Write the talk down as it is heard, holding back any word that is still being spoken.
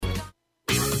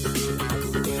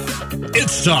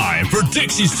It's time for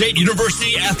Dixie State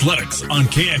University Athletics on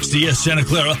KXDS Santa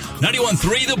Clara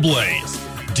 91.3 The Blaze.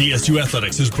 DSU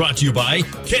Athletics is brought to you by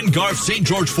Ken Garff St.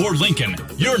 George Ford Lincoln,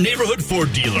 your neighborhood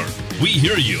Ford dealer. We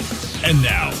hear you. And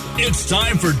now, it's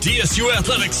time for DSU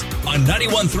Athletics on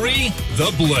 91.3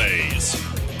 The Blaze.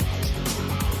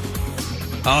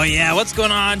 Oh, yeah. What's going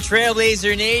on,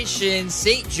 Trailblazer Nation?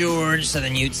 St. George,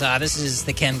 Southern Utah. This is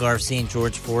the Ken Garff St.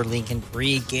 George Ford Lincoln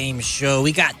pregame show.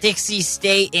 We got Dixie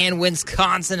State and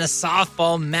Wisconsin, a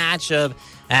softball matchup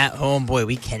at home. Boy,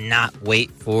 we cannot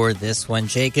wait for this one.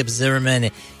 Jacob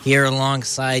Zimmerman here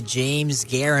alongside James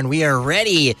Guerin. We are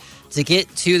ready to get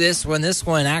to this one. This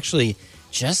one actually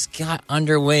just got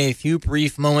underway a few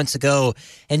brief moments ago.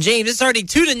 And James, it's already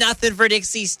 2-0 for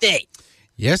Dixie State.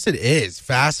 Yes, it is.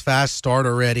 Fast start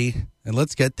already. And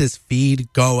let's get this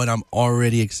feed going. I'm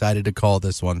already excited to call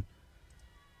this one.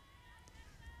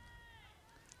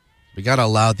 We got to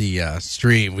allow the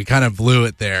stream. We kind of blew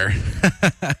it there.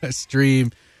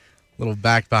 Stream a little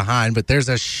back behind. But there's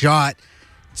a shot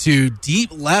to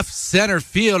deep left center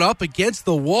field up against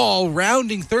the wall.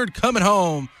 Rounding third coming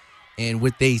home. And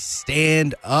with a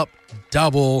stand-up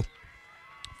double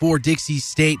for Dixie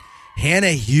State,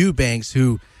 Hannah Eubanks,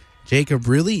 who Jacob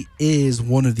really is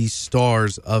one of the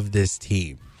stars of this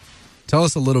team. Tell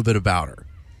us a little bit about her.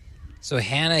 So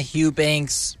Hannah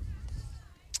Eubanks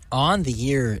on the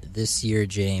year this year,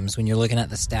 James, when you're looking at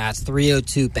the stats,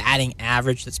 302 batting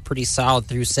average. That's pretty solid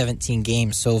through 17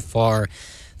 games so far.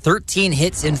 13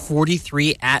 hits in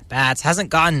 43 at-bats. Hasn't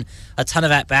gotten a ton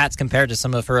of at-bats compared to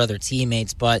some of her other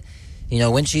teammates, but, you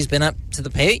know, when she's been up to the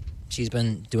plate, she's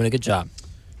been doing a good job.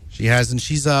 She has, and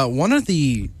she's one of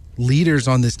the leaders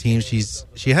on this team.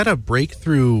 She had a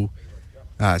breakthrough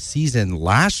season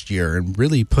last year and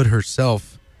really put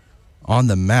herself on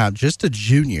the map. Just a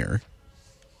junior,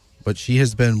 but she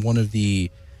has been one of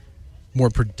the more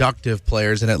productive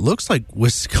players, and it looks like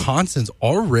Wisconsin's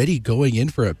already going in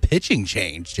for a pitching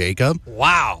change, Jacob.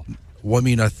 Wow. Well, I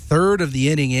mean, a third of the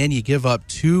inning in, you give up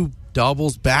two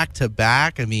doubles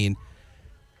back-to-back. I mean,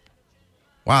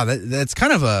 wow, that's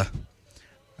kind of a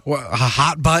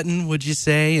hot button, would you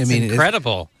say? It's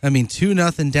incredible.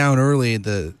 2-0 down early.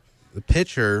 The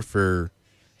pitcher for...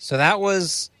 So that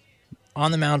was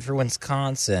on the mound for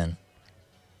Wisconsin.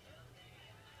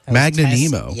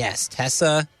 Magnanimo. Yes,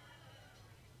 Tessa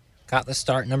got the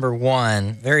start, number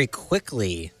one, very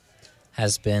quickly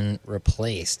has been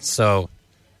replaced. So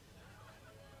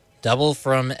double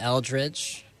from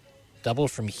Eldridge, double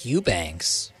from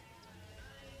Eubanks.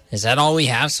 Is that all we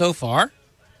have so far?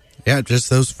 Yeah, just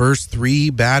those first three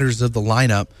batters of the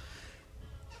lineup.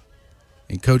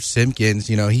 And Coach Simpkins,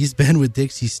 you know, he's been with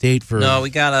Dixie State for... No,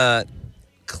 we got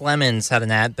Clemens had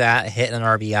an at-bat, hit an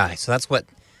RBI. So that's what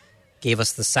gave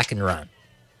us the second run.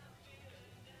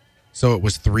 So it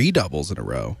was three doubles in a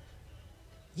row.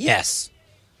 Yes.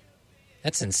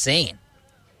 That's insane.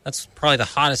 That's probably the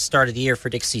hottest start of the year for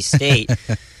Dixie State.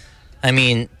 I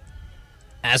mean,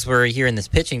 as we're here in this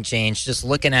pitching change, just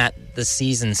looking at the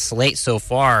season slate so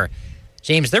far,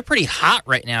 James, they're pretty hot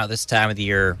right now this time of the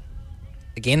year.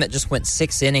 A game that just went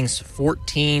 6 innings,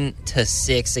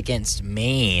 14-6 against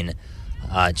Maine.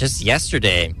 Just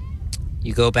yesterday,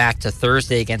 you go back to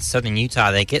Thursday against Southern Utah,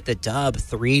 they get the dub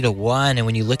 3-1. And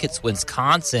when you look at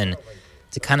Wisconsin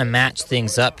to kind of match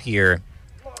things up here,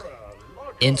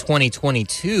 in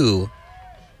 2022,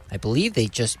 I believe they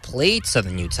just played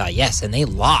Southern Utah. Yes, and they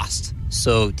lost.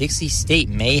 So Dixie State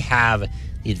may have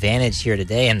the advantage here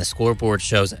today, and the scoreboard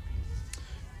shows it.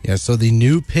 Yeah, so the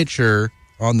new pitcher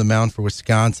on the mound for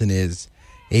Wisconsin is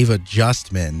Ava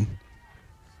Justman,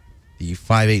 the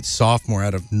 5'8" sophomore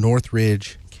out of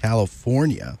Northridge,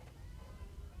 California.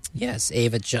 Yes,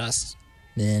 Ava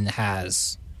Justman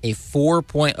has a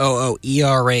 4.00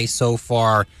 ERA so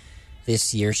far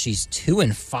this year. She's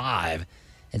 2-5,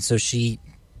 and so she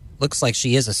looks like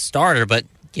she is a starter, but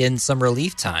getting some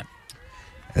relief time.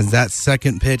 As that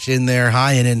second pitch in there,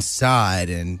 high and inside,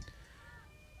 and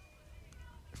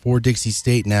for Dixie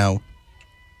State now,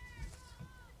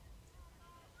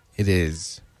 it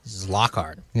is... This is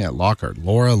Lockhart. Yeah, Lockhart.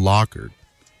 Laura Lockhart.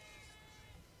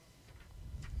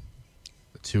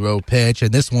 The 2-0 pitch,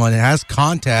 and this one has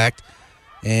contact,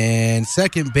 and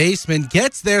second baseman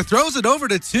gets there, throws it over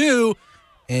to two,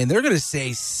 and they're going to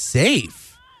say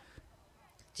safe.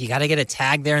 Do you got to get a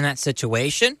tag there in that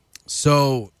situation?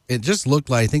 So it just looked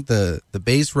like, I think the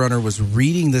base runner was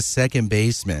reading the second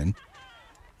baseman,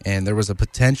 and there was a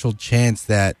potential chance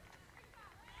that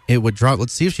it would drop.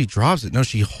 Let's see if she drops it. No,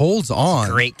 she holds on.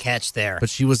 Great catch there. But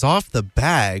she was off the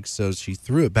bag, so she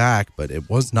threw it back, but it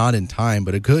was not in time.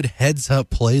 But a good heads-up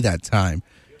play that time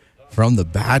from the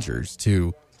Badgers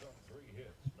to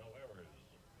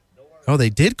Oh, they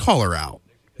did call her out.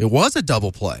 It was a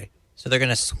double play. So they're going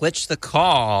to switch the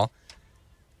call.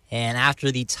 And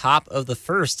after the top of the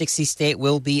first, Dixie State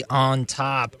will be on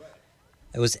top.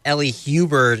 It was Ellie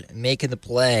Hubert making the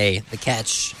play, the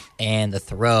catch, and the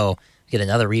throw. Get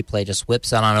another replay, just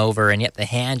whips it on over, and yet the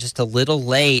hand just a little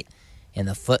late, and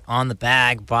the foot on the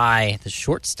bag by the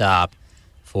shortstop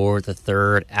for the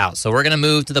third out. So we're going to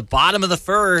move to the bottom of the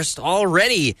first.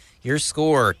 Already your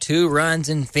score, 2 runs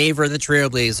in favor of the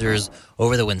Trailblazers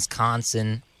over the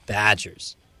Wisconsin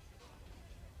Badgers.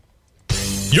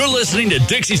 You're listening to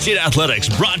Dixie State Athletics,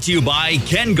 brought to you by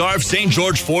Ken Garff St.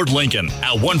 George Ford Lincoln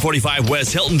at 145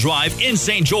 West Hilton Drive in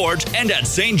St. George and at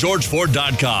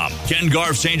stgeorgeford.com. Ken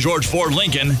Garff St. George Ford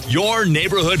Lincoln, your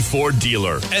neighborhood Ford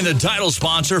dealer, and the title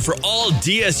sponsor for all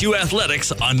DSU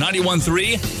athletics on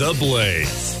 91.3 The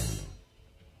Blaze.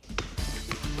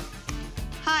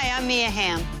 Hi, I'm Mia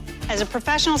Hamm. As a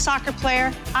professional soccer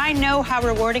player, I know how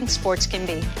rewarding sports can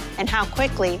be and how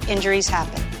quickly injuries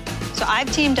happen. So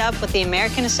I've teamed up with the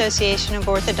American Association of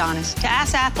Orthodontists to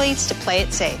ask athletes to play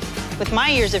it safe. With my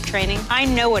years of training, I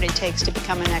know what it takes to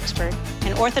become an expert,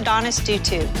 and orthodontists do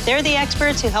too. They're the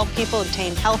experts who help people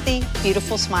obtain healthy,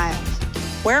 beautiful smiles.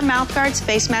 Wear mouthguards,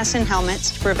 face masks, and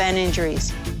helmets to prevent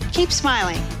injuries. Keep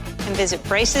smiling and visit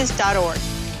braces.org.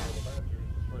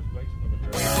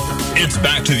 It's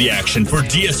back to the action for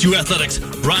DSU Athletics,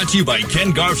 brought to you by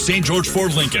Ken Garff St. George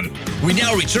Ford Lincoln. We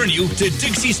now return you to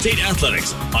Dixie State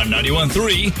Athletics on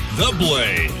 91.3 The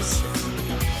Blaze.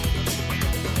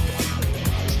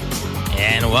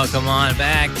 And welcome on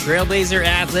back. Trailblazer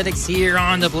Athletics here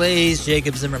on The Blaze.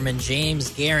 Jacob Zimmerman,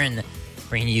 James Guerin,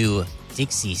 bringing you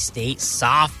Dixie State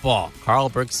softball. Carl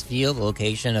Brooks Field,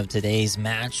 location of today's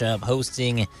matchup,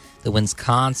 hosting the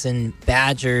Wisconsin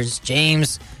Badgers.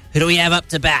 James, who do we have up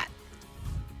to bat?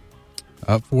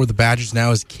 Up for the Badgers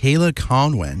now is Kayla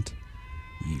Conwent,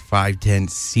 the 5'10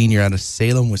 senior out of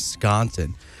Salem,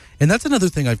 Wisconsin. And that's another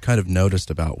thing I've kind of noticed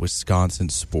about Wisconsin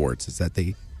sports is that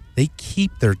they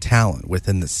keep their talent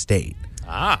within the state.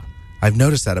 I've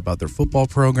noticed that about their football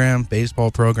program, baseball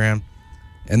program,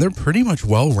 and they're pretty much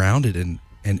well-rounded in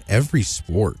every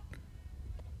sport.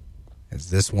 As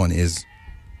this one is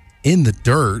in the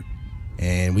dirt,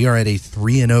 and we are at a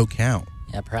 3-0 count.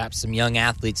 Yeah, perhaps some young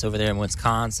athletes over there in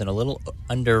Wisconsin, a little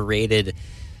underrated.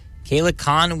 Kayla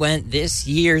Conwent this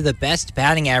year, the best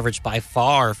batting average by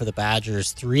far for the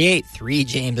Badgers. 3.83,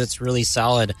 James. That's really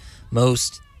solid.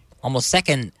 Almost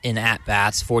second in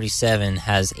at-bats, 47,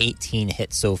 has 18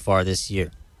 hits so far this year.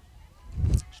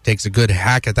 She takes a good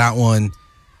hack at that one,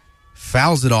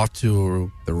 fouls it off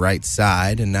to the right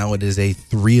side, and now it is a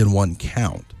 3-1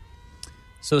 count.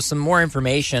 So some more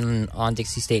information on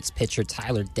Dixie State's pitcher,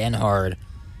 Tyler Denhard.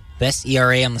 Best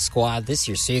ERA on the squad this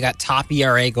year. So you got top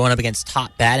ERA going up against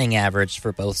top batting average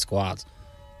for both squads.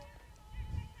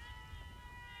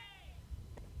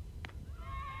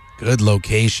 Good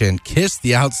location. Kissed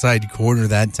the outside corner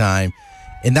that time.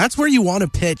 And that's where you want to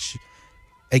pitch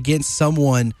against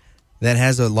someone that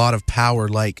has a lot of power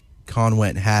like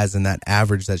Conwent has and that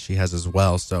average that she has as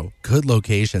well. So good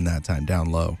location that time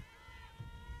down low.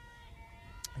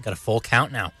 Got a full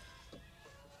count now.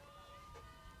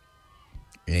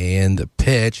 And the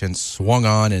pitch and swung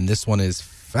on, and this one is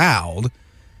fouled.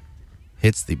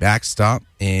 Hits the backstop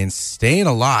and staying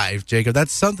alive, Jacob.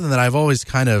 That's something that I've always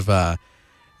kind of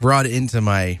brought into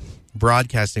my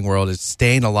broadcasting world is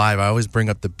staying alive. I always bring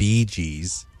up the Bee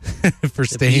Gees for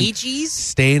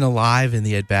staying alive in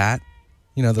the at-bat.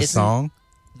 You know, the song.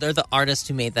 They're the artists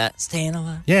who made that. Staying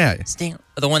alive. Yeah.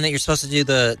 The one that you're supposed to do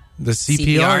the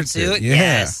CPR to? Yeah.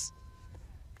 Yes.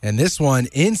 And this one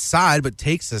inside, but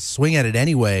takes a swing at it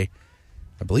anyway.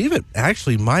 I believe it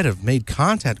actually might have made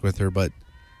contact with her, but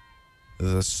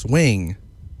the swing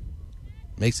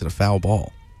makes it a foul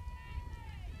ball.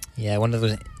 Yeah, one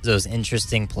of those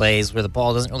interesting plays where the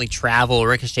ball doesn't really travel,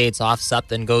 ricochets off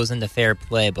something, goes into fair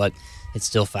play, but it's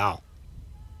still foul.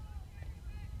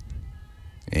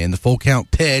 And the full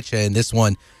count pitch, and this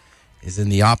one is in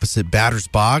the opposite batter's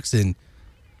box, and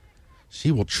she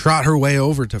will trot her way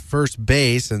over to first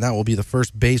base, and that will be the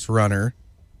first base runner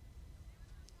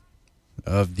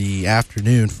of the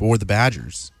afternoon for the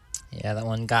Badgers. Yeah, that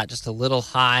one got just a little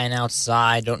high and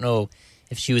outside. Don't know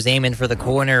if she was aiming for the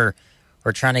corner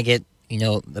or trying to get,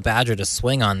 the Badger to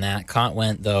swing on that.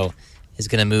 Conwent, though, is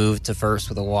going to move to first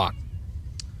with a walk.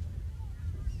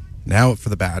 Now for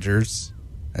the Badgers,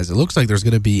 as it looks like there's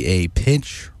going to be a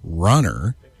pinch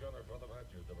runner.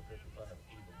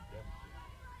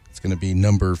 It's going to be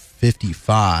number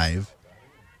 55.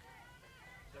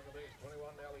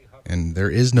 And there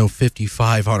is no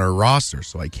 55 on our roster,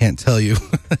 so I can't tell you.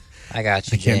 I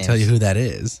got you, I can't James. tell you who that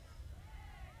is.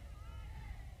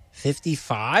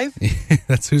 55?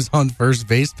 That's who's on first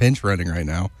base pinch running right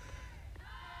now.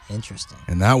 Interesting.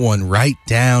 And that one right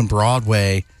down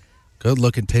Broadway. Good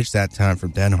looking pitch that time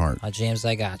from Denhart. James,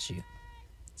 I got you.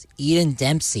 It's Eden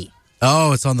Dempsey.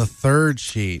 Oh, it's on the third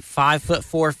sheet.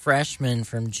 5'4" freshman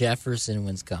from Jefferson,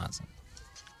 Wisconsin.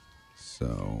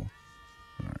 So,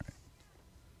 all right.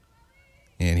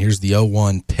 And here's the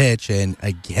 0-1 pitch. And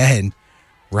again,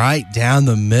 right down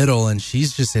the middle. And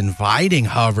she's just inviting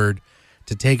Hubbard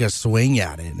to take a swing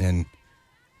at it. And,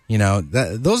 you know,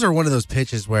 those are one of those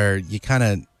pitches where you kind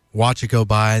of watch it go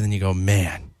by and then you go,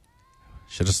 man,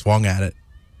 should have swung at it.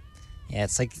 Yeah,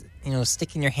 it's like, you know,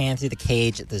 sticking your hand through the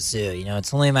cage at the zoo. You know,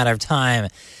 it's only a matter of time.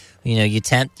 You know, you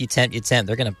tempt.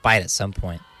 They're going to bite at some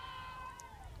point.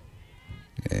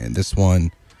 And this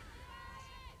one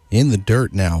in the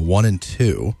dirt now,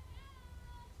 1-2.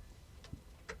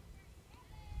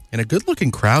 And a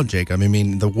good-looking crowd, Jacob. I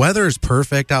mean, the weather is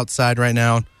perfect outside right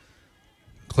now.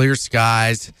 Clear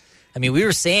skies. I mean, we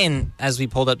were saying as we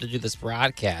pulled up to do this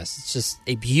broadcast, it's just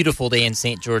a beautiful day in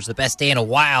St. George, the best day in a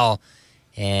while,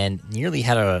 and nearly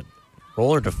had a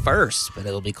roller to first, but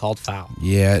it'll be called foul.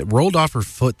 Yeah, it rolled off her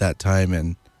foot that time,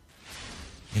 and,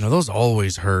 you know, those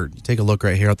always hurt. You take a look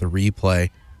right here at the replay.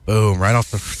 Boom, right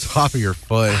off the top of your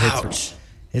foot. Ouch.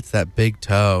 Hits that big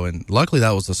toe, and luckily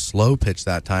that was a slow pitch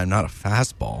that time, not a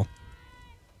fastball.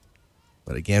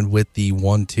 But again, with the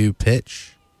 1-2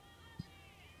 pitch.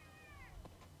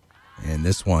 And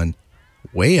this one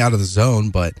way out of the zone,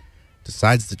 but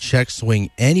decides to check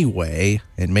swing anyway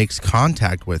and makes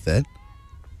contact with it.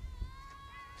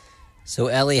 So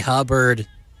Ellie Hubbard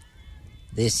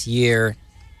this year,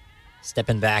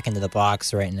 stepping back into the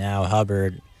box right now.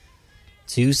 Hubbard,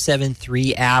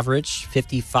 2.73 average,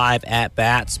 55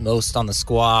 at-bats, most on the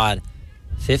squad,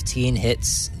 15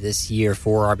 hits this year,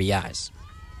 4 RBIs.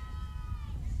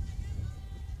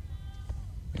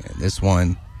 And this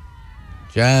one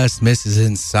just misses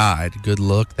inside. Good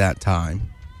look that time.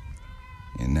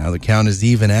 And now the count is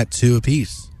even at 2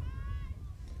 apiece.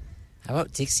 How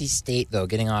about Dixie State, though,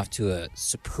 getting off to a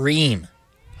supreme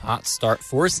hot start,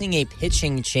 forcing a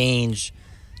pitching change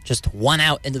just 1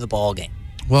 out into the ballgame?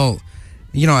 Well,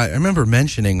 you know, I remember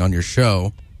mentioning on your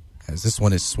show, as this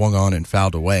one is swung on and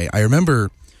fouled away, I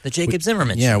remember... The Jacob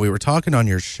Zimmerman show. Yeah, we were talking on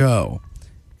your show,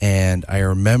 and I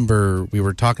remember we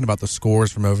were talking about the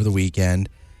scores from over the weekend,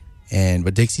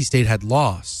 but Dixie State had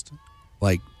lost.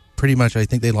 Like, pretty much, I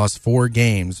think they lost 4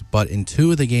 games, but in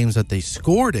 2 of the games that they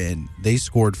scored in, they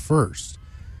scored first.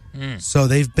 So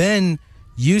they've been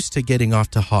used to getting off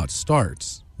to hot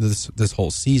starts this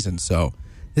whole season, so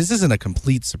this isn't a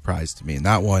complete surprise to me. And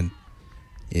that one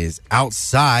is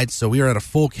outside, so we are at a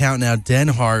full count now.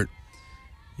 Denhart,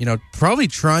 you know, probably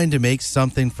trying to make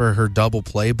something for her double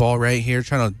play ball right here,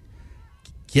 trying to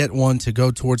get one to go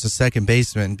towards the second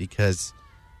baseman because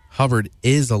Hubbard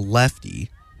is a lefty.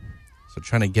 So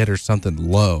trying to get her something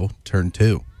low, turn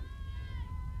 2.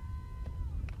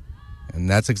 And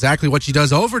that's exactly what she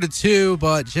does, over to 2,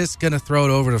 but just going to throw it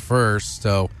over to first.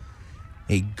 So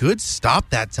a good stop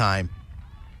that time.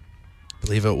 I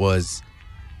believe it was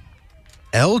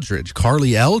Eldridge,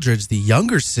 Carly Eldridge, the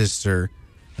younger sister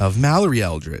of Mallory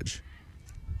Eldridge.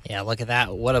 Yeah, look at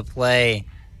that. What a play.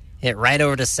 Hit right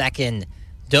over to second,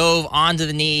 dove onto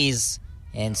the knees,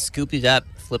 and scooped it up,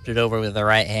 flipped it over with the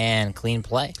right hand. Clean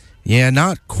play. Yeah,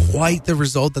 not quite the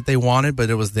result that they wanted, but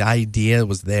it was the idea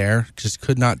was there. Just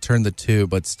could not turn the 2,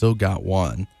 but still got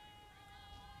 1. So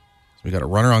we got a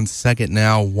runner on second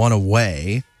now, 1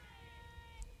 away.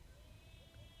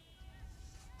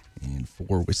 And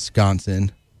for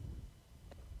Wisconsin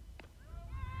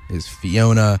is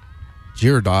Fiona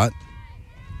Girodot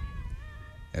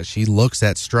as she looks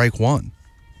at strike 1.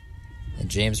 And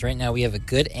James, right now we have a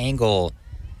good angle.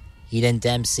 Eden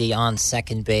Dempsey on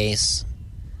second base.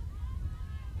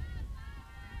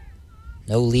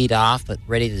 No lead off, but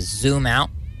ready to zoom out.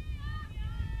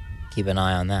 Keep an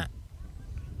eye on that.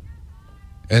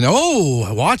 And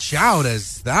watch out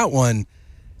as that one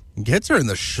gets her in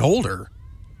the shoulder.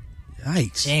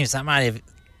 Yikes. James, that might have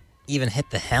even hit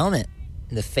the helmet,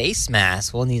 the face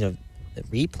mask. We'll need a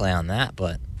replay on that,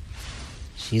 but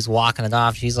she's walking it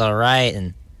off. She's all right.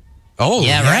 And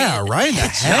right in the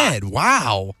head.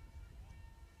 Wow.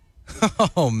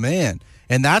 Oh, man.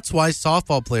 And that's why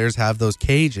softball players have those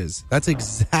cages. That's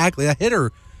exactly. I hit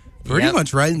her pretty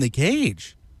much right in the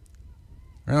cage.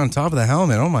 Right on top of the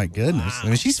helmet. Oh, my goodness. Wow. I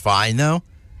mean, she's fine, though.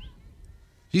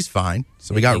 She's fine.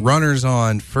 So we got runners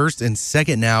on first and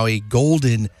second now. A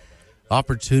golden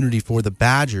opportunity for the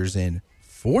Badgers. And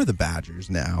for the Badgers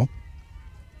now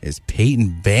is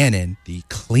Peyton Bannon, the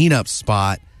cleanup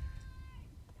spot.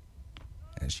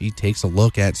 And she takes a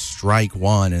look at strike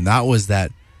one, and that was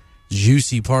that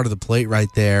juicy part of the plate right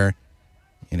there.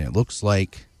 And it looks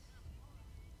like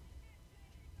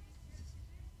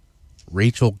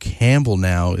Rachel Campbell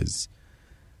now is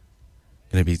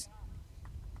going to be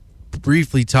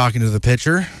briefly talking to the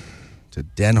pitcher, to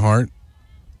Denhart.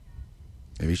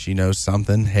 Maybe she knows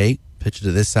something. Hey, pitch it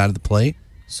to this side of the plate.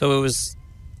 So it was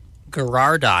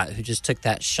Gerardot who just took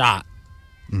that shot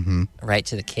right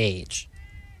to the cage.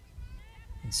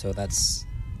 And so that's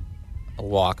a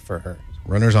walk for her.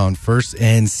 Runners on first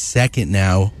and second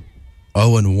now,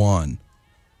 0-1.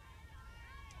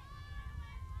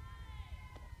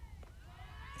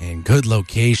 And good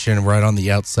location right on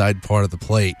the outside part of the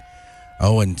plate,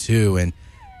 0-2. And,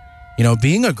 you know,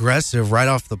 being aggressive right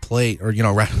off the plate, or, you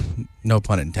know, right, no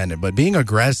pun intended, but being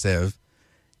aggressive,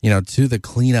 you know, to the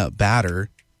cleanup batter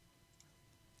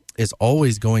is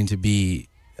always going to be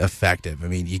effective. I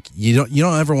mean, you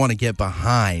don't ever want to get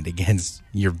behind against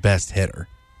your best hitter.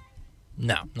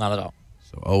 No, not at all.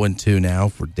 So 0-2 now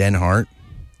for Denhart.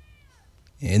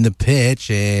 In the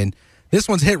pitch, and this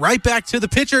one's hit right back to the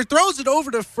pitcher. Throws it over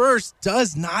to first.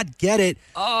 Does not get it.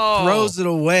 Oh. Throws it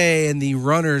away, and the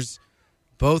runners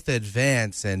both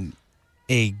advance. And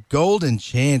a golden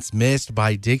chance missed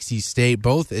by Dixie State.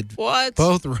 Both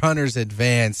runners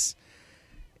advance.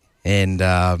 And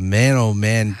man, oh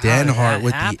man, Denhart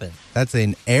Denhart that's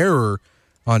an error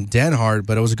on Denhart,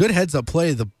 but it was a good heads-up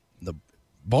play. The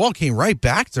ball came right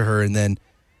back to her, and then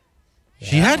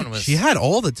she had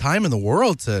all the time in the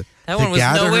world to that one was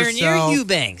gather nowhere herself. near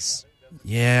Eubanks.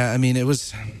 Yeah, I mean, it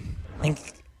was.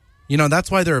 You know, that's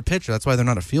why they're a pitcher. That's why they're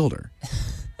not a fielder.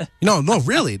 No,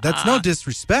 really. That's no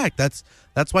disrespect. That's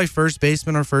why first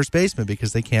basemen are first basemen,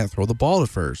 because they can't throw the ball to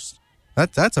first.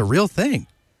 That's a real thing.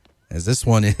 As this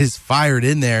one is fired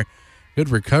in there. Good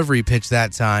recovery pitch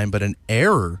that time, but an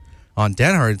error on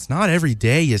Denhart. It's not every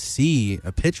day you see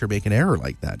a pitcher make an error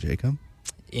like that, Jacob.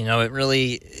 You know,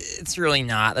 it's really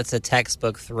not. That's a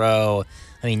textbook throw.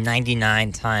 I mean,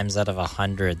 99 times out of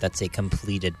 100, that's a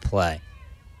completed play.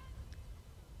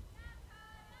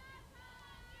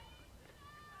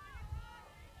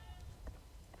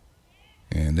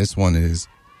 And this one is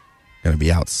going to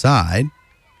be outside.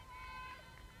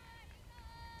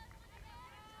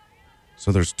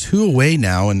 So there's two away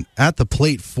now, and at the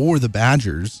plate for the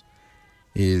Badgers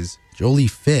is Jolie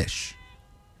Fish,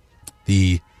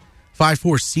 the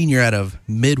 5'4" senior out of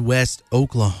Midwest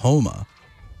Oklahoma.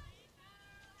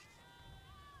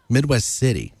 Midwest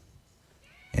City.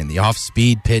 And the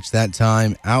off-speed pitch that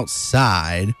time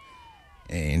outside,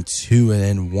 and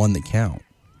 2-1 the count.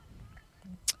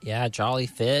 Yeah, Jolly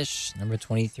Fish, number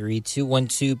 23,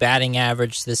 2.12 batting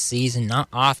average this season. Not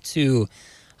off to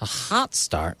a hot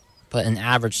start, but an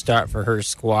average start for her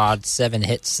squad. 7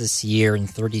 hits this year and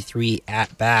 33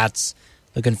 at-bats.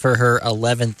 Looking for her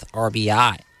 11th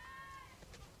RBI.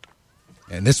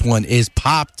 And this one is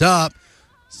popped up.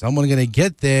 Someone going to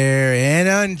get there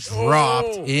and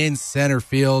undropped in center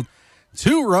field.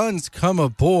 2 runs come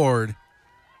aboard.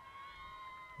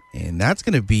 And that's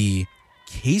going to be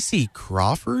Casey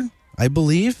Crawford, I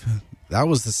believe. That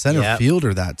was the center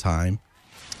fielder that time.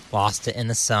 Lost it in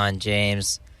the sun,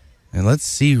 James. And let's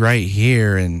see right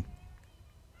here. And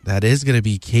that is going to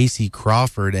be Casey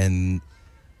Crawford. And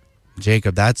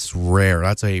Jacob, that's rare.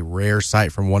 That's a rare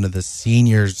sight from one of the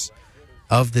seniors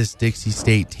of this Dixie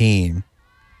State team.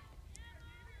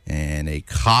 And a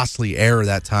costly error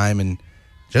that time. And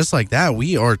just like that,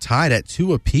 we are tied at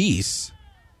 2 apiece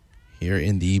here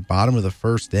in the bottom of the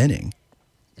first inning.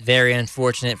 Very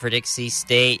unfortunate for Dixie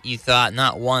State. You thought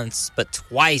not once, but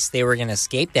twice they were going to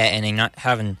escape that inning, not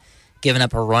having given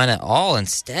up a run at all.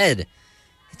 Instead,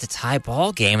 it's a tie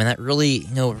ball game, and that really,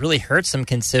 really hurts them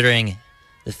considering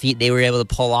the feat they were able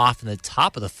to pull off in the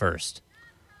top of the first.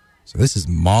 So this is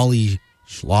Molly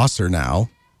Schlosser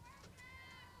now,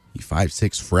 the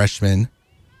 5'6" freshman.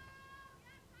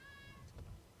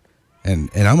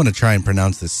 And I'm going to try and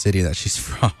pronounce the city that she's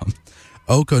from.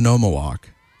 Oconomowoc,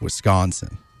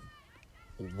 Wisconsin.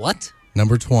 What?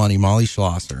 Number 20, Molly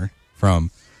Schlosser from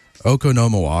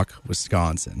Oconomowoc,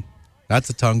 Wisconsin.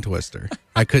 That's a tongue twister.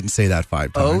 I couldn't say that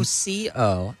 5 times.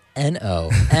 Oconomowoc.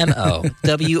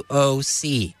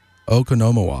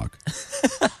 Oconomowoc.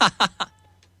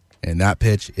 And that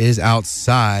pitch is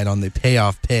outside on the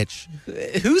payoff pitch.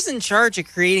 Who's in charge of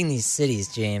creating these cities,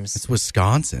 James? It's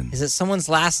Wisconsin. Is it someone's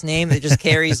last name that just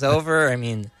carries over? I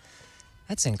mean,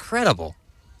 that's incredible.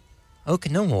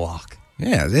 Oconomowoc.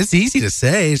 Yeah, it's easy to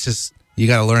say. It's just you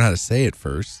got to learn how to say it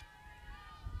first.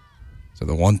 So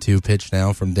the 1-2 pitch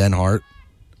now from Denhart.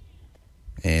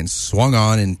 And swung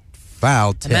on and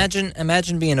foul tip.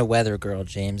 Imagine being a weather girl,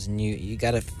 James, and you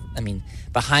got to. I mean,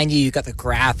 behind you got the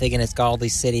graphic, and it's got all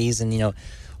these cities, and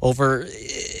over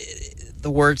the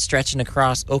word stretching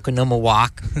across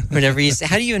Oconomowoc, whatever you say.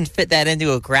 How do you even fit that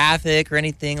into a graphic or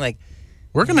anything like?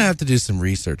 We're gonna have to do some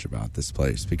research about this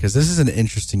place because this is an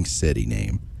interesting city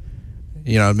name.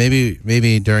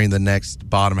 Maybe during the next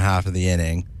bottom half of the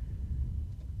inning.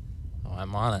 Oh,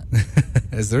 I'm on it.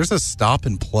 As there's a stop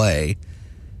and play,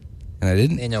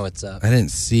 and They know what's up. I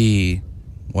didn't see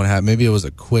what happened. Maybe it was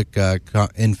a quick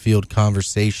infield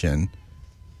conversation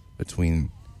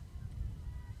between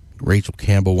Rachel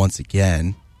Campbell once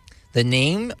again. The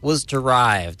name was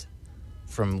derived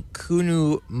from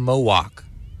Kunumowoc,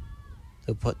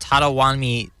 the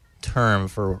Potawatomi term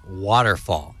for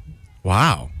waterfall.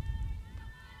 Wow.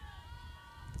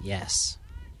 Yes.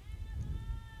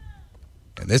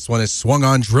 And this one is swung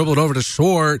on, dribbled over to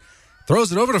short,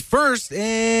 throws it over to first,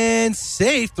 and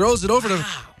safe. Throws it over to,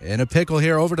 in a pickle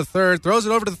here, over to third. Throws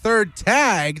it over to third,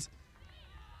 tagged.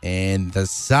 And the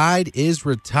side is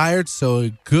retired, so a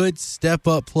good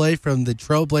step-up play from the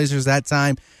Trailblazers that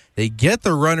time. They get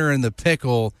the runner in the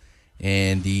pickle,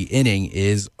 and the inning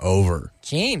is over.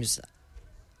 James,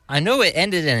 I know it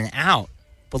ended in an out,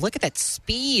 but look at that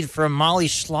speed from Molly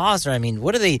Schlosser. I mean,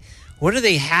 what do they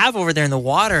have over there in the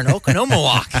water in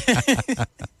Oconomowoc?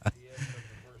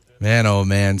 Man, oh,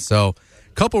 man. So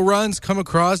a couple runs come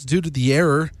across due to the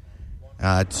error.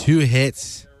 2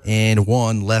 hits and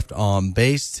 1 left on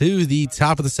base. To the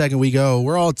top of the second we go.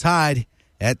 We're all tied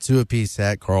at 2 apiece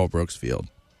at Carl Brooks Field.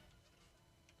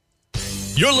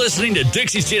 You're listening to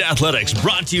Dixie State Athletics,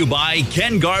 brought to you by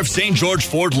Ken Garff St. George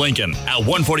Ford Lincoln at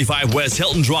 145 West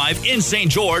Hilton Drive in St.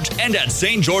 George and at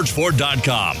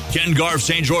stgeorgeford.com. Ken Garff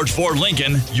St. George Ford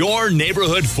Lincoln, your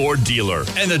neighborhood Ford dealer,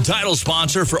 and the title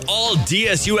sponsor for all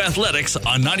DSU athletics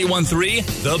on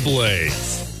 91.3 The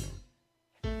Blaze.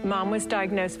 Mom was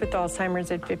diagnosed with Alzheimer's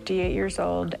at 58 years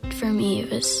old. For me,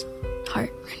 it was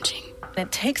heart-wrenching. It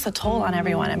takes a toll on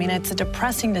everyone. I mean, it's a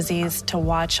depressing disease to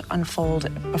watch unfold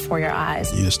before your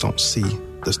eyes. You just don't see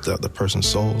the person's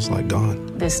soul's like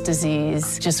gone. This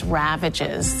disease just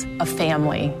ravages a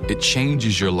family. It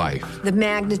changes your life. The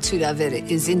magnitude of it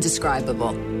is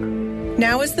indescribable.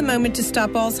 Now is the moment to stop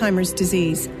Alzheimer's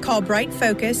disease. Call Bright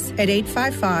Focus at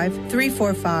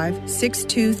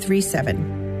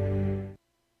 855-345-6237.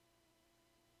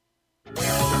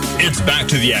 It's back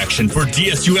to the action for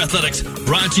DSU Athletics,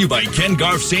 brought to you by Ken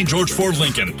Garff St. George Ford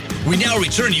Lincoln. We now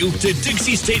return you to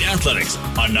Dixie State Athletics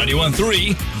on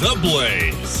 91.3 The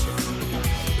Blaze.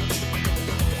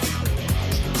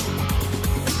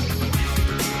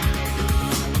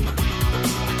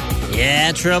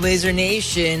 Yeah, Trailblazer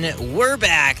Nation, we're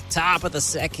back. Top of the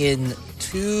second,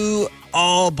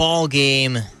 2-all ball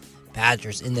game.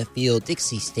 Badgers in the field.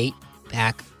 Dixie State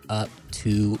back up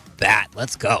to bat.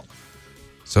 Let's go.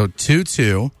 So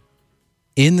 2-2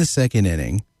 in the second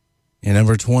inning, and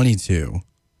number 22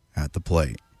 at the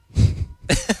plate.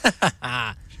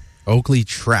 Oakley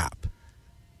trap.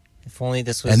 If only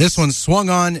this was... And this one swung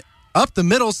on up the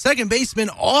middle, second baseman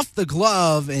off the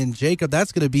glove, and Jacob,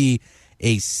 that's going to be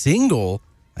a single.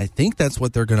 I think that's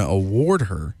what they're going to award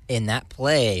her. And that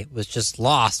play was just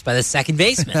lost by the second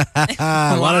baseman.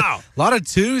 Wow. A lot of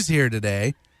twos here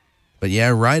today. But yeah,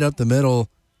 right up the middle.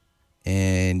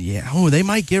 And yeah, they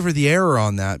might give her the error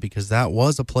on that because that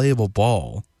was a playable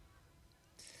ball.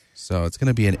 So it's going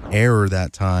to be an error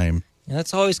that time. Yeah,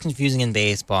 that's always confusing in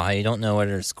baseball. How you don't know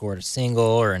whether to score a single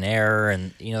or an error,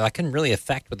 and that can really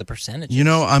affect with the percentages.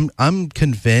 I'm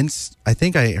convinced. I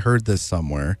think I heard this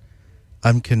somewhere.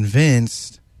 I'm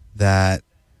convinced that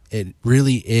it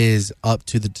really is up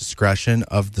to the discretion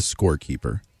of the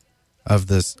scorekeeper, of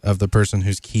the person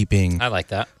who's keeping. I like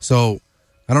that. So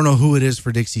I don't know who it is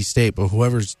for Dixie State, but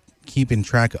whoever's keeping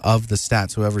track of the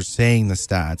stats, whoever's saying the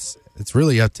stats, it's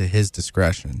really up to his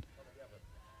discretion,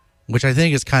 which I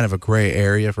think is kind of a gray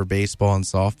area for baseball and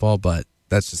softball, but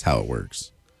that's just how it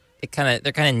works. There kind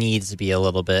of needs to be a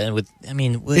little bit, and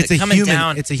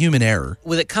it's a human error.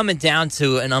 With it coming down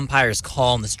to an umpire's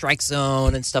call in the strike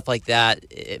zone and stuff like that,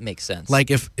 it makes sense.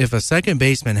 Like if a second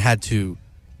baseman had to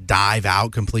dive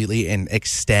out completely and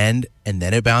extend and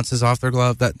then it bounces off their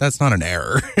glove, that's not an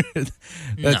error.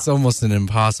 That's almost an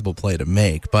impossible play to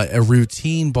make. But a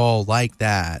routine ball like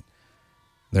that,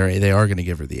 they are going to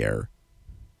give her the error.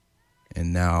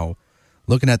 And now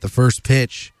looking at the first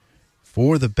pitch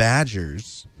for the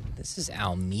Badgers. This is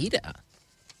Almeida.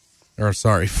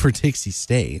 For Dixie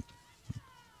State.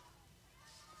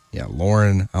 Yeah,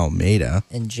 Lauren Almeida.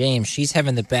 And James, she's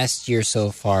having the best year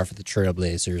so far for the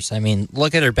Trailblazers. I mean,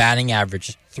 look at her batting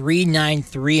average.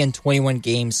 .393 in 21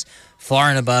 games, far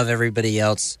and above everybody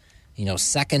else.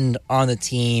 second on the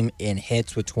team in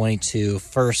hits with 22,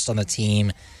 first on the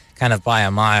team kind of by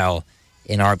a mile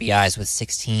in RBIs with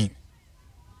 16.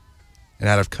 And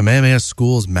out of Kamehameha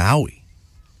Schools, Maui.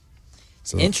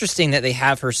 It's interesting that they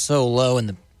have her so low in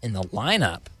the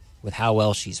lineup with how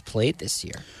well she's played this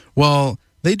year. Well,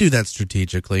 they do that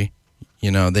strategically.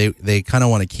 They kind of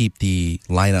want to keep the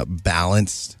lineup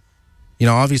balanced.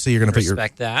 Obviously you're going to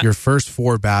put your first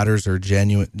 4 batters are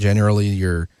generally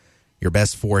your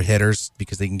best 4 hitters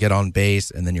because they can get on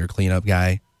base, and then your cleanup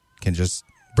guy can just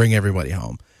bring everybody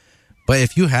home. But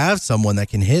if you have someone that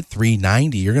can hit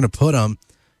 390, you're going to put them,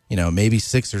 maybe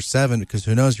 6 or 7, because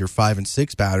who knows, your 5 and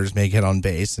 6 batters may get on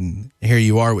base, and here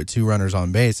you are with 2 runners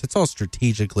on base. It's all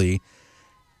strategically,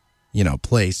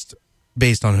 placed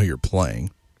based on who you're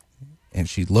playing. And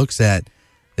she looks at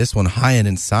this one high and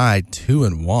inside,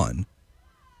 2-1.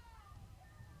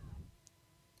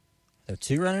 There are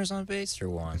 2 runners on base or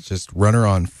 1? It's just runner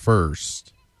on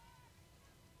first.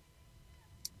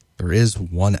 There is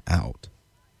 1 out.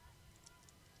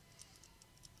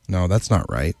 No, that's not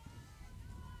right.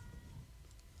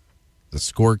 The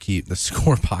score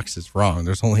box is wrong.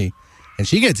 And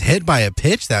she gets hit by a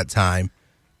pitch that time.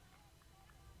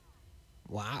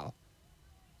 Wow.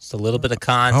 Just a little bit of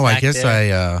contact. Oh, I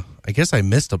guess I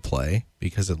missed a play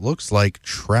because it looks like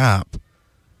Trapp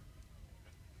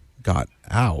got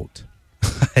out.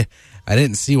 I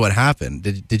didn't see what happened.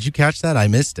 Did you catch that? I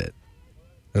missed it.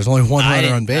 There's only 1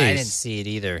 runner on base. I didn't see it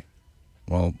either.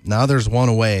 Well, now there's 1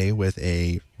 away with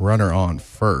a runner on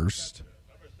first.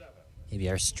 Maybe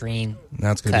our stream.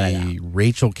 That's going to be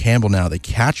Rachel Campbell now, the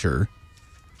catcher,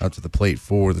 up to the plate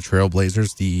for the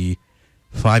Trailblazers, the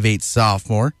 5'8"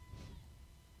 sophomore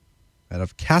out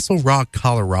of Castle Rock,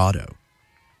 Colorado.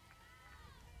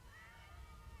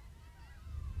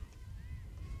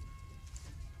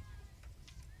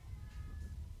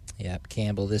 Yep,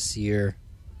 Campbell this year,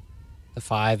 the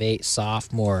 5'8"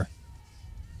 sophomore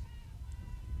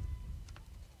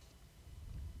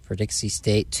for Dixie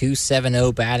State.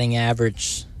 2.70 batting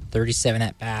average, 37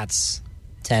 at-bats,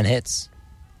 10 hits.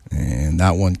 And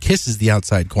that one kisses the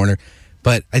outside corner.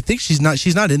 But I think she's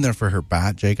not in there for her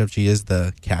bat, Jacob. She is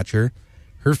the catcher.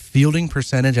 Her fielding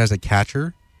percentage as a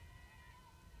catcher,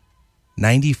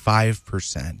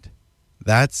 95%.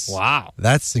 Wow.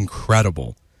 That's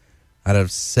incredible. Out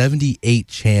of 78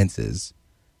 chances,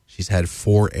 she's had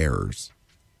 4 errors.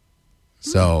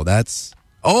 So that's...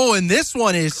 Oh, and this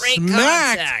one is great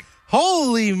smacked. Contact.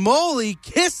 Holy moly,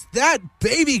 kiss that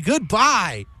baby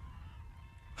goodbye.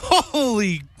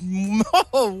 Holy...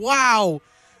 Oh, wow.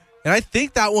 And I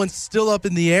think that one's still up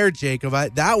in the air, Jacob.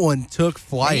 That one took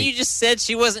flight. And you just said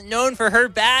she wasn't known for her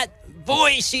bat.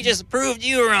 Boy, she just proved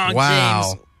you wrong, wow.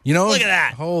 James. Look at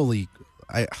that.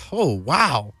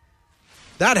 Wow.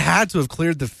 That had to have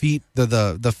cleared the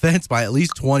fence by at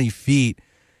least 20 feet.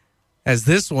 As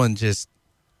this one just...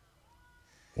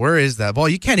 Where is that ball?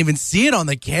 You can't even see it on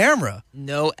the camera.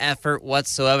 No effort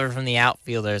whatsoever from the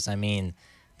outfielders. I mean,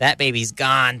 that baby's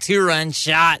gone. 2-run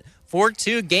shot.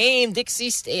 4-2 game. Dixie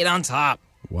State on top.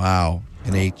 Wow.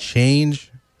 And a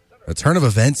turn of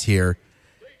events here.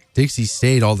 Dixie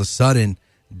State all of a sudden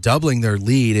doubling their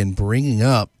lead and bringing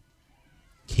up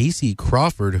Casey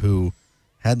Crawford, who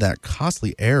had that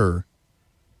costly error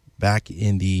back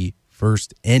in the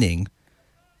first inning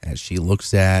as she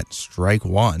looks at strike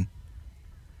 1.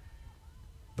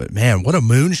 But, man, what a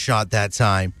moonshot that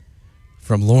time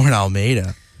from Lauren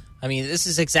Almeida. I mean, this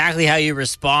is exactly how you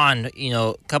respond.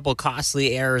 A couple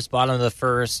costly errors, bottom of the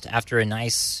first, after a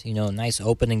nice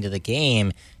opening to the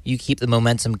game. You keep the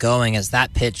momentum going as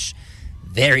that pitch,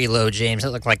 very low, James. It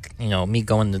looked like, me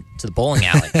going to the bowling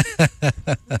alley.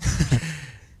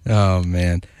 Oh,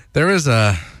 man. There was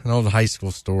an old high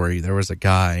school story. There was a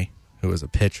guy who was a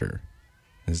pitcher.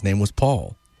 His name was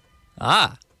Paul.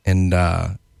 Ah.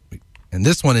 And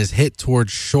this one is hit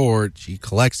towards short. She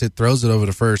collects it, throws it over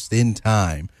to first in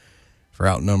time for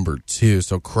out number 2.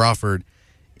 So Crawford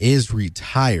is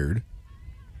retired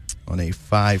on a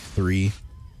 5-3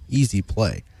 easy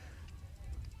play.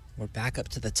 We're back up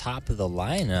to the top of the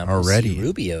lineup already. We'll see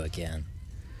Rubio again.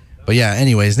 But yeah,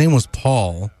 anyway, his name was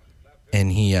Paul, and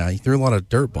he threw a lot of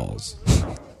dirt balls.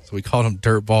 So we called him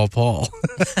Dirt Ball Paul.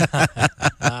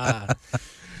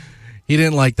 He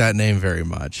didn't like that name very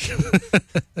much.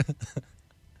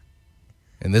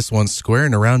 And this one's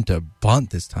squaring around to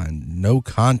bunt this time. No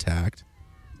contact.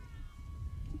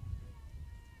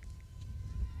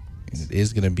 And it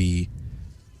is going to be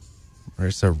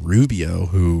Marissa Rubio,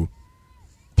 who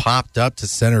popped up to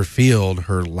center field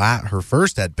her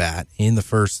first at-bat in the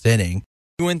first inning.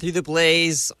 Going through the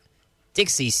Blaze,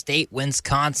 Dixie State,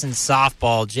 Wisconsin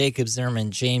softball. Jacob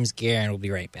Zimmerman, James Guerin will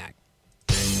be right back.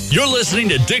 You're listening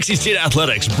to Dixie State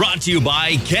Athletics, brought to you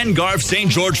by Ken Garff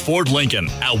St. George Ford Lincoln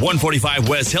at 145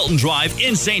 West Hilton Drive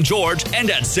in St. George and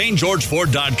at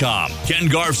stgeorgeford.com. Ken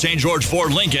Garff St. George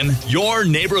Ford Lincoln, your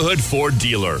neighborhood Ford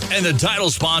dealer, and the title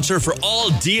sponsor for all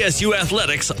DSU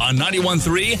athletics on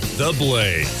 91.3 The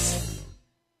Blaze.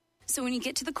 So when you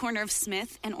get to the corner of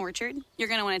Smith and Orchard, you're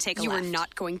going to want to take a left. You are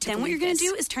not going to. Then what you're going to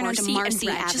do is turn onto Marcy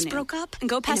Avenue. Just broke up and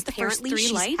go past the first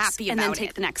 3 lights and then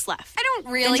take the next left. I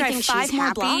don't really then drive think 5 she's more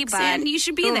happy, blocks but and you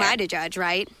should be who there. am I to judge,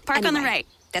 right? Park on the right.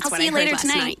 That's I'll what see I you heard later last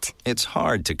tonight. night. It's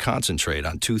hard to concentrate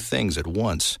on two things at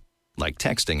once, like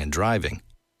texting and driving.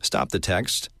 Stop the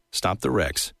text, stop the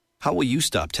wrecks. How will you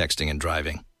stop texting and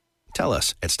driving? Tell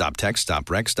us at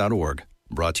stoptextstopwrecks.org.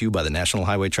 Brought to you by the National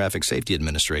Highway Traffic Safety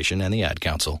Administration and the Ad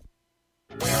Council.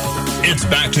 It's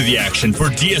back to the action for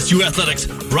DSU Athletics,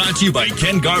 brought to you by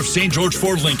Ken Garff St. George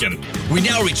Ford Lincoln. We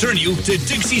now return you to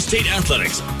Dixie State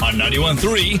Athletics on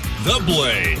 91.3 The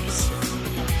Blaze.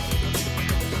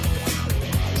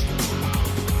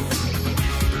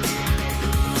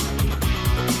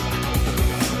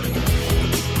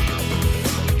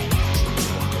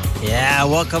 Yeah,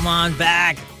 welcome on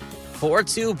back.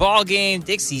 4-2 ball game.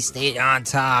 Dixie State on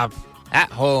top at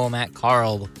home at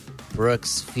Carl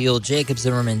Brooks Field. Jacob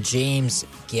Zimmerman, James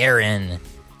Guerin.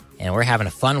 And we're having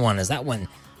a fun one. Is that one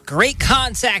great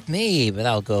contact made, but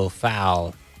that'll go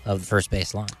foul of the first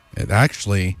base line. It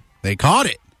actually, they caught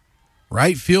it.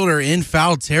 Right fielder in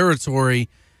foul territory.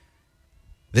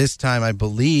 This time, I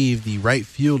believe the right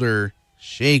fielder,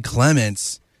 Shay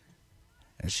Clements,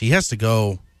 and she has to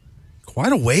go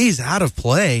quite a ways out of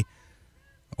play,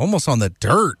 almost on the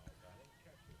dirt.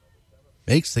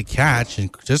 Makes the catch,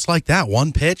 and just like that,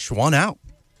 one pitch, one out.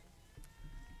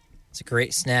 It's a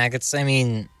great snag. That's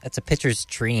a pitcher's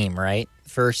dream, right?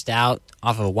 First out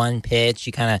off of one pitch,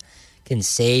 you kind of can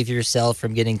save yourself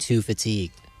from getting too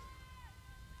fatigued.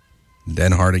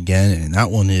 Denhart again, and that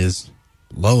one is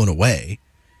low and away.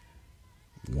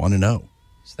 1-0.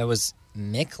 So that was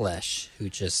Miklesh who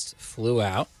just flew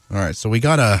out. All right, so we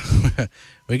got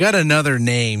another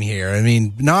name here. I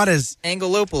mean, not as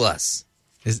Angelopoulos.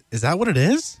 Is that what it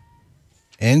is?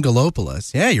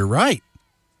 Angelopoulos. Yeah, you're right.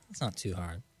 It's not too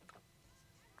hard.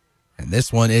 And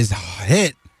this one is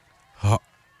hit.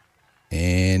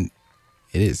 And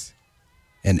it is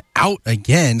an out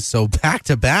again. So back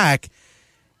to back.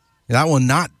 That one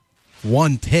not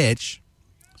one pitch.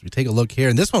 So we take a look here.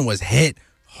 And this one was hit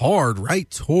hard right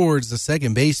towards the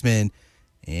second baseman.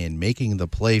 And making the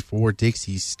play for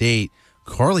Dixie State,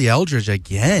 Carly Eldridge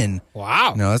again.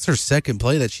 Wow. That's her second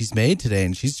play that she's made today,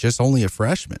 and she's just only a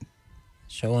freshman.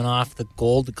 Showing off the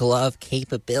Gold Glove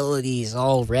capabilities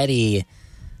already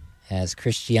as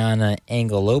Christiana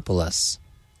Angelopoulos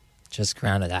just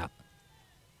grounded out.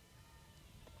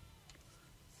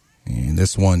 And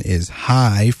this one is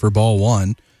high for ball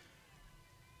one.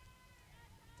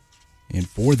 And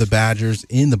for the Badgers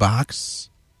in the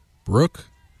box, Brooke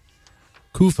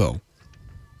Kufel.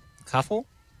 Kufel?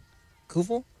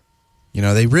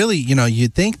 They really,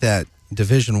 you'd think that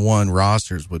Division I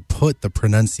rosters would put the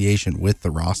pronunciation with the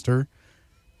roster.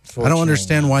 I don't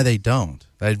understand why they don't.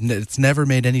 It's never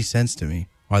made any sense to me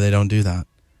why they don't do that.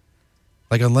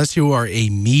 Like, unless you are a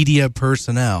media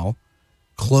personnel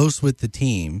close with the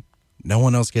team, no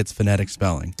one else gets phonetic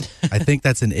spelling. I think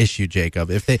that's an issue, Jacob.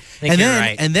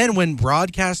 And then when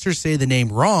broadcasters say the name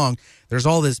wrong, there's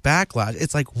all this backlash.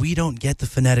 It's like, we don't get the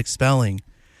phonetic spelling.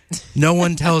 No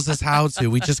one tells us how to.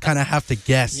 We just kind of have to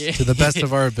guess to the best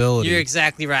of our ability. You're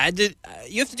exactly right.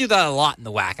 You have to do that a lot in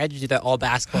the WAC. I do that all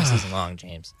basketball season long,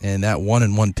 James. And that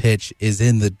 1-1 pitch is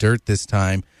in the dirt this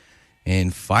time.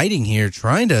 And fighting here,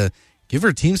 trying to give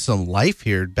her team some life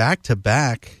here.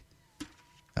 Back-to-back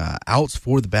outs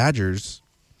for the Badgers.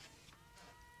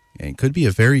 And could be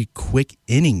a very quick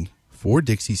inning for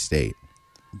Dixie State.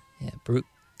 Yeah, Brooke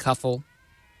Kuffel,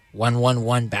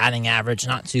 111 batting average,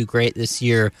 not too great this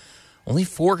year. Only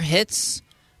 4 hits,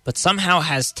 but somehow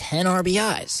has 10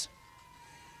 RBIs.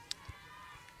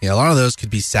 Yeah, a lot of those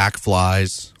could be sac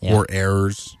flies or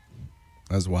errors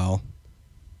as well,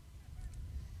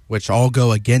 which all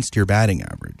go against your batting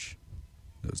average.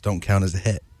 Those don't count as a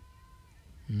hit.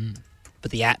 But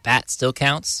the at-bat still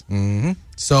counts? Mm-hmm.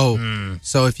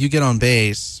 So if you get on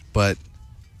base, but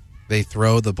they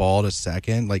throw the ball to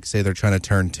second, like say they're trying to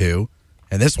turn 2,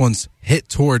 and this one's hit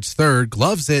towards third,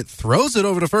 gloves it, throws it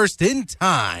over to first in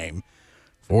time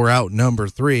for out number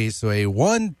 3. So a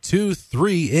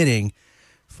 1-2-3 inning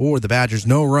for the Badgers.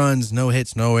 No runs, no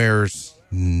hits, no errors,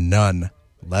 none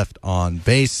left on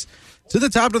base. To the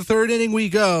top of the third inning we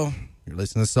go. You're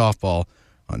listening to Softball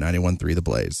on 91.3 The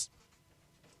Blaze.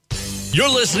 You're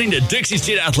listening to Dixie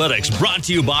State Athletics, brought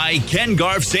to you by Ken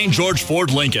Garff St. George Ford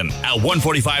Lincoln at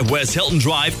 145 West Hilton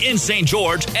Drive in St.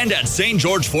 George and at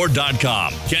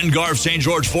stgeorgeford.com. Ken Garff St.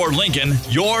 George Ford Lincoln,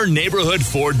 your neighborhood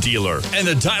Ford dealer, and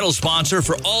the title sponsor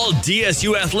for all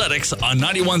DSU athletics on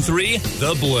 91.3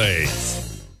 The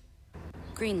Blaze.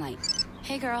 Green light.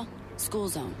 Hey girl, school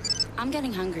zone. I'm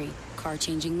getting hungry. Car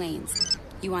changing lanes.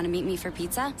 You want to meet me for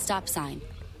pizza? Stop sign.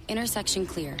 Intersection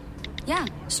clear. Yeah,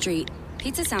 street.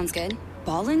 Pizza sounds good.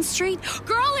 Ballin Street?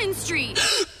 Girlin Street!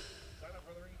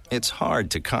 It's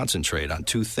hard to concentrate on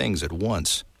two things at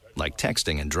once, like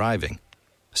texting and driving.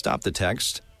 Stop the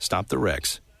text, stop the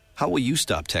wrecks. How will you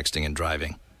stop texting and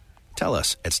driving? Tell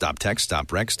us at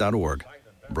stoptextstoprex.org.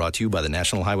 Brought to you by the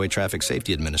National Highway Traffic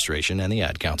Safety Administration and the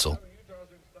Ad Council.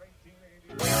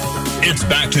 It's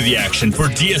back to the action for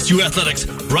DSU Athletics,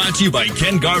 brought to you by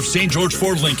Ken Garff St. George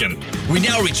Ford Lincoln. We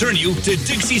now return you to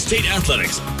Dixie State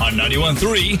Athletics on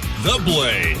 91.3 The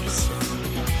Blaze.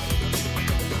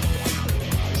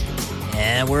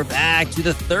 And we're back to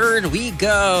the third we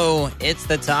go. It's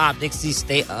the top. Dixie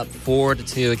State up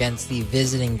 4-2 against the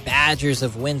visiting Badgers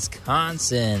of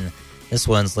Wisconsin. This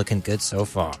one's looking good so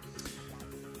far.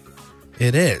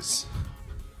 It is.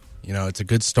 You know, it's a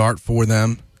good start for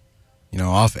them. You know,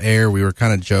 off air, we were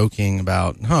kind of joking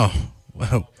about,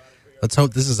 well, let's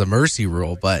hope this is a mercy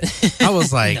rule. But I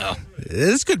was like,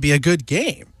 This could be a good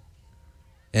game.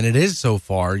 And it is so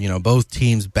far. You know, both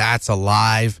teams bats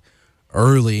alive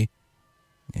early.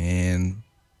 And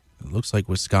it looks like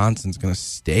Wisconsin's going to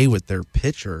stay with their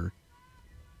pitcher,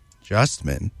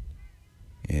 Justman,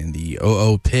 and the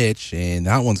 0-0 pitch. And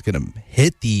that one's going to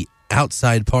hit the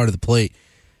outside part of the plate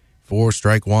for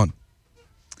strike one.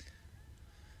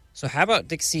 So how about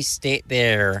Dixie State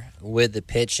there with the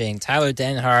pitching? Tyler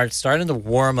Denhard starting to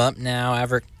warm up now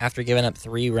after giving up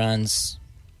 3 runs.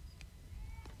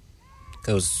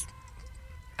 Goes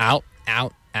out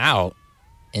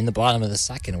in the bottom of the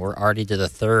second. We're already to the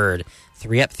third.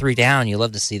 3 up, 3 down. You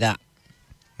love to see that.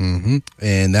 Mm-hmm.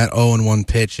 And that 0-1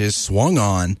 pitch is swung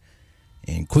on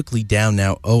and quickly down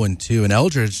now 0-2. And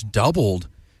Eldridge doubled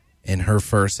in her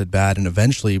first at bat and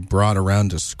eventually brought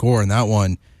around to score. And that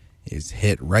one is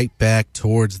hit right back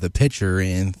towards the pitcher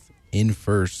and in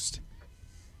first,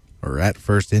 or at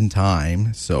first in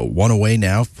time. So 1 away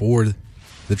now for the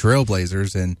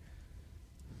Trailblazers. And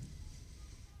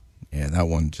yeah, that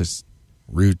one just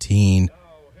routine.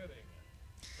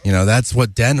 You know, that's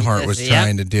what Denhart was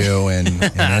trying to do and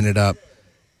ended up,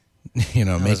 you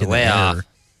know, making the error. Off.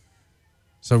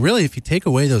 So really, if you take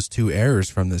away those 2 errors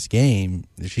from this game,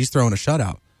 she's throwing a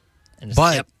shutout.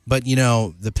 But you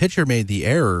know, the pitcher made the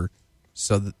error,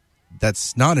 so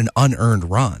that's not an unearned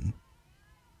run.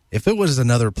 If it was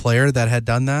another player that had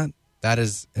done that, that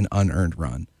is an unearned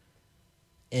run.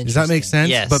 Does that make sense?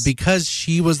 Yes. But because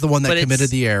she was the one that committed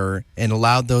the error and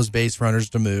allowed those base runners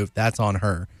to move, that's on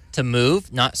her. To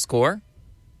move, not score?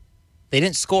 They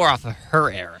didn't score off of her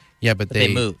error. Yeah, but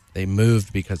they moved. They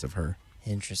moved because of her.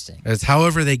 Interesting. It's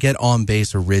however they get on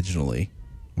base originally,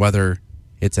 whether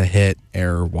it's a hit,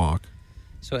 error, walk.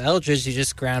 So Eldridge, you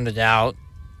just grounded out,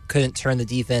 couldn't turn the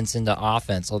defense into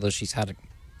offense, although she's had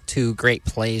 2 great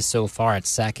plays so far at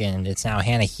second. It's now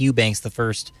Hannah Eubanks, the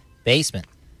first baseman.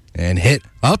 And hit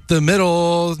up the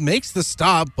middle, makes the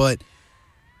stop, but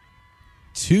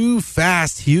too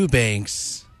fast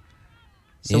Eubanks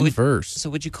in first. So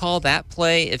would you call that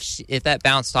play, if that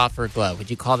bounced off her glove,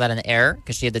 would you call that an error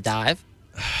because she had to dive?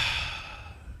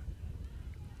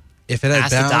 If it had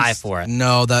bounced, to dive for it.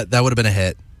 No, that would have been a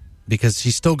hit because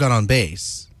she still got on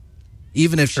base.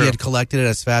 Even if she had collected it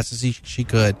as fast as she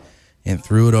could and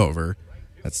threw it over,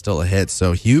 that's still a hit.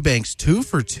 So Eubanks 2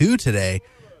 for 2 today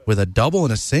with a double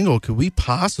and a single. Could we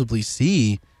possibly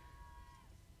see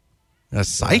a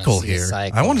cycle here?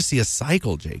 I want to see a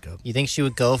cycle, Jacob. You think she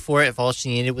would go for it if all she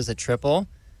needed was a triple?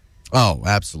 Oh,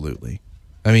 absolutely.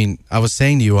 I mean, I was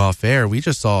saying to you off air, we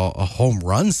just saw a home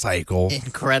run cycle.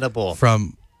 Incredible.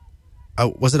 From,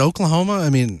 was it Oklahoma? I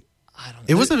mean, I don't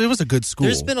know. It was a good school.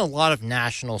 There's been a lot of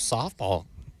national softball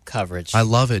coverage. I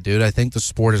love it, dude. I think the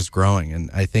sport is growing,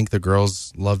 and I think the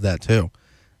girls love that too.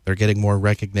 They're getting more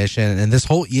recognition. And this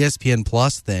whole ESPN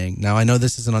Plus thing, now I know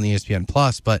this isn't on ESPN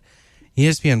Plus, but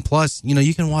ESPN Plus, you know,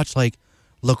 you can watch like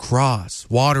lacrosse,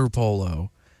 water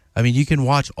polo. I mean, you can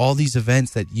watch all these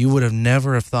events that you would have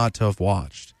never have thought to have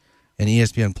watched. And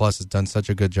ESPN Plus has done such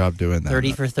a good job doing that.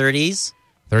 30 for 30s?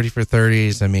 30 for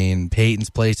 30s. I mean, Peyton's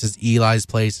places, Eli's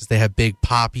places. They have Big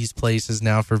Poppy's places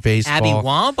now for baseball. Abby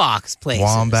Wambach's places.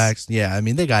 Wambach's. Yeah, I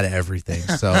mean, they got everything.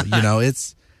 So, you know,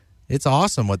 it's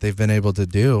awesome what they've been able to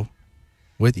do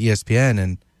with ESPN.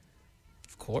 And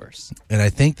of course. And I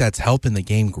think that's helping the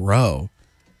game grow.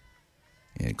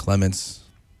 And Clemens,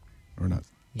 or not?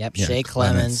 Yep, yeah, Shea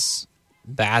Clemens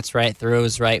bats right,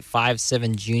 throws right,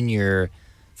 5'7" junior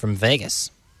from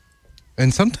Vegas.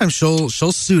 And sometimes she'll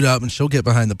suit up and she'll get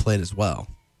behind the plate as well.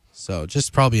 So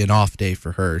just probably an off day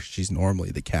for her. She's normally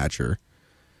the catcher.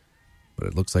 But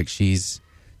it looks like she's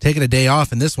taking a day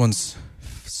off, and this one's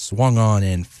swung on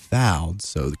and fouled,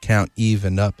 so the count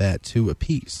evened up at 2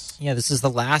 apiece. Yeah, this is the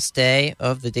last day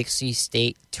of the Dixie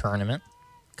State tournament.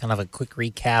 Kind of a quick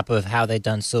recap of how they've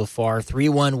done so far.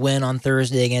 3-1 win on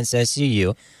Thursday against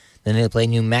SUU. Then they play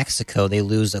New Mexico. They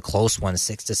lose a close one,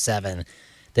 6-7.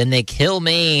 Then they kill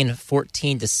Maine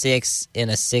 14-6 in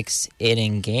a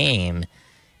 6-inning game.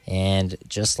 And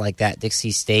just like that,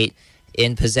 Dixie State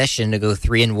in possession to go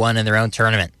 3-1 in their own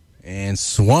tournament. And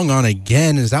swung on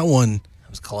again. Is that one? That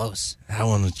was close. That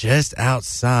one was just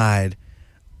outside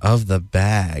of the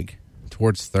bag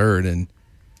towards third. And,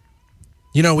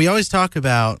 you know, we always talk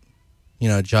about, you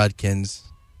know, Judkins,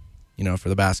 you know, for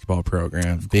the basketball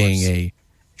program, being a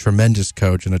tremendous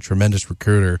coach and a tremendous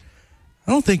recruiter.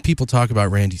 I don't think people talk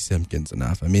about Randy Simpkins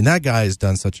enough. I mean, that guy has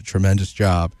done such a tremendous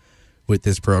job with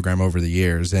this program over the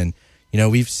years. And, you know,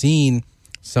 we've seen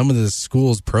some of the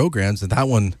school's programs, and that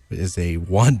one is a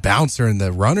one bouncer, and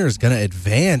the runner is going to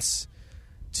advance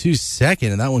to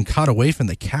second, and that one caught away from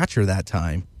the catcher that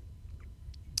time.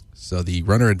 So the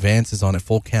runner advances on a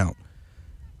full count.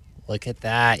 Look at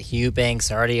that. Hugh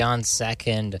Banks already on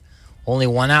second. Only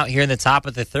one out here in the top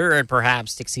of the third.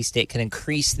 Perhaps Dixie State can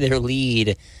increase their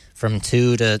lead from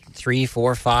 2 to 3,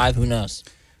 4, 5. Who knows?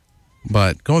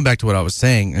 But going back to what I was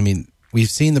saying, I mean, we've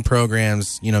seen the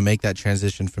programs, you know, make that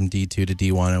transition from D2 to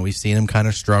D1, and we've seen them kind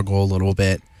of struggle a little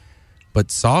bit. But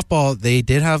softball, they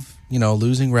did have, you know, a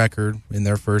losing record in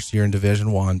their first year in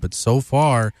Division I, but so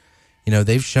far, you know,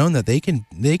 they've shown that they can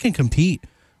compete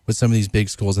with some of these big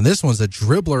schools. And this one's a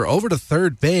dribbler over to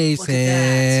third base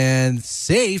and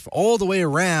safe all the way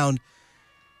around.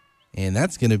 And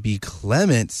that's going to be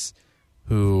Clements,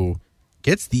 who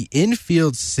gets the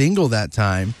infield single that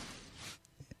time.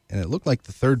 And it looked like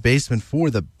the third baseman for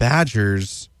the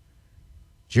Badgers,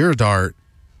 Girardart,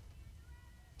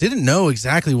 didn't know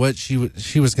exactly what she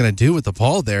was going to do with the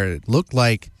ball there. It looked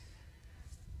like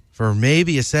for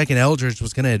maybe a second Eldridge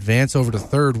was going to advance over to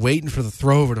third, waiting for the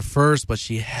throw over to first, but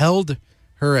she held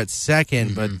her at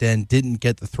second, but then didn't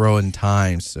get the throw in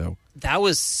time. So that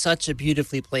was such a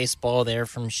beautifully placed ball there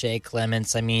from Shea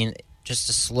Clements. I mean, just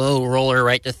a slow roller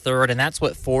right to third, and that's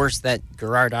what forced that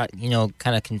Girardot, you know,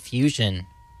 kind of confusion.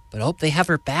 But I hope they have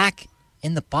her back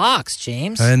in the box,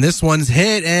 James. And this one's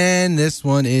hit, and this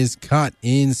one is caught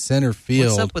in center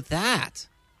field. What's up with that?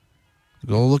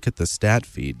 Go look at the stat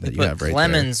feed that you have right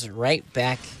Clemens there. right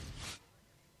back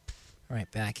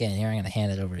in. Here, I'm going to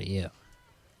hand it over to you.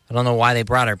 I don't know why they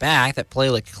brought her back. That play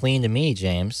looked clean to me,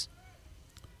 James.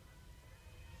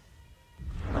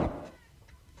 So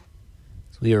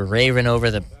we were raving over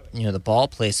the ball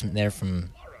placement there from.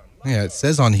 Yeah, it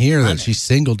says on here that she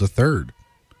singled to third.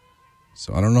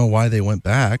 So I don't know why they went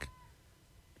back.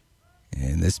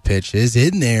 And this pitch is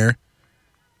in there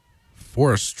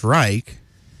for a strike.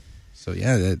 So,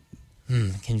 yeah, that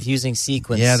confusing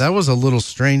sequence. Yeah, that was a little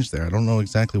strange there. I don't know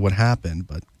exactly what happened,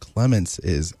 but Clements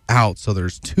is out. So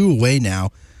there's 2 away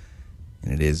now,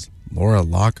 and it is Laura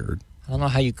Lockard. I don't know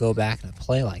how you go back in a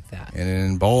play like that. And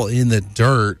then ball in the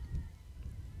dirt.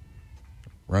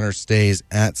 Runner stays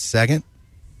at second.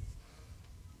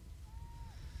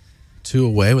 2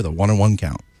 away with a 1-1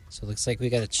 count. So it looks like we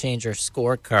got to change our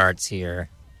scorecards here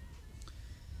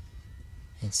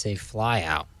and say fly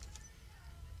out.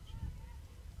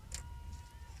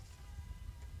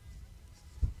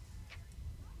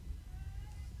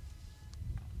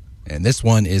 And this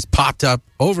one is popped up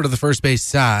over to the first base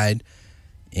side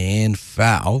and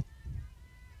foul.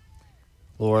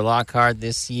 Laura Lockhart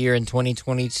this year in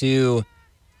 2022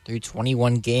 through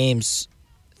 21 games,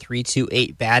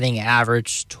 3.28 batting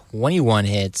average, 21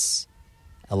 hits,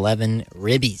 11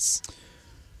 ribbies.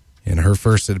 In her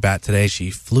first at bat today, she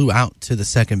flew out to the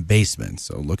second baseman.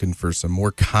 So looking for some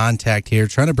more contact here,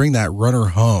 trying to bring that runner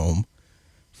home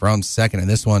from second. And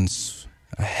this one's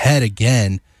ahead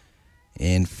again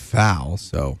in foul.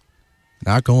 So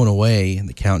not going away in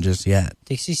the count just yet.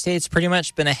 Dixie State's pretty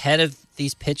much been ahead of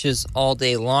these pitches all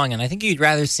day long, and I think you'd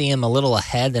rather see them a little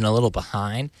ahead than a little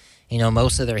behind. You know,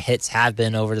 most of their hits have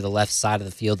been over to the left side of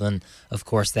the field, and, of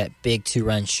course, that big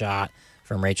 2-run shot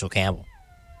from Rachel Campbell.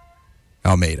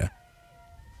 Almeida.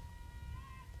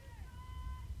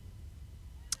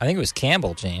 I think it was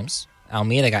Campbell, James.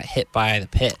 Almeida got hit by the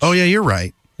pitch. Oh, yeah, you're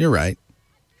right. You're right.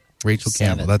 Rachel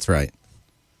Campbell, that's right.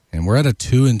 And we're at a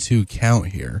 2-2 count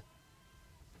here.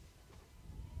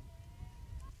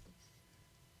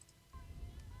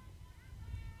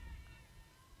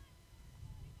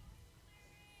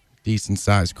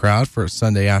 Decent-sized crowd for a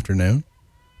Sunday afternoon.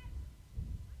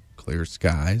 Clear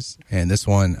skies. And this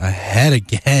one ahead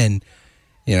again.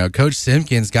 Coach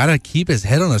Simpkins got to keep his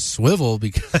head on a swivel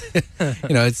because,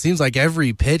 it seems like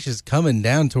every pitch is coming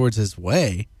down towards his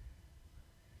way.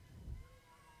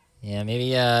 Yeah,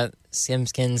 maybe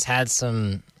Simpkins had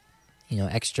some,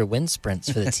 extra wind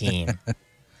sprints for the team.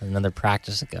 Another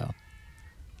practice ago.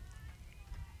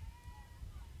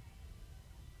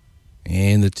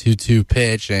 And the 2-2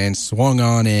 pitch and swung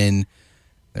on in.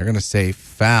 They're going to say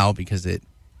foul because it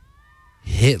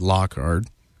hit Lockhart.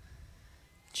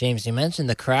 James, you mentioned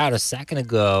the crowd a second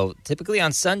ago. Typically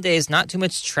on Sundays, not too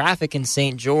much traffic in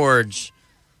St. George.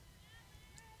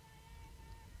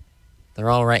 They're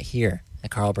all right here at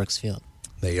Carl Brooks Field.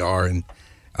 They are. And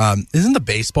isn't the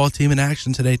baseball team in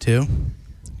action today, too?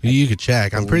 You could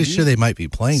check. I'm pretty sure they might be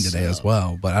playing today as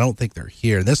well, but I don't think they're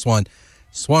here. This one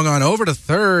swung on over to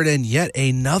third, and yet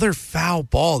another foul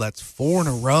ball. That's 4 in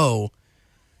a row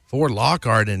for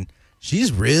Lockhart, and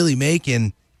she's really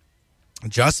making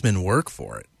Justman work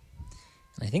for it.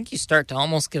 I think you start to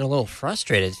almost get a little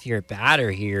frustrated if you're a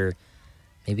batter here.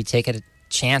 Maybe take a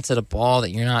chance at a ball that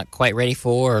you're not quite ready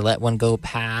for, or let one go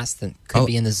past that could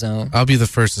be in the zone. I'll be the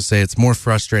first to say it's more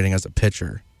frustrating as a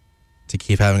pitcher to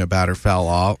keep having a batter foul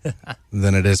off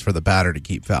than it is for the batter to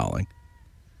keep fouling.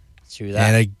 True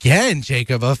that. And again,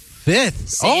 Jacob, a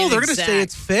fifth. They're going to say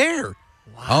it's fair.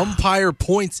 Wow. Umpire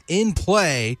points in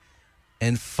play,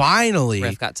 and finally...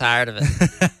 Ref got tired of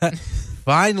it.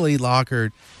 Finally,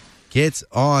 Lockhart gets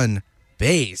on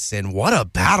base, and what a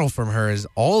battle from her as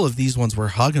all of these ones were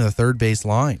hugging the third base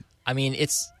line. I mean,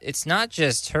 it's not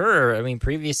just her. I mean,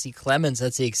 previously Clemens,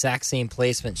 that's the exact same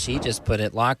placement she just put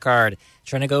it. Lockhart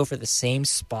trying to go for the same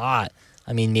spot.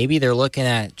 I mean, maybe they're looking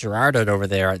at Gerardo over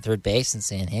there at third base and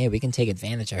saying, hey, we can take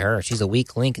advantage of her. She's a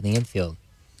weak link in the infield.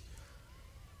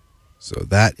 So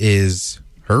that is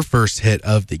her first hit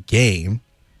of the game.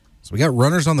 So we got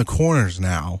runners on the corners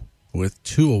now with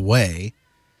 2 away.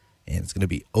 And it's going to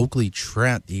be Oakley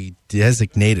Trent, the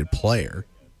designated player.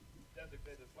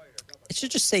 It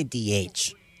should just say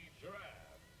DH.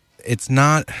 It's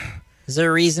not. Is there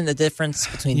a reason the difference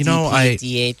between DP and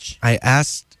DH? I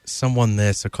asked someone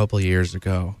this a couple of years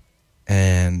ago,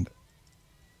 and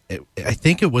I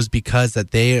think it was because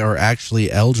that they are actually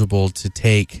eligible to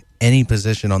take any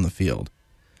position on the field.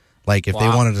 Like if they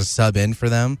wanted to sub in for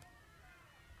them,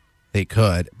 they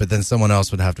could, but then someone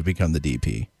else would have to become the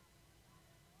DP.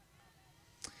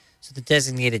 So the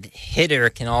designated hitter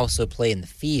can also play in the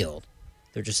field.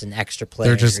 They're just an extra player.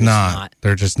 They're just not.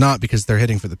 They're just not because they're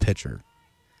hitting for the pitcher.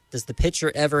 Does the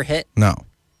pitcher ever hit? No.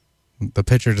 The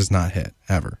pitcher does not hit,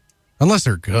 ever. Unless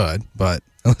they're good, but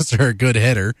unless they're a good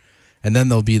hitter, and then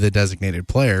they'll be the designated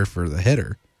player for the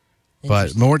hitter.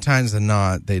 But more times than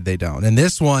not, they don't. And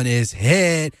this one is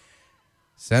hit.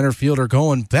 Center fielder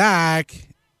going back,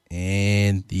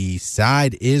 and the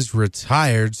side is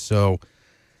retired. So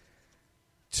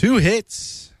 2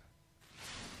 hits,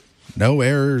 no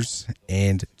errors,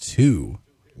 and 2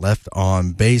 left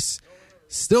on base.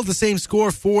 Still the same score,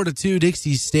 4-2,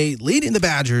 Dixie State leading the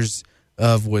Badgers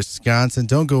of Wisconsin.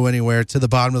 Don't go anywhere. To the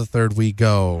bottom of the third we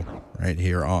go right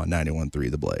here on 91.3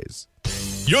 The Blaze.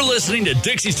 You're listening to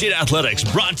Dixie State Athletics,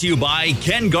 brought to you by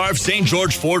Ken Garff St.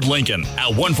 George Ford Lincoln at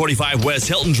 145 West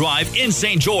Hilton Drive in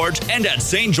St. George and at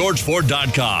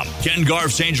stgeorgeford.com. Ken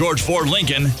Garff St. George Ford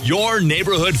Lincoln, your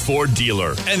neighborhood Ford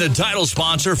dealer, and the title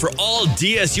sponsor for all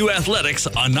DSU athletics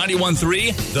on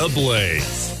 91.3 The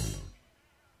Blaze.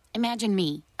 Imagine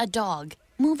me, a dog,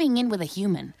 moving in with a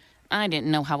human. I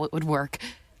didn't know how it would work.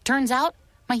 Turns out,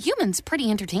 my human's pretty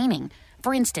entertaining.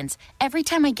 For instance, every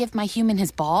time I give my human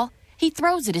his ball, he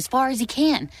throws it as far as he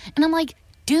can. And I'm like,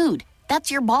 dude,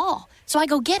 that's your ball. So I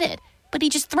go get it. But he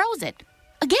just throws it.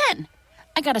 Again.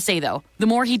 I gotta say, though, the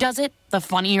more he does it, the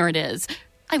funnier it is.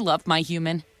 I love my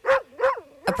human.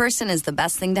 A person is the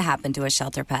best thing to happen to a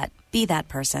shelter pet. Be that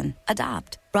person.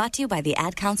 Adopt. Brought to you by the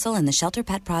Ad Council and the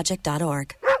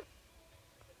ShelterPetProject.org.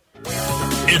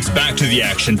 It's back to the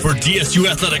action for DSU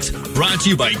Athletics, brought to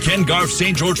you by Ken Garff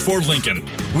St. George Ford Lincoln.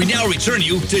 We now return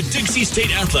you to Dixie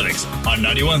State Athletics on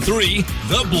 91.3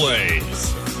 The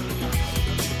Blaze.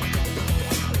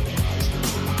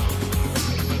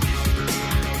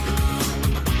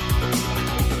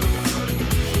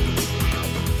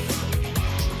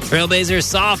 Trailblazers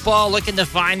softball, looking to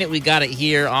find it. We got it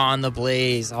here on The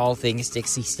Blaze. All things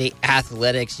Dixie State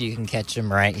Athletics. You can catch them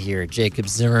right here. Jacob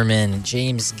Zimmerman,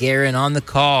 James Guerin on the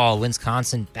call.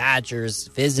 Wisconsin Badgers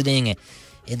visiting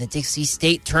in the Dixie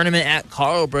State tournament at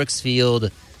Carl Brooks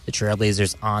Field. The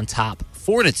Trailblazers on top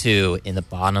 4-2 in the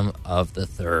bottom of the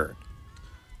third.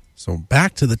 So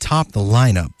back to the top of the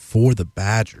lineup for the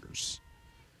Badgers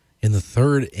in the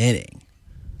third inning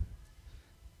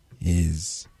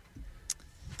is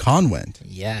Conwent.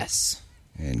 Yes.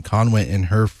 And Conwent in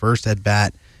her first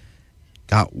at-bat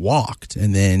got walked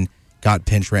and then got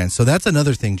pinch ran. So that's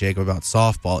another thing, Jacob, about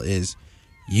softball is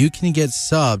you can get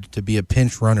subbed to be a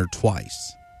pinch runner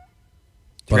twice.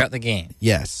 Throughout the game.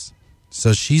 Yes.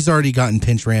 So she's already gotten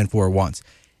pinch ran for her once.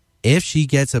 If she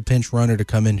gets a pinch runner to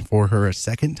come in for her a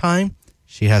second time,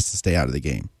 she has to stay out of the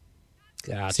game.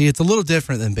 Gotcha. See, it's a little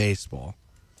different than baseball.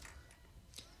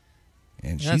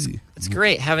 And it's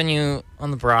great having you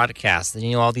on the broadcast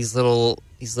and all these little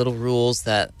rules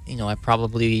that I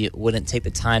probably wouldn't take the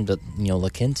time to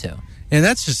look into. And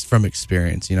that's just from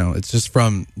experience, It's just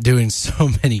from doing so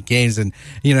many games, and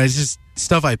it's just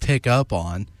stuff I pick up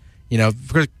on.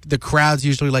 The crowd's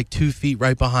usually like 2 feet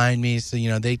right behind me, so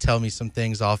they tell me some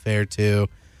things off air too.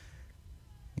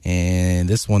 And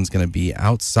this one's going to be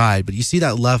outside, but you see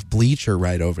that left bleacher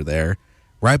right over there,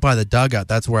 right by the dugout.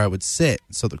 That's where I would sit.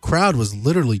 So the crowd was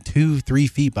literally 2-3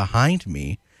 feet behind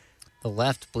me. The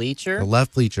left bleacher? The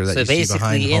left bleacher that you see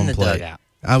behind home in the plate. dugout.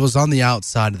 I was on the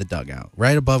outside of the dugout,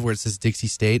 right above where it says Dixie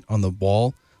State on the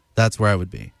wall. That's where I would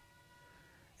be.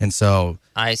 And so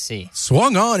I see.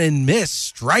 Swung on and missed.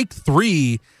 Strike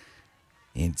 3.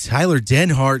 And Tyler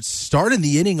Denhart starting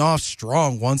the inning off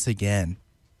strong once again.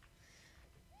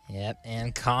 Yep,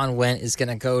 and Conwent is going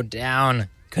to go down.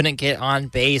 Couldn't get on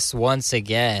base once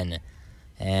again.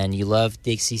 And you love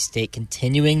Dixie State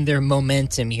continuing their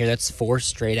momentum here. That's 4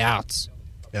 straight outs.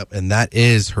 Yep, and that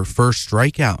is her first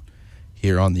strikeout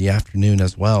here on the afternoon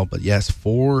as well. But yes,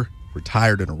 4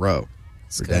 retired in a row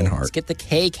for Denhart. Let's get the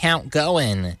K count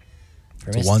going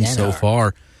for Miss One Denhart. so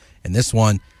far. And this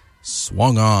one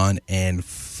swung on and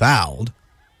fouled.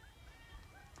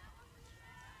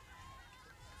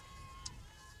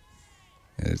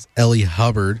 It's Ellie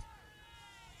Hubbard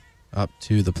up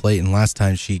to the plate, and last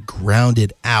time she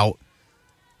grounded out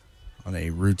on a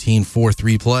routine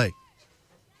 4-3 play.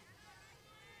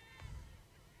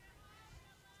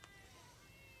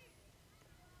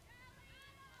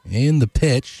 In the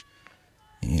pitch,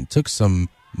 and took some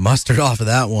mustard off of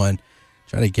that one.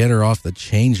 Try to get her off the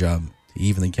changeup to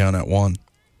even the count at 1.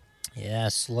 Yeah,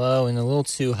 slow and a little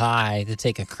too high to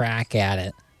take a crack at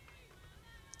it.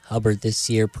 Hubbard this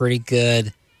year pretty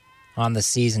good on the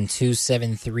season,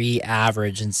 2.73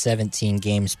 average in 17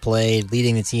 games played,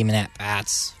 leading the team in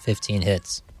at-bats, 15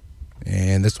 hits.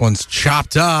 And this one's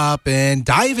chopped up and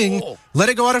diving. Oh. Let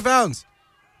it go out of bounds.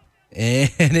 And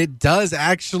it does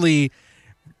actually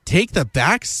take the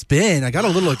back spin. I got a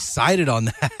little excited on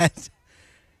that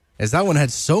as that one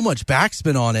had so much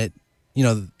backspin on it.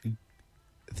 I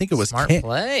think it was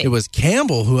play. It was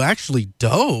Campbell who actually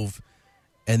dove,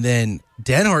 and then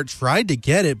Denhart tried to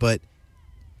get it, but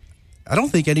I don't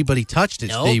think anybody touched it.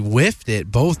 Nope. They whiffed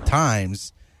it both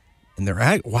times, and they're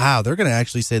going to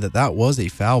actually say that was a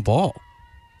foul ball.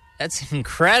 That's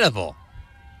incredible.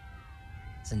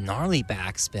 It's a gnarly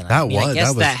backspin. I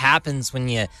guess that happens when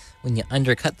you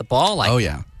undercut the ball like that.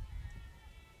 Yeah.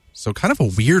 So kind of a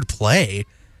weird play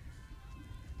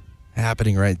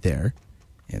happening right there.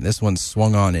 And this one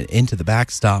swung on and into the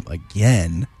backstop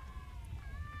again.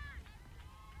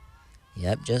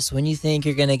 Yep, just when you think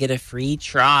you're going to get a free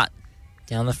trot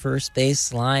down the first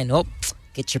base line,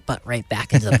 get your butt right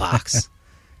back into the box.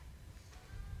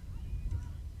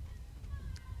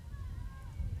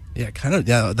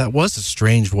 That was a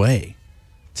strange way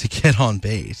to get on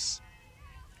base.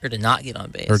 Or to not get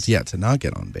on base. To not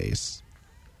get on base.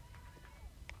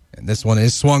 And this one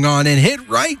is swung on and hit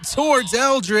right towards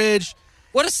Eldridge.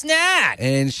 What a snag!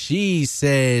 And she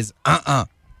says,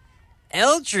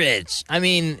 Eldridge.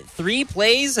 3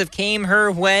 plays have came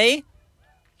her way.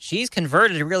 She's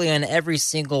converted really on every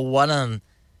single one of them.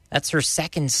 That's her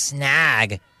second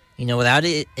snag, without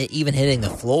it even hitting the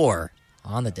floor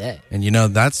on the day. And,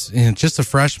 that's just a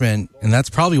freshman, and that's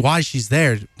probably why she's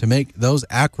there, to make those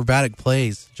acrobatic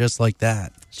plays just like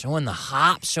that. Showing the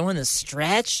hop, showing the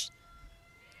stretch.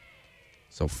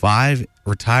 So 5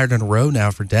 retired in a row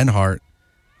now for Denhart,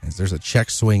 as there's a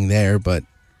check swing there, but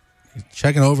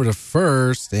checking over to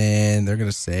first, and they're going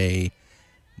to say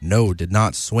no, did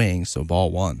not swing, so ball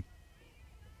 1.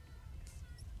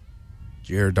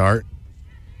 Girardart.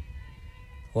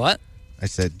 What? I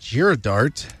said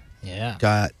Girardart. Yeah.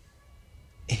 Got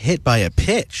hit by a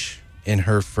pitch in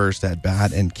her first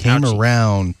at-bat and came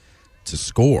around to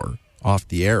score off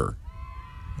the error.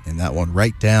 And that one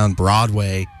right down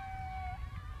Broadway.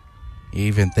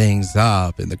 Even things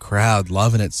up, and the crowd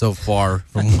loving it so far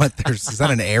from what there's. Is that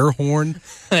an air horn?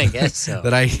 I guess so.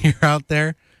 That I hear out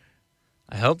there?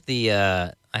 I hope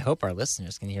the I hope our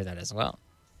listeners can hear that as well.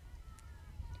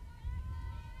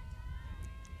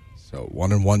 So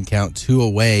 1-1 count, 2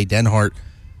 away. Denhart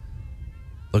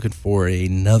looking for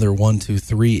another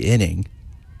 1-2-3 inning.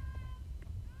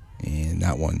 And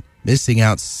that one missing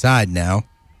outside now.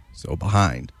 So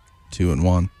behind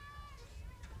 2-1.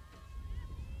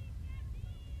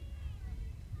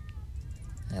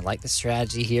 I like the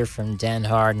strategy here from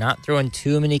Denhart, not throwing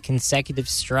too many consecutive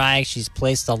strikes. She's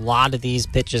placed a lot of these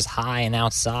pitches high and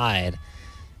outside,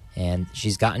 and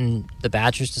she's gotten the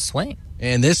Badgers to swing.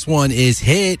 And this one is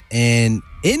hit and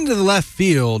into the left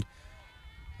field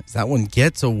as that one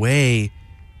gets away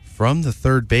from the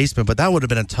third baseman, but that would have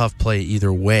been a tough play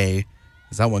either way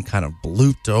as that one kind of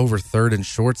blooped over third and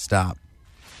shortstop.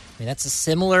 I mean, that's a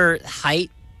similar height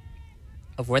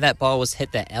of where that ball was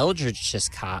hit that Eldridge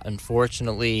just caught.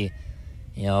 Unfortunately,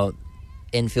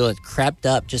 infield had crept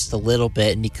up just a little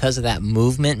bit, and because of that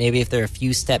movement, maybe if they're a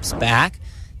few steps back,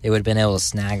 they would have been able to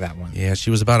snag that one. Yeah,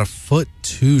 she was about a foot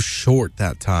too short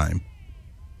that time.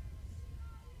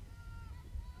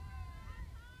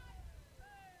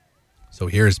 So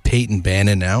here's Peyton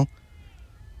Bannon now.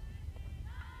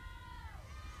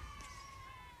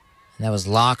 And that was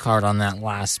Lockhart on that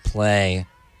last play,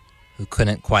 who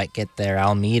couldn't quite get there.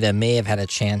 Almeida may have had a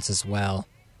chance as well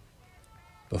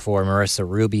before Marissa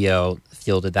Rubio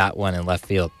fielded that one in left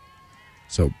field.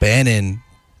 So Bannon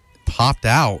popped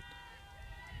out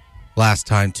last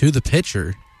time to the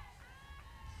pitcher.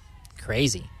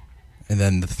 Crazy. And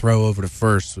then the throw over to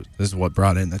first, this is what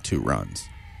brought in the 2 runs.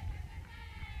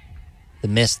 The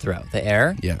missed throw, the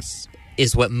error? Yes.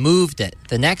 Is what moved it.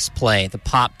 The next play, the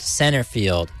pop to center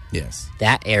field. Yes.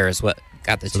 That error is what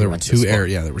got the 2 there runs. Were 2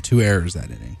 errors. Yeah, there were 2 errors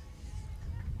that inning.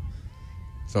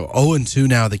 So 0-2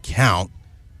 now the count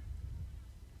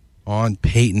on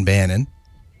Peyton Bannon.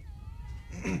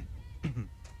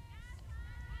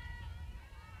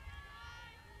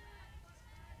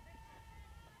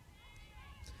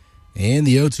 And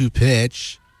the 0-2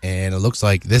 pitch, and it looks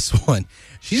like this one,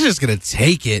 she's just going to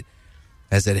take it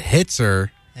as it hits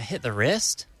her. That hit the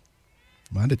wrist?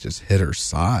 Might have just hit her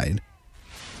side.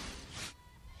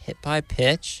 Hit by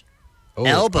pitch.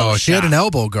 Elbow shot. She had an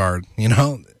elbow guard.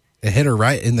 It hit her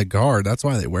right in the guard. That's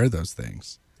why they wear those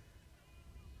things.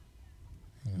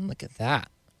 Look at that.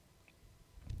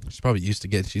 She's probably used to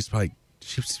get. She's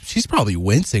probably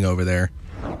wincing over there.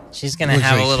 She's gonna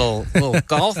have a little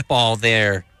golf ball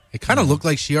there. It kind of looked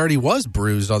like she already was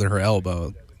bruised on her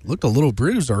elbow. Looked a little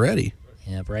bruised already.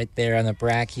 Yep, right there on the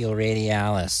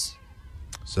brachioradialis.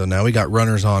 So now we got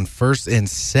runners on first and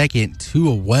second, 2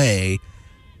 away.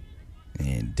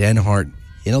 And Denhart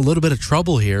in a little bit of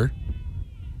trouble here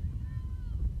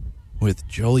with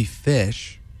Jolie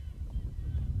Fish.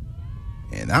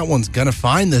 And that one's going to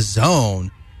find the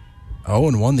zone.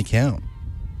 0-1 the count.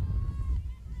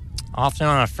 Often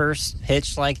on a first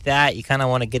pitch like that, you kind of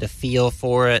want to get a feel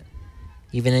for it,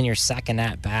 even in your second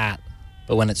at-bat.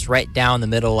 But when it's right down the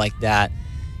middle like that,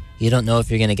 you don't know if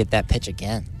you're going to get that pitch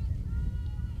again.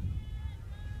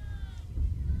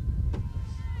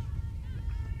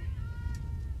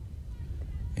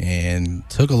 And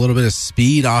took a little bit of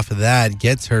speed off of that.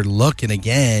 Gets her looking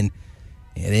again.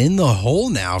 And in the hole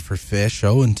now for Fish,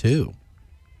 0-2. So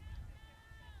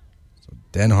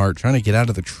Denhart trying to get out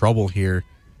of the trouble here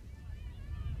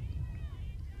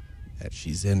that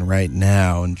she's in right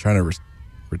now and trying to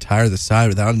retire the side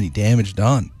without any damage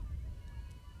done.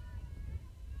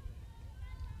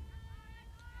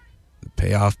 The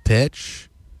payoff pitch.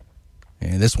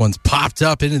 And this one's popped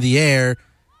up into the air.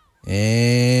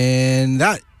 And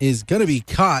that is going to be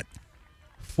caught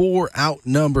for out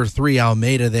number 3.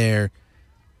 Almeida there.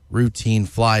 Routine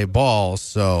fly ball.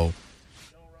 So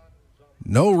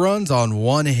no runs on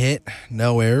 1 hit,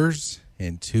 no errors,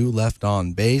 and 2 left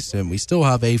on base. And we still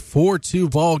have a 4-2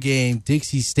 ball game.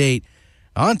 Dixie State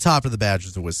on top of the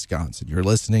Badgers of Wisconsin. You're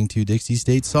listening to Dixie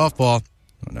State Softball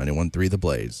on 91.3 The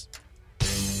Blaze.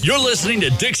 You're listening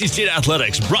to Dixie State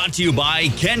Athletics, brought to you by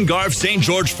Ken Garff St.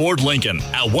 George Ford Lincoln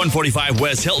at 145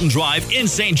 West Hilton Drive in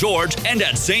St. George and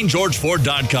at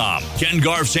stgeorgeford.com. Ken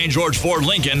Garff St. George Ford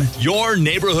Lincoln, your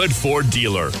neighborhood Ford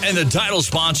dealer, and the title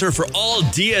sponsor for all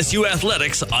DSU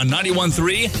athletics on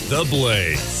 91.3 The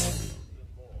Blaze.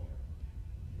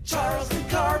 Charles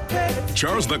Carpet.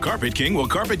 Charles the Carpet King will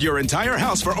carpet your entire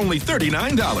house for only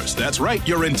 $39. That's right,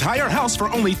 your entire house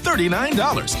for only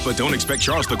 $39. But don't expect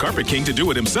Charles the Carpet King to do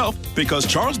it himself, because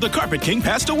Charles the Carpet King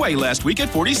passed away last week at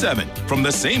 47 from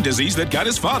the same disease that got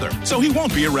his father, so he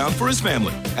won't be around for his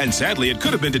family. And sadly, it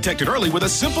could have been detected early with a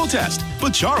simple test,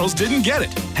 but Charles didn't get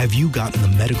it. Have you gotten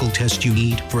the medical test you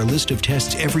need? For a list of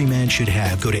tests every man should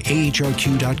have, go to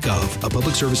ahrq.gov. A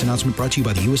public service announcement brought to you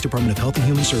by the U.S. Department of Health and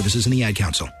Human Services and the Ad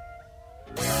Council.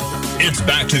 It's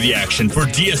back to the action for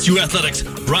DSU Athletics,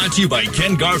 brought to you by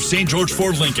Ken Garff St. George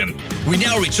Ford Lincoln. We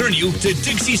now return you to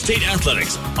Dixie State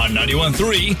Athletics on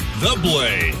 91.3 The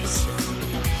Blaze.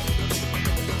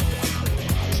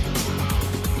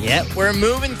 Yep, we're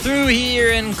moving through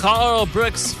here in Carl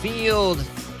Brooks Field.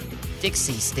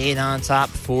 Dixie State on top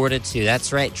 4-2.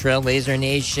 That's right, Trailblazer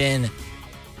Nation.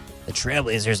 The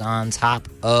Trailblazers on top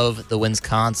of the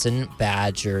Wisconsin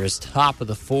Badgers. Top of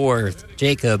the fourth,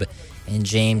 Jacob and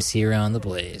James here on the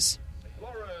Blaze.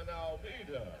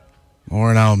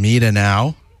 Lauren Almeida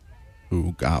now,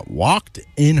 who got walked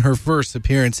in her first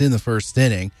appearance in the first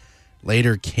inning,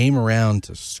 later came around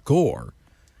to score.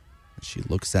 She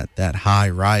looks at that high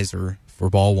riser for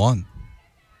ball one.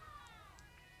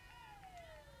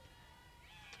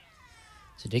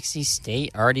 So Dixie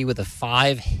State already with a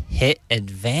 5-hit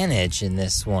advantage in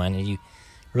this one. And you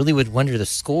really would wonder the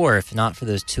score if not for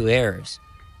those two errors.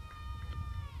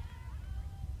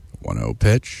 1-0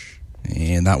 pitch.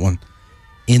 And that one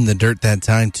in the dirt that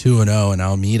time, 2-0. And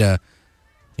Almeida,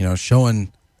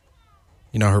 showing,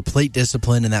 her plate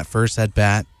discipline in that first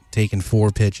at-bat, taking 4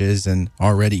 pitches, and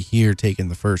already here taking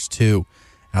the first 2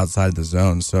 outside the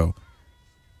zone. So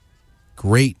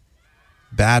great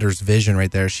batter's vision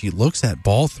right there. She looks at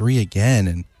ball 3 again.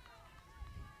 And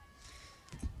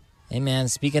hey, man,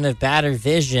 speaking of batter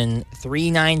vision,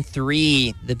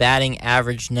 393, the batting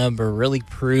average number, really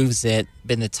proves it.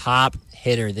 Been the top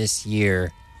hitter this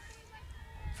year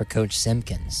for Coach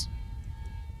Simpkins.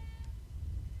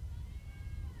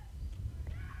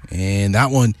 And that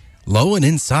one low and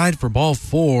inside for ball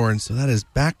 4. And so that is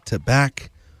back-to-back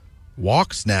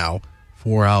walks now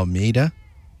for Almeida.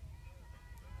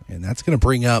 And that's going to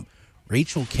bring up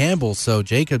Rachel Campbell. So,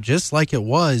 Jacob, just like it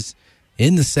was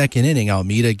in the second inning,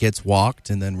 Almeida gets walked,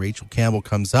 and then Rachel Campbell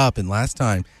comes up, and last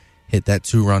time hit that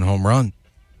 2-run home run.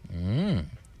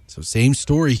 So, same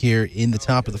story here in the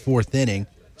top of the fourth inning.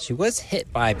 She was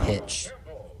hit by a pitch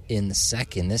in the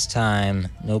second. This time,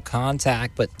 no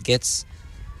contact, but gets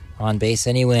on base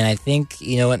anyway. And I think,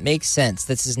 it makes sense.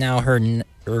 This is now her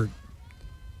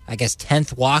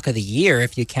 10th walk of the year,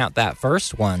 if you count that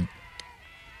first one.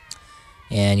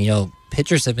 And,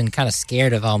 pitchers have been kind of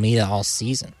scared of Almeida all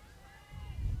season.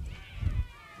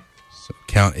 So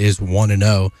count is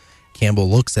 1-0. Campbell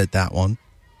looks at that one.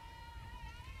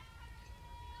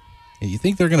 And you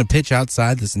think they're going to pitch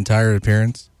outside this entire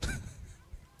appearance?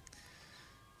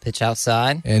 Pitch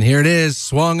outside. And here it is,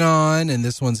 swung on, and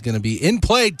this one's going to be in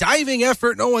play. Diving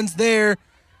effort, no one's there.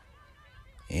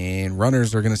 And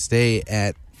runners are going to stay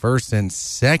at first and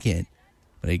second.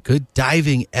 But a good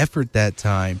diving effort that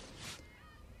time.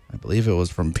 I believe it was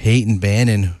from Peyton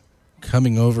Bannon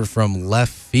coming over from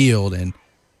left field and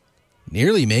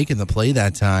nearly making the play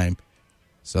that time.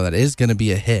 So that is going to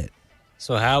be a hit.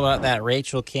 So how about that?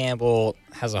 Rachel Campbell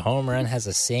has a home run, has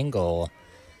a single.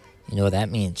 You know what that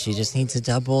means? She just needs a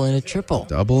double and a triple.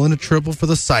 Double and a triple for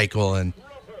the cycle. And,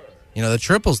 the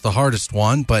triple's the hardest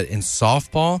one, but in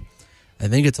softball, I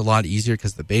think it's a lot easier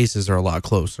because the bases are a lot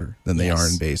closer than they are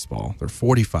in baseball. They're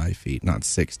 45 feet, not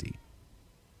 60.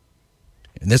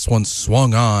 And this one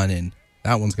swung on, and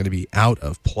that one's going to be out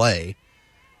of play.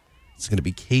 It's going to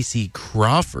be Casey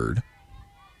Crawford,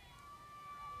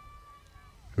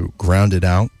 who grounded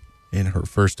out in her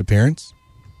first appearance.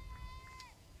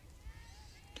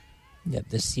 Yep,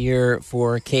 this year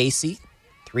for Casey,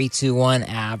 3.21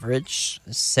 average,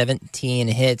 17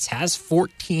 hits, has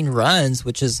 14 runs,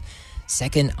 which is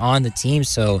second on the team.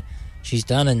 So she's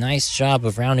done a nice job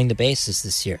of rounding the bases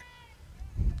this year.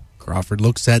 Crawford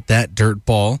looks at that dirt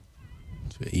ball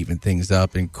to even things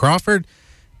up. And Crawford,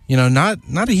 not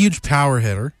a huge power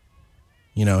hitter,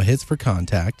 hits for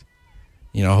contact.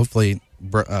 Hopefully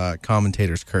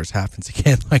commentator's curse happens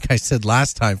again, like I said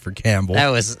last time for Campbell. That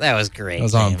was great. That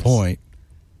was on point.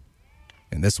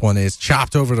 And this one is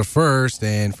chopped over to first,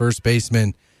 and first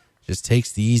baseman just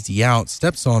takes the easy out,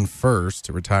 steps on first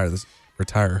to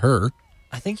retire her.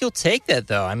 I think you'll take that,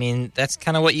 though. I mean, that's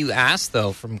kind of what you asked,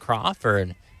 though, from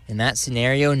Crawford. In that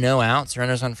scenario, no outs,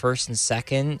 runners on first and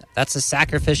second. That's a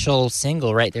sacrificial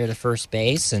single right there to first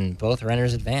base, and both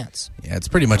runners advance. Yeah, it's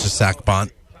pretty much a sac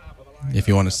bunt, if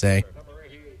you want to say.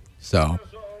 So,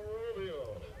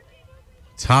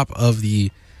 top of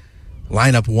the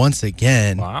lineup once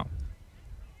again. Wow.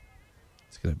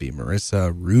 It's going to be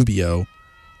Marissa Rubio,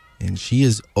 and she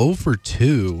is 0 for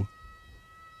 2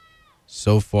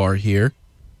 so far here.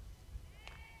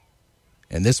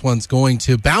 And this one's going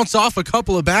to bounce off a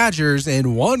couple of Badgers,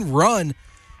 and one run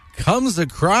comes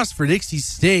across for Dixie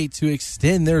State to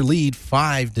extend their lead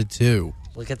 5-2.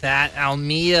 Look at that.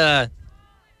 Almia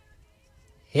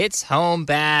hits home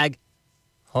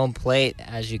plate,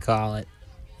 as you call it.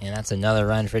 And that's another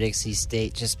run for Dixie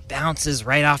State. Just bounces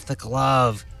right off the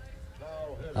glove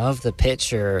of the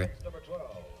pitcher.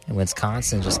 And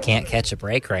Wisconsin just can't catch a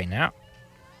break right now.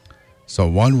 So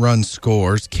one run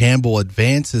scores. Campbell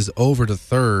advances over to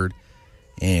third.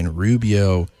 And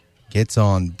Rubio gets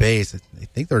on base. I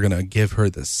think they're going to give her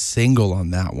the single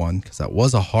on that one because that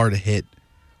was a hard hit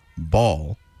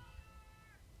ball.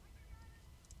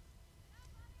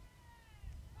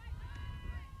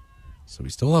 So we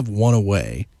still have one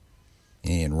away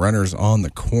and runners on the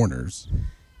corners.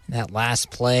 That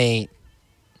last play,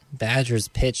 Badgers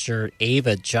pitcher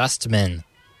Ava Justman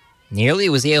nearly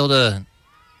was able to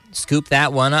scoop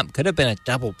that one up. Could have been a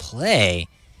double play.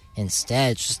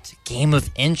 Instead, just a game of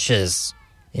inches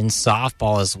in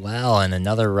softball as well, and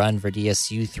another run for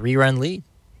DSU, 3-run lead.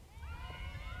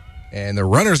 And the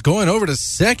runner's going over to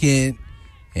second,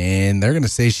 and they're going to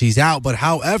say she's out. But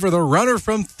however, the runner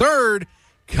from third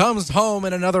comes home,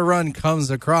 and another run comes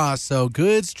across. So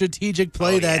good strategic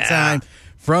play that time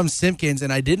from Simpkins.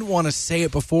 And I didn't want to say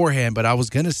it beforehand, but I was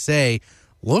going to say,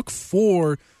 look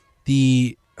for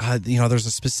the, there's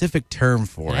a specific term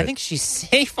for it. I think she's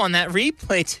safe on that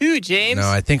replay too, James. No,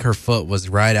 I think her foot was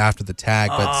right after the tag.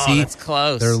 But see, that's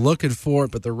close. They're looking for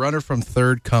it, but the runner from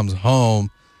third comes home.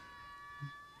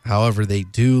 However, they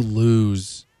do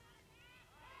lose.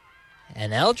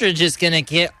 And Eldridge is going to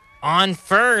get on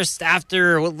first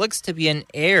after what looks to be an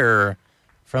error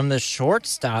from the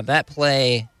shortstop. That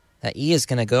play, that E is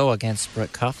going to go against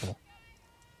Brooke Cuffle.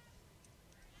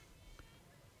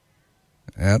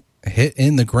 Yep, hit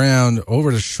in the ground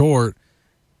over to short.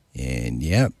 And,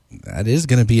 yep, that is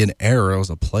going to be an error. It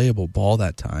was a playable ball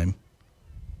that time.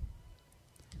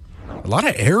 A lot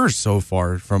of errors so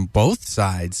far from both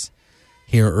sides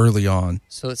here early on.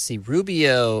 So let's see.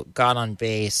 Rubio got on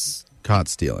base. Caught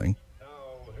stealing.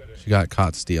 She got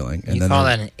caught stealing. And you call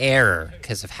that an error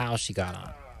because of how she got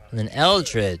on. And then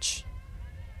Eldridge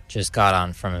just got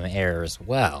on from an error as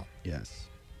well. Yes.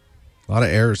 A lot of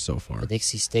errors so far. But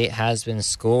Dixie State has been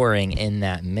scoring in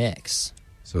that mix.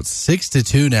 So it's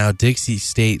 6-2 now. Dixie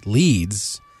State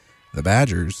leads the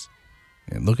Badgers.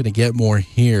 And looking to get more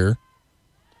here.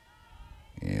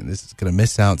 And this is going to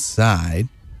miss outside.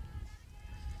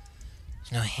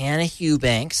 Now Hannah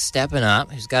Eubanks stepping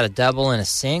up, who's got a double and a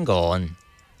single. And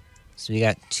so we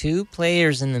got two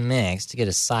players in the mix to get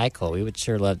a cycle. We would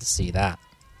sure love to see that.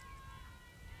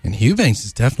 And Eubanks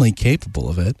is definitely capable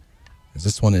of it, as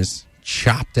this one is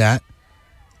chopped at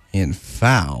and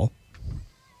foul.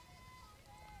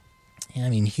 Yeah, I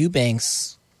mean,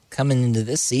 Eubanks coming into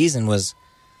this season was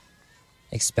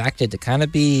expected to kind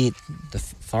of be the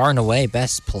far and away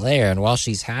best player. And while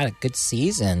she's had a good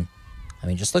season, I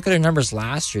mean, just look at her numbers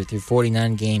last year through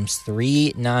 49 games,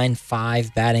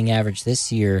 3.95 batting average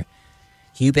this year.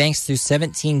 Eubanks through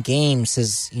 17 games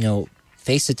has,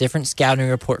 faced a different scouting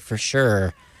report for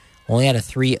sure. Only had a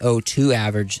 3.02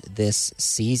 average this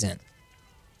season.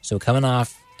 So coming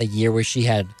off a year where she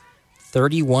had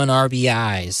 31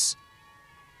 RBIs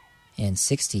and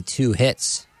 62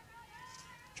 hits.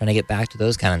 Trying to get back to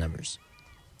those kind of numbers.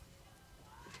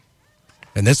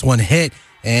 And this one hit,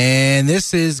 and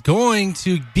this is going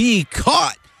to be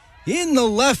caught in the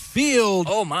left field.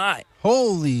 Oh, my.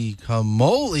 Holy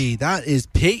camole. That is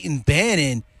Peyton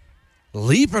Bannon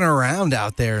leaping around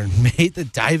out there and made the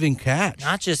diving catch.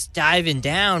 Not just diving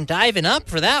down, diving up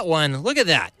for that one. Look at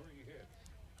that.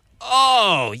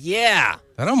 Oh, yeah.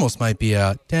 That almost might be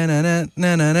a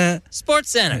da-na-na-na-na-na. Sports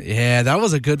Center. Yeah, that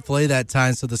was a good play that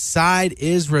time. So the side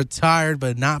is retired,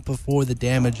 but not before the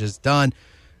damage is done.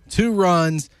 2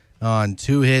 runs on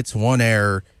 2 hits, 1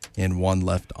 error, and 1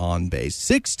 left on base.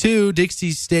 6-2,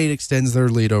 Dixie State extends their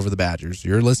lead over the Badgers.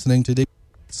 You're listening to Dixie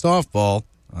Softball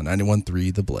on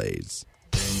 91.3 The Blaze.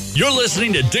 You're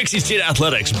listening to Dixie State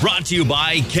Athletics, brought to you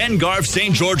by Ken Garff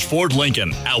St. George Ford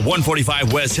Lincoln at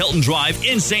 145 West Hilton Drive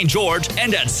in St. George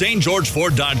and at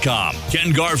stgeorgeford.com.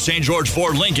 Ken Garff St. George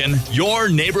Ford Lincoln, your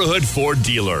neighborhood Ford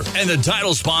dealer, and the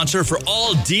title sponsor for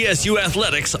all DSU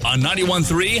athletics on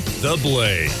 91.3 The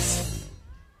Blaze.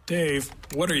 Dave,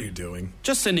 what are you doing?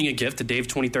 Just sending a gift to Dave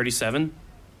 2037.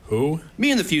 Who?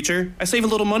 Me in the future. I save a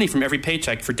little money from every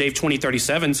paycheck for Dave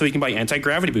 2037 so he can buy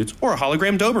anti-gravity boots or a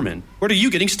hologram Doberman. What are you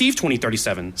getting Steve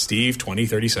 2037? Steve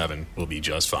 2037 will be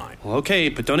just fine. Well, okay,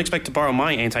 but don't expect to borrow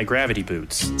my anti-gravity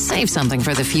boots. Save something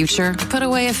for the future. Put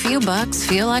away a few bucks,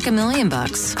 feel like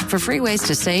 $1,000,000. For free ways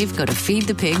to save, go to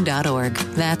feedthepig.org.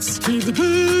 That's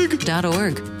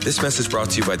feedthepig.org. This message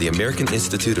brought to you by the American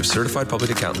Institute of Certified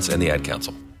Public Accountants and the Ad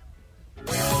Council.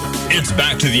 It's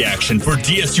back to the action for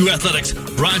DSU Athletics,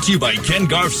 brought to you by Ken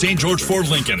Garff St. George Ford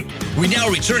Lincoln. We now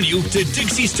return you to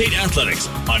Dixie State Athletics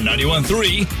on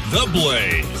 91.3 The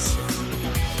Blaze.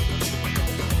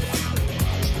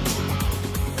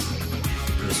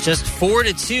 It was just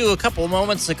 4-2 a couple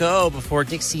moments ago before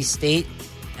Dixie State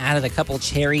added a couple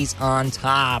cherries on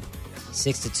top.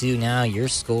 6-2 now, your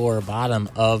score, bottom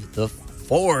of the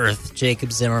fourth.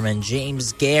 Jacob Zimmerman,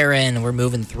 James Guerin, we're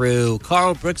moving through.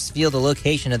 Carl Brooksfield, the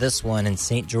location of this one in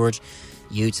St. George,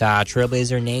 Utah.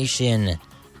 Trailblazer Nation,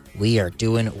 we are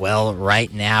doing well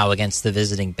right now against the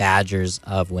visiting Badgers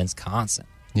of Wisconsin.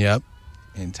 Yep.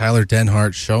 And Tyler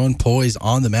Denhart showing poise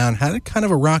on the mound. Had a kind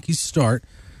of a rocky start,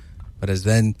 but has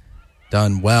then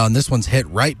done well. And this one's hit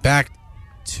right back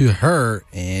to her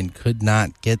and could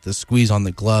not get the squeeze on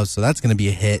the glove. So that's going to be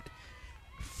a hit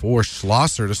for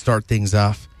Schlosser to start things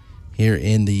off here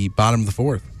in the bottom of the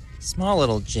fourth. Small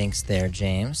little jinx there,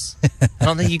 James. I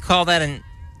don't think you call that an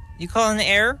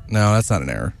error? No, that's not an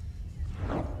error.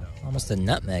 Almost a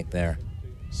nutmeg there.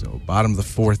 So bottom of the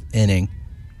fourth inning.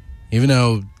 Even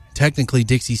though technically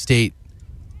Dixie State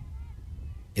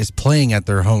is playing at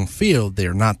their home field,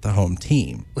 they're not the home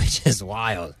team. Which is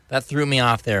wild. That threw me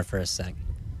off there for a second.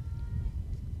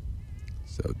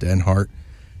 So Denhart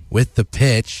with the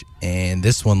pitch, and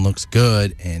this one looks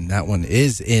good, and that one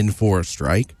is in for a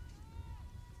strike.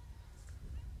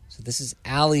 So this is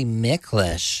Allie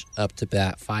Miklish up to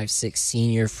bat, 5'6"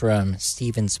 senior from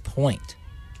Stevens Point.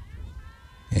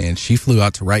 And she flew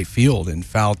out to right field in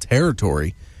foul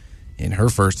territory in her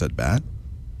first at bat,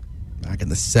 back in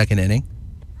the second inning,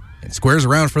 and squares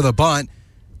around for the bunt.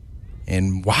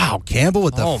 And wow, Campbell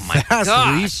with the fast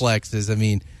reflexes. I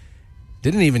mean,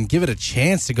 didn't even give it a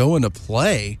chance to go into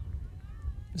play.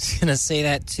 I was going to say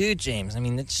that too, James. I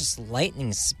mean, it's just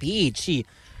lightning speed. She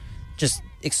just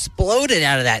exploded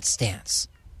out of that stance.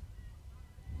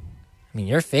 I mean,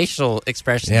 your facial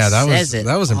expression says it.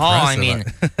 That was impressive. I mean,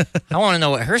 I want to know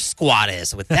what her squat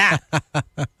is with that.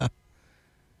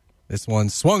 This one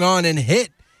swung on and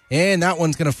hit, and that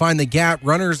one's going to find the gap.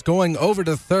 Runners going over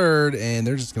to third, and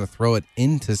they're just going to throw it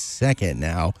into second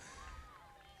now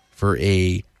for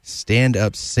a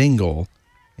stand-up single,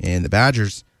 and the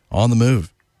Badgers on the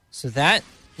move. So that,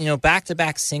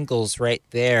 back-to-back singles right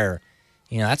there,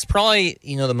 that's probably,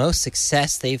 the most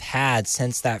success they've had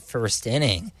since that first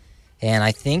inning. And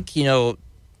I think, I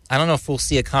don't know if we'll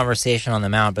see a conversation on the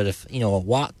mound, but if, a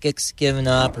walk gets given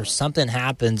up or something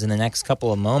happens in the next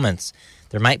couple of moments,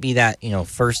 there might be that,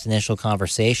 first initial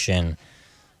conversation,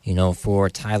 for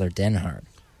Tyler Denhart.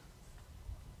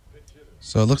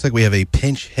 So it looks like we have a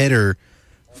pinch hitter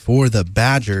for the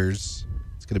Badgers.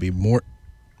 It's going to be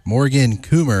Morgan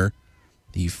Coomer,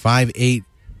 the 5'8"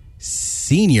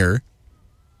 senior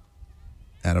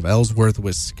out of Ellsworth,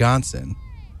 Wisconsin.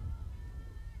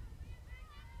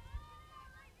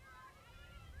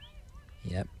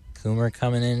 Yep, Coomer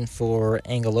coming in for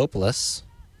Angelopoulos.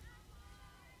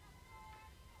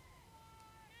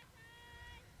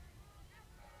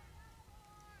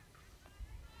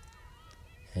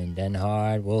 And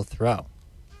Denhard will throw.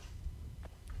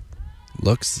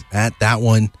 Looks at that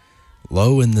one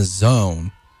low in the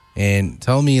zone. And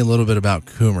tell me a little bit about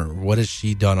Coomer. What has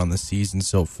she done on the season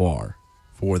so far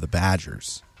for the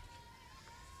Badgers?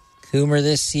 Coomer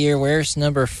this year wears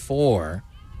number 4.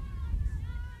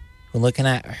 We're looking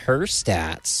at her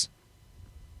stats.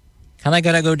 Kind of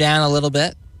got to go down a little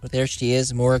bit, but there she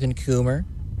is, Morgan Coomer.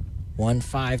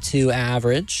 1.52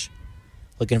 average.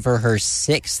 Looking for her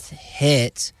 6th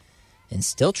hit and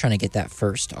still trying to get that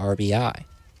first RBI.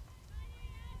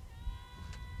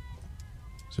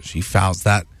 So she fouls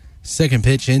that second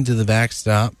pitch into the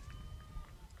backstop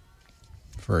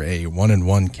for a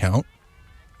 1-1 count.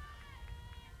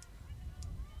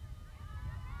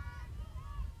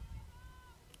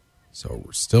 So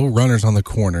we're still runners on the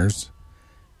corners.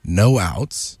 No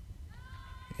outs.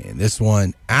 And this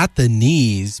one at the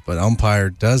knees, but umpire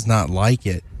does not like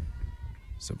it.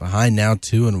 So behind now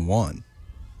 2-1.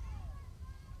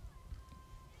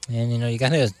 And, you got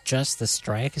to adjust the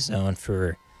strike zone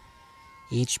for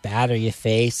each batter you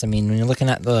face. I mean, when you're looking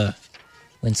at the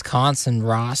Wisconsin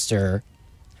roster,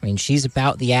 I mean, she's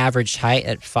about the average height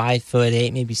at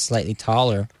 5'8", maybe slightly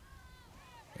taller.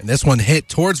 And this one hit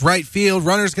towards right field.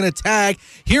 Runner's going to tag.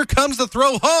 Here comes the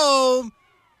throw home.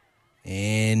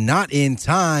 And not in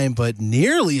time, but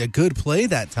nearly a good play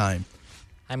that time.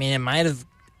 I mean, it might have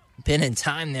been in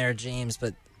time there, James,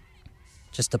 but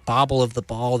just a bobble of the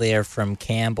ball there from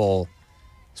Campbell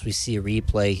as we see a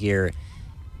replay here.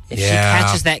 If she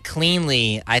catches that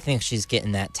cleanly, I think she's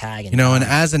getting that tag. And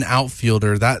as an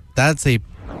outfielder, that's a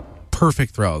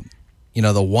perfect throw.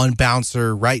 The one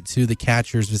bouncer right to the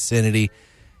catcher's vicinity.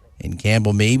 And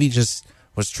Campbell maybe just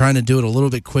was trying to do it a little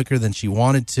bit quicker than she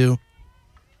wanted to.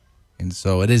 And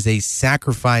so it is a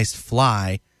sacrifice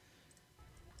fly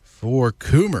for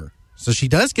Coomer. So she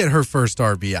does get her first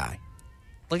RBI.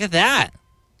 Look at that.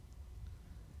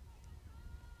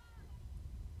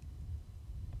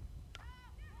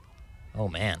 Oh,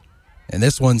 man. And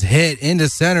this one's hit into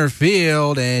center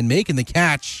field, and making the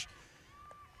catch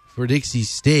for Dixie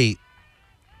State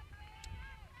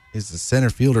is the center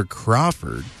fielder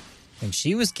Crawford. And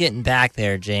she was getting back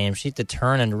there, James. She had to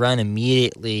turn and run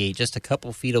immediately, just a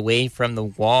couple feet away from the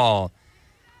wall.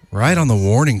 Right on the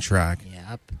warning track.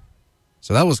 Yep.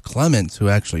 So that was Clements who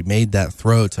actually made that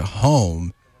throw to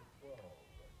home.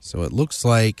 So it looks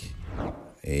like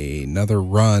another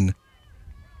run.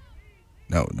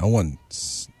 No one.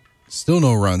 Still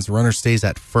no runs. The runner stays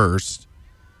at first.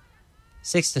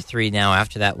 6-3 now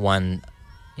after that one,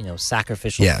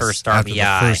 sacrificial first RBI.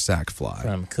 After the first sac fly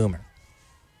from Coomer.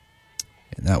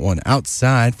 And that one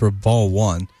outside for ball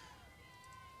one.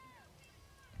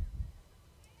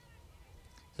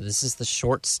 So this is the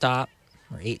shortstop,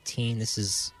 or 18. This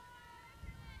is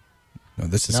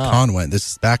Conwent.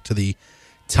 This is back to the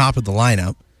top of the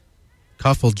lineup.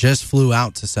 Cuffle just flew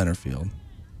out to center field.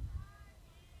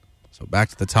 So back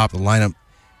to the top of the lineup,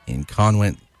 and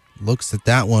Conwent looks at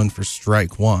that one for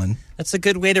strike one. That's a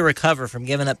good way to recover from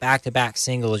giving up back-to-back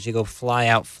singles. You go fly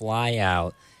out.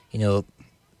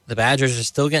 The Badgers are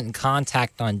still getting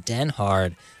contact on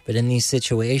Denhard, but in these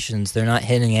situations, they're not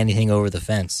hitting anything over the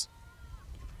fence.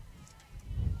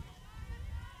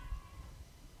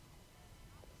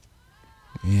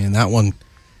 And that one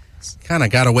kind of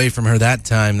got away from her that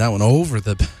time. That one over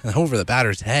the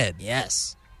batter's head.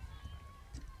 Yes.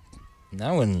 And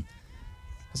that one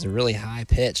was a really high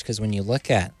pitch because when you look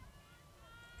at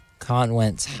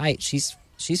Conwent's height, she's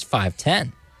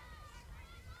 5'10".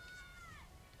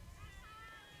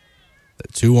 The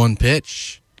 2-1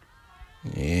 pitch.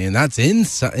 And that's in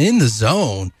the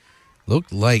zone.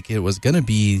 Looked like it was going to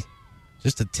be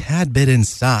just a tad bit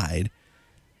inside.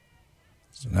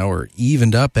 So now we're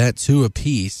evened up at 2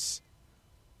 apiece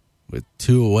with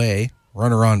 2 away.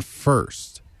 Runner on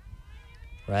first.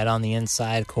 Right on the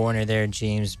inside corner there,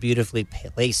 James. Beautifully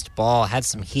placed ball. Had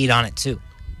some heat on it, too.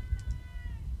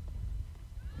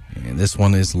 And this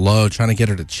one is low, trying to get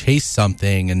her to chase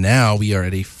something. And now we are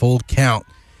at a full count.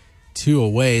 2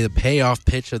 away, the payoff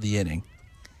pitch of the inning.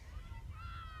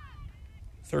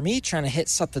 For me, trying to hit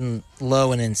something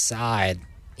low and inside,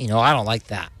 I don't like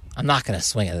that. I'm not going to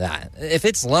swing at that. If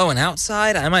it's low and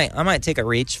outside, I might take a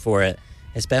reach for it,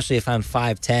 especially if I'm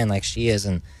 5'10" like she is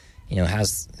and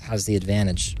has the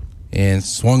advantage. And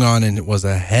swung on, and it was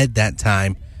ahead that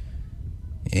time.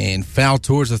 And foul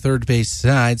towards the third base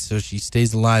side, so she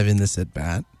stays alive in this at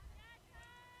bat.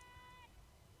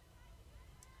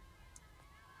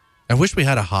 I wish we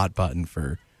had a hot button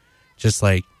for just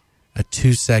like a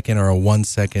 2-second or a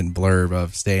 1-second blurb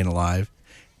of staying alive.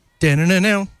 Down,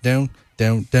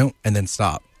 and then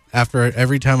stop. After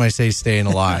every time I say staying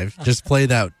alive, just play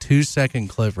that 2-second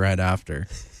clip right after.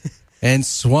 And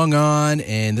swung on,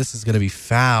 and this is going to be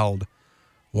fouled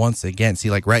once again. See,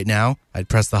 like right now, I'd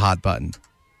press the hot button.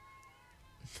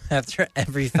 After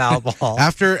every foul ball.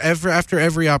 After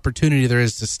every opportunity there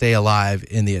is to stay alive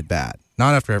in the at-bat.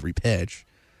 Not after every pitch.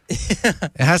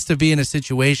 It has to be in a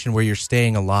situation where you're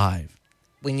staying alive.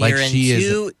 When you're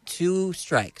in two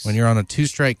strikes. When you're on a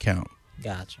 2-strike count.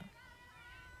 Gotcha.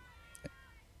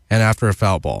 And after a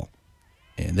foul ball.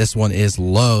 And this one is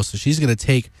low, so she's going to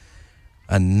take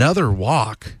another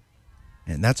walk.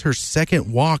 And that's her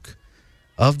second walk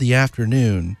of the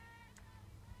afternoon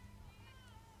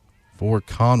for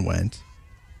Conwent.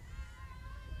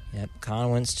 Yep,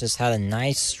 Conwent's just had a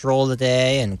nice stroll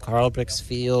today in Carl Bricks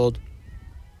Field.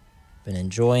 Been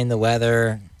enjoying the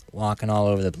weather, walking all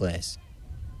over the place.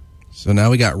 So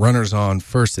now we got runners on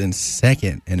first and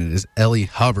second, and it is Ellie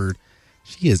Hubbard.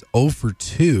 She is 0 for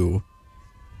 2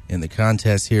 in the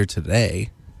contest here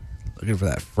today. Looking for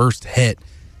that first hit.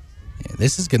 And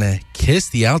this is going to kiss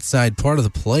the outside part of the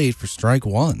plate for strike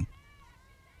one.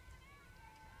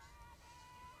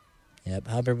 Yep,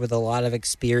 Hubbard with a lot of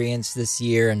experience this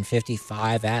year and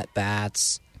 55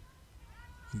 at-bats.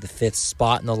 The 5th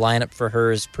spot in the lineup for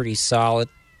her is pretty solid.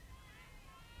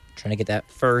 Trying to get that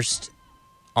first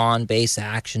on-base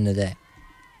action today.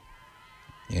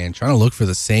 And trying to look for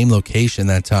the same location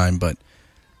that time, but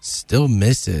still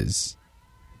misses.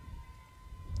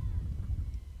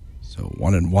 So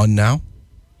 1-1 now.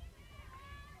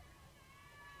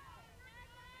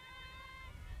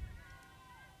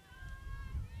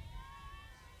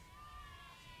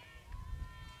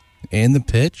 And the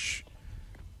pitch.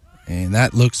 And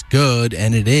that looks good,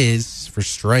 and it is for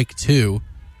strike 2.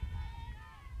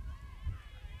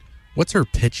 What's her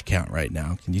pitch count right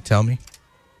now? Can you tell me?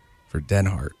 For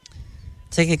Denhart.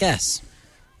 Take a guess.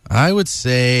 I would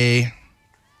say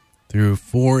through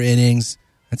 4 innings,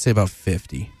 I'd say about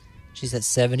 50. She's at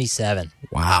 77.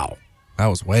 Wow. That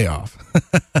was way off.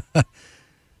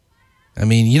 I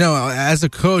mean, as a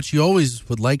coach, you always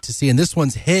would like to see, and this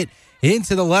one's hit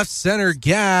into the left center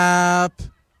gap.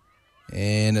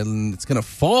 And it's going to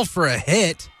fall for a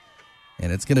hit.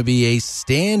 And it's going to be a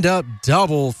stand-up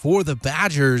double for the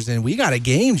Badgers. And we got a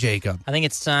game, Jacob. I think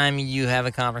it's time you have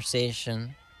a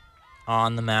conversation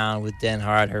on the mound with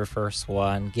Denhart, her first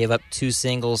one. Gave up 2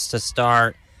 singles to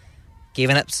start.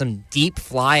 Giving up some deep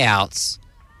flyouts.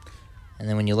 And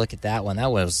then when you look at that one, that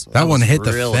one hit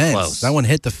the fence. Close. That one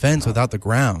hit the fence without the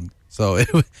ground. So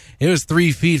it was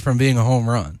 3 feet from being a home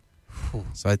run.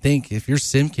 So I think if you're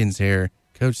Simpkins here,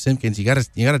 Coach Simpkins, you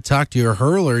gotta talk to your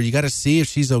hurler. You got to see if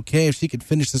she's okay, if she can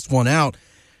finish this one out.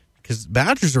 Because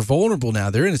Badgers are vulnerable now.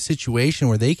 They're in a situation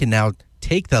where they can now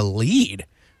take the lead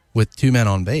with 2 men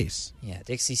on base. Yeah,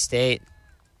 Dixie State,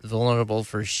 vulnerable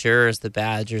for sure, as the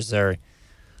Badgers are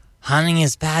hunting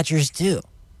as Badgers do.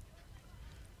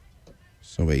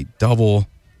 So a double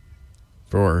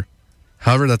for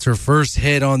Hubbard. That's her first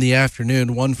hit on the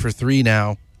afternoon. 1 for 3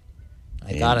 now.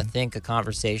 I gotta think a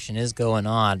conversation is going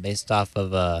on based off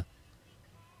of our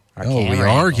camera we are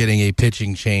angle. getting a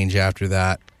pitching change after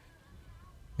that.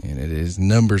 And it is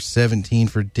number 17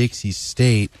 for Dixie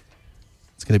State.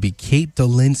 It's going to be Kate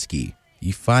Dolinsky,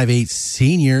 the 5'8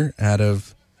 senior out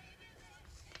of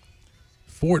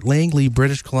Fort Langley,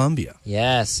 British Columbia.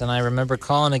 Yes, and I remember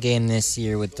calling a game this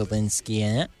year with Dolinsky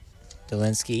in it.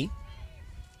 Dolinsky,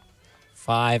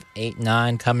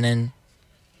 5'8'9", coming in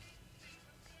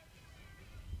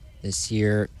this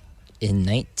year in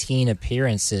 19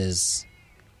 appearances.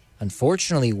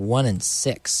 Unfortunately,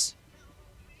 1-6.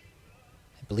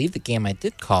 I believe the game I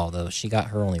did call, though, she got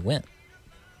her only win.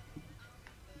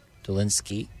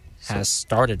 Dolinsky has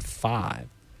started 5.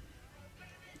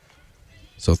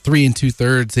 So 3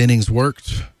 2/3 innings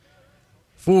worked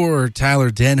for Tyler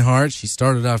Denhart. She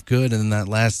started off good, and in that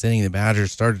last inning, the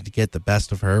Badgers started to get the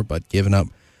best of her, but giving up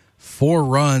 4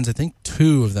 runs. I think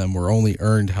 2 of them were only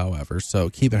earned, however. So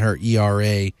keeping her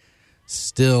ERA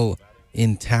still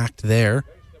intact there.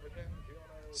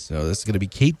 So this is going to be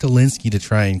Kate Dolinsky to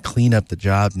try and clean up the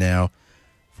job now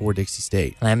for Dixie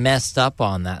State. And I messed up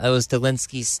on that. That was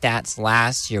Dolinsky's stats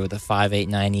last year with a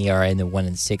 5.89 ERA and the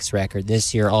 1-6 record.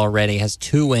 This year already has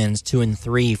 2 wins,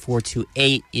 2-3,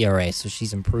 4.28 ERA. So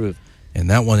she's improved. And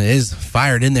that one is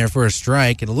fired in there for a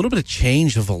strike, and a little bit of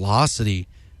change of velocity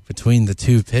between the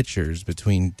 2 pitchers,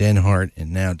 between Denhart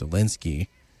and now Dolinsky.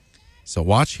 So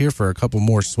watch here for a couple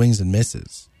more swings and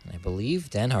misses. I believe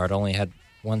Denhart only had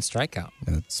 1 strikeout.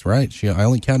 That's right. I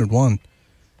only counted 1.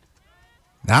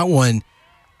 That one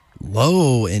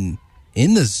low and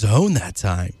in the zone that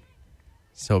time.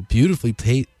 So beautifully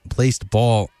placed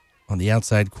ball on the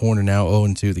outside corner, now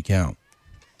 0-2 the count.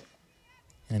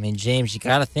 And I mean, James, you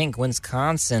got to think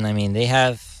Wisconsin, I mean, they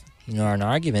have, an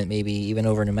argument maybe even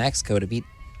over New Mexico to beat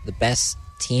the best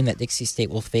team that Dixie State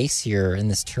will face here in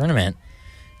this tournament.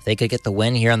 If they could get the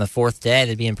win here on the 4th day,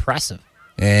 that'd be impressive.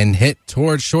 And hit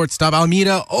towards shortstop.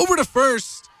 Almeida over to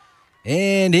first.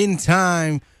 And in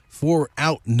time for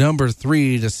out number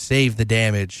 3 to save the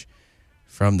damage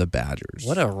from the Badgers.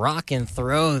 What a rockin'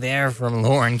 throw there from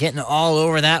Lauren. Getting all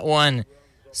over that one.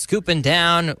 Scooping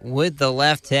down with the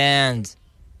left hand.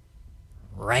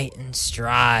 Right in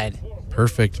stride.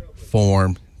 Perfect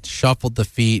form. Shuffled the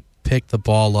feet. Picked the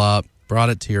ball up. Brought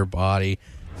it to your body.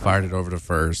 Fired it over to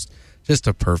first. Just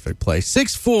a perfect play.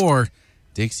 6-4.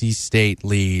 Dixie State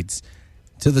leads.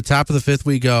 To the top of the 5th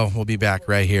we go. We'll be back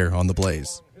right here on The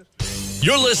Blaze.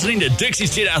 You're listening to Dixie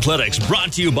State Athletics,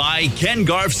 brought to you by Ken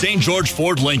Garff St. George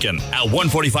Ford Lincoln at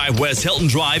 145 West Hilton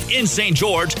Drive in St.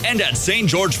 George and at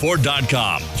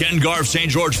stgeorgeford.com. Ken Garff St.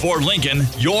 George Ford Lincoln,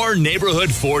 your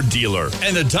neighborhood Ford dealer,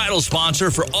 and the title sponsor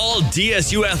for all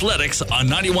DSU athletics on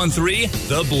 91.3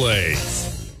 The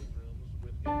Blaze.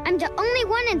 I'm the only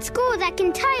one in school that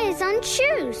can tie his own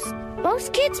shoes.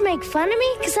 Most kids make fun of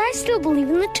me because I still believe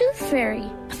in the tooth fairy.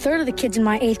 A third of the kids in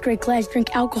my 8th grade class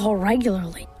drink alcohol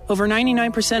regularly. Over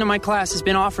 99% of my class has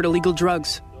been offered illegal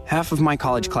drugs. Half of my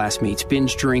college classmates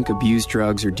binge drink, abuse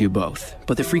drugs, or do both.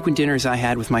 But the frequent dinners I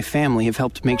had with my family have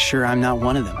helped make sure I'm not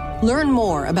one of them. Learn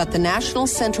more about the National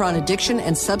Center on Addiction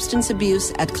and Substance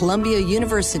Abuse at Columbia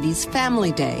University's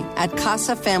Family Day at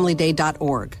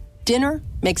CasaFamilyDay.org. Dinner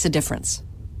makes a difference.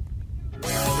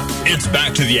 It's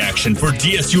back to the action for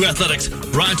DSU Athletics,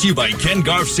 brought to you by Ken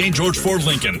Garff St. George Ford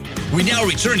Lincoln. We now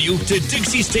return you to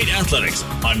Dixie State Athletics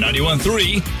on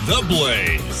 91.3 The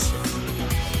Blaze.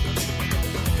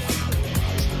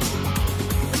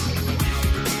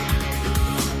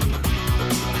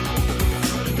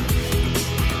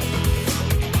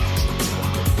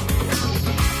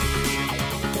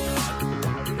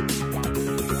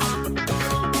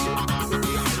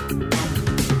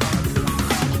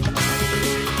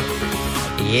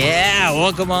 Yeah,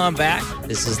 welcome on back.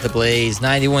 This is The Blaze,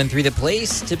 91.3 The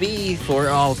Place to be for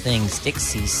all things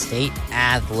Dixie State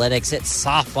Athletics. It's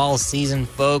softball season,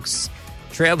 folks.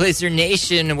 Trailblazer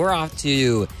Nation, we're off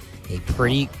to a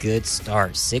pretty good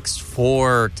start.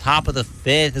 6-4, top of the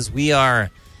fifth, as we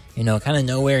are, kind of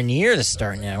nowhere near the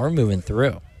start now. We're moving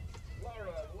through.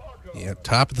 Yeah,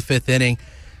 top of the fifth inning.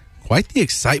 Quite the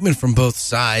excitement from both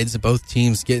sides. Both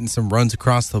teams getting some runs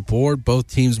across the board. Both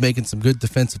teams making some good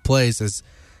defensive plays as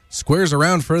squares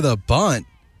around for the bunt.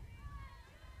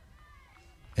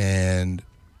 And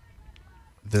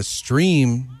the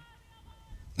stream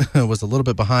was a little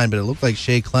bit behind, but it looked like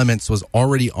Shea Clements was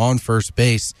already on first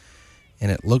base. And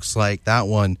it looks like that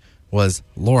one was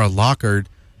Laura Lockard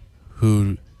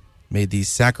who made the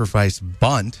sacrifice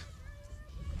bunt.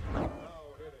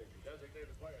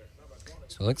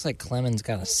 So it looks like Clemens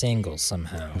got a single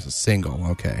somehow. It was a single,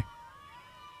 okay.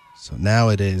 So now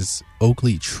it is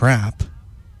Oakley Trapp.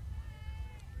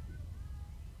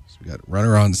 So we got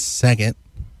runner on second.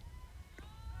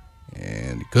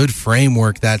 And good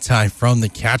framework that time from the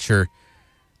catcher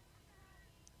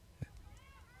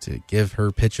to give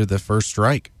her pitcher the first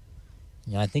strike.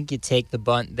 Yeah, I think you take the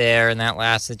bunt there in that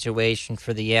last situation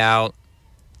for the out.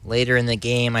 Later in the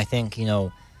game, I think,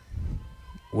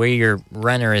 where your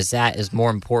runner is at is more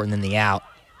important than the out.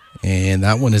 And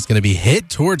that one is going to be hit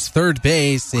towards third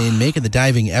base, and making the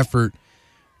diving effort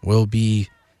will be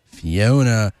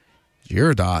Fiona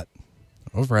Girodot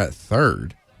over at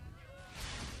third.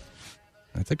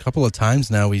 That's a couple of times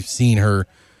now we've seen her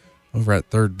over at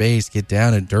third base get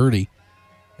down and dirty.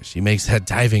 She makes that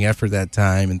diving effort that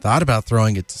time and thought about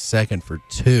throwing it to second for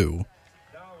two.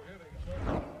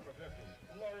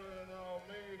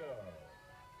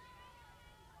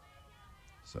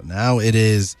 So now it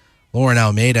is Lauren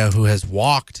Almeida who has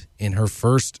walked in her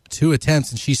first two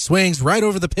attempts, and she swings right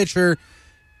over the pitcher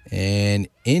and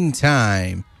in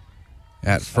time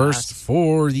at first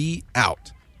for the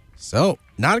out. So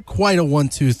not quite a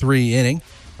 1-2-3 inning,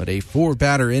 but a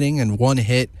four-batter inning and one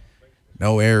hit,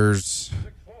 no errors,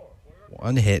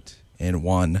 one hit and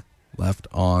one left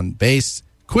on base.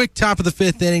 Quick top of the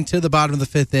fifth inning to the bottom of the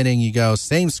fifth inning you go.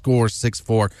 Same score,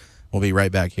 6-4. We'll be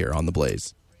right back here on The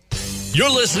Blaze. You're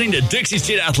listening to Dixie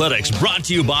State Athletics, brought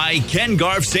to you by Ken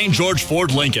Garff St. George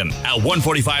Ford Lincoln at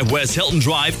 145 West Hilton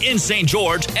Drive in St.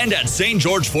 George and at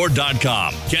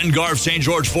stgeorgeford.com. Ken Garff St.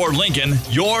 George Ford Lincoln,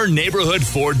 your neighborhood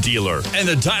Ford dealer, and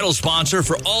the title sponsor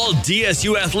for all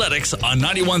DSU athletics on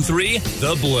 91.3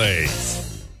 The Blaze.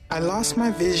 I lost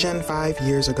my vision 5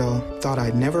 years ago. Thought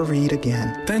I'd never read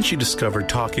again. Then she discovered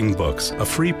Talking Books, a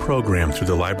free program through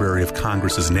the Library of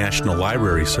Congress's National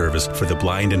Library Service for the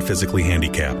blind and physically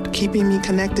handicapped. Keeping me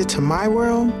connected to my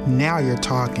world? Now you're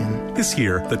talking. This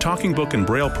year, the Talking Book and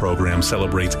Braille program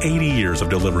celebrates 80 years of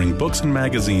delivering books and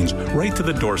magazines right to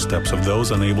the doorsteps of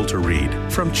those unable to read,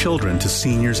 from children to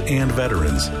seniors and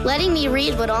veterans. Letting me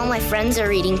read what all my friends are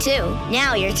reading too.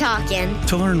 Now you're talking.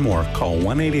 To learn more, call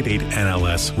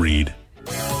 1-888-NLS-READ.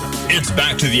 It's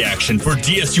back to the action for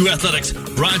DSU Athletics,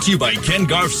 brought to you by Ken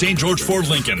Garff St. George Ford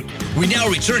Lincoln. We now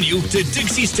return you to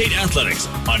Dixie State Athletics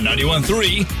on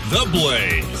 91.3 The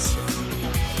Blaze.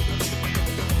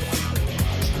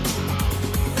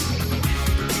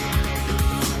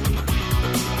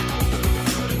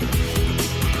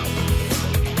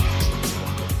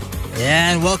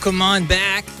 And welcome on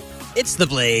back. It's The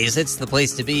Blaze. It's the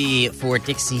place to be for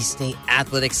Dixie State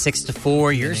Athletics,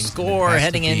 6-4. Your score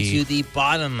heading into the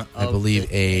bottom of I believe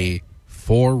a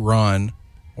 4-run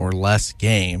or less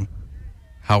game.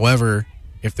 However,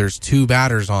 if there's two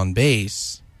batters on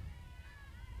base,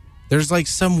 there's like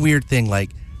some weird thing,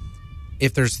 like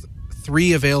if there's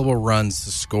 3 available runs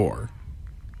to score,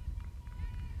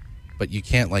 but you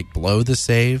can't like blow the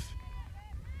save.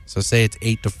 So say it's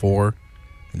 8-4,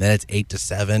 and then it's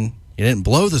 8-7. You didn't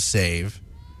blow the save,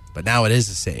 but now it is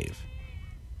a save.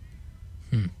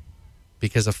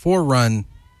 Because a 4-run,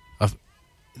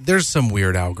 there's some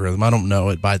weird algorithm. I don't know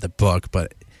it by the book,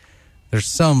 but there's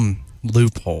some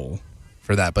loophole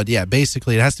for that. But yeah,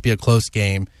 basically it has to be a close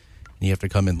game, and you have to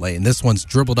come in late. And this one's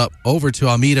dribbled up over to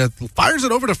Almeida, fires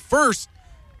it over to first,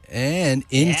 and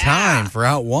in time for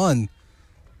out one.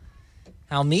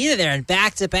 Almeida there in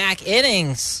back-to-back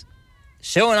innings,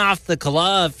 showing off the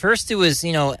glove. First it was,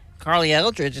 Carly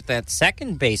Eldridge at that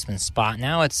second baseman spot.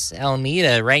 Now it's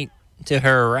Almeida right to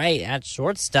her right at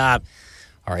shortstop.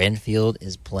 Our infield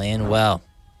is playing well.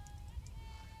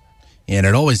 And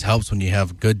it always helps when you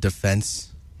have good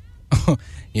defense,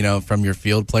 from your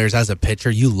field players. As a pitcher,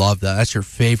 you love that. That's your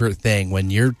favorite thing. When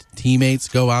your teammates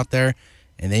go out there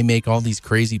and they make all these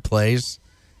crazy plays,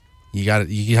 you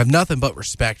have nothing but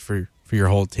respect for your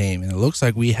whole team. And it looks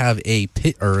like we have a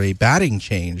batting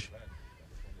change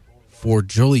for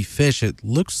Jolie Fish. It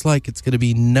looks like it's going to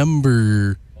be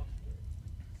number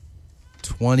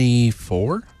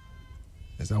 24.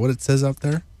 Is that what it says up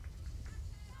there?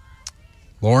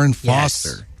 Lauren Foster.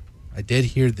 Yes. I did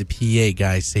hear the PA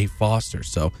guy say Foster,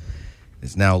 so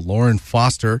it's now Lauren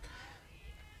Foster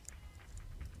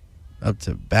up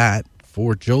to bat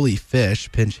for Jolie Fish,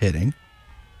 pinch hitting.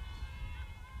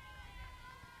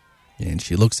 And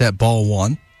she looks at ball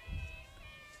one.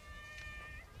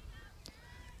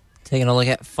 Taking a look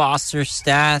at Foster's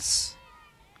stats.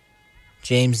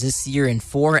 James, this year in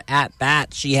 4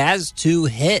 at-bats, she has 2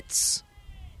 hits.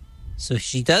 So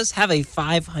she does have a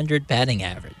 .500 batting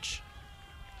average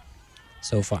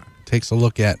so far. Takes a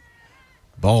look at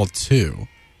ball 2.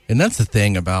 And that's the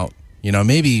thing about,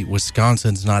 maybe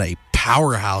Wisconsin's not a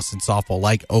powerhouse in softball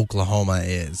like Oklahoma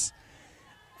is.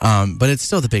 But it's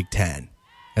still the Big Ten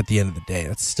at the end of the day.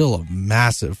 That's still a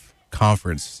massive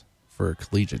conference for a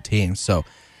collegiate team. So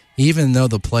even though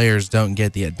the players don't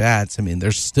get the at-bats,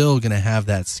 they're still going to have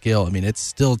that skill. It's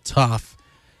still tough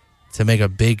to make a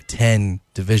Big Ten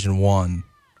Division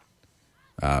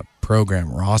I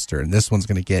program roster. And this one's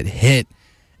going to get hit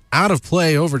out of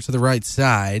play over to the right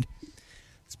side.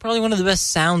 It's probably one of the best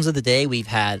sounds of the day we've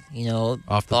had,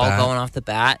 off the ball bat. Going off the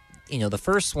bat. The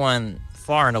first one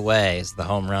far and away is the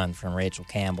home run from Rachel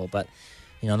Campbell. But,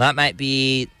 that might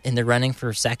be in the running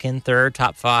for second, third,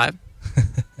 top 5.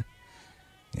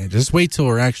 Yeah, just wait till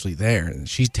we're actually there.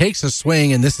 She takes a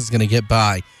swing, and this is going to get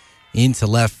by into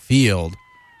left field.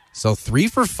 So 3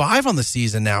 for 5 on the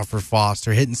season now for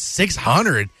Foster, hitting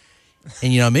 600.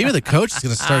 And, maybe the coach is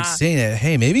going to start saying it.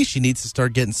 Hey, maybe she needs to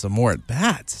start getting some more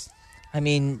at-bats.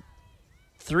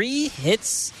 3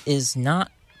 hits is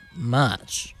not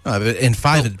much. In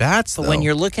 5 at-bats, though. But when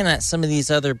you're looking at some of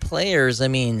these other players,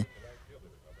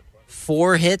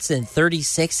 4 hits and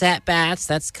 36 at-bats,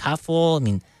 that's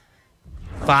Kuffel.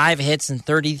 5 hits and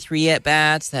 33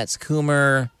 at-bats, that's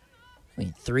Coomer.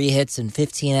 3 hits and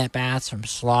 15 at-bats from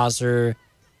Schlosser.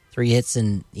 3 hits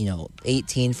and,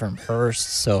 18 from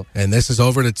Hurst. And this is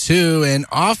over to 2, and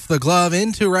off the glove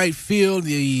into right field.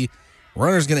 The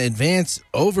runner's going to advance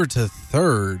over to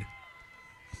third.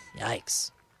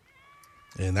 Yikes.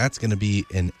 And that's going to be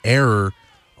an error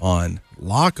on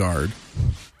Lockhart.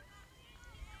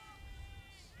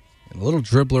 And a little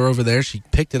dribbler over there. She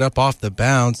picked it up off the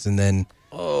bounce and then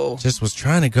just was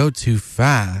trying to go too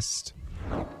fast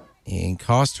and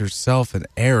cost herself an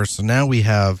error. So now we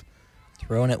have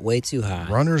throwing it way too high.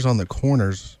 Runners on the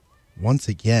corners once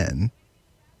again.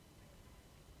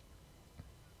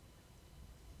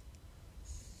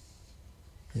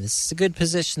 This is a good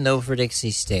position, though, for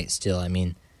Dixie State still.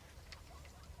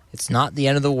 It's not the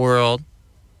end of the world.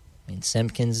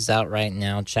 Simpkins is out right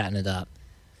now chatting it up.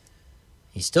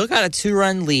 He's still got a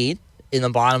 2-run lead in the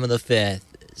bottom of the 5th,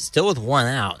 still with 1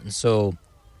 out. And so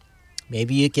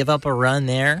maybe you give up a run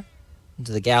there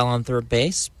to the gal on third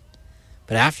base.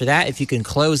 But after that, if you can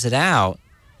close it out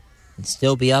and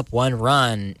still be up 1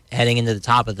 run heading into the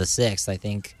top of the 6th, I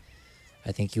think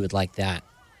you would like that.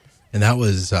 And that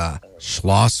was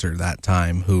Schlosser that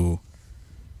time who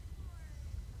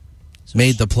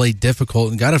made the play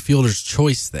difficult and got a fielder's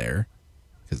choice there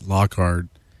because Lockhart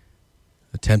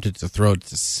attempted to throw it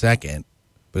to second,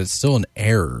 but it's still an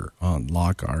error on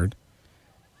Lockhart.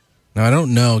 Now, I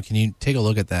don't know. Can you take a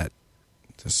look at that,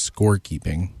 the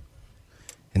scorekeeping,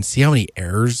 and see how many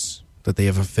errors that they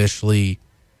have officially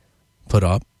put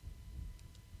up?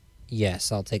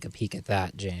 Yes, I'll take a peek at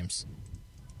that, James.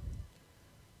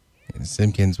 And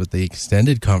Simpkins with the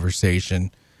extended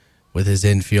conversation with his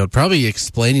infield, probably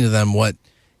explaining to them what,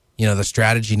 the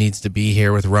strategy needs to be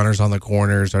here with runners on the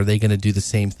corners. Are they going to do the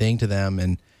same thing to them?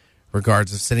 And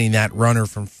regards of sending that runner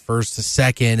from first to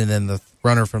second and then the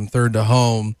runner from third to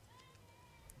home.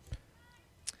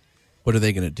 What are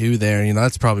they going to do there?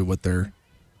 That's probably what they're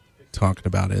talking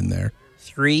about in there.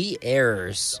 3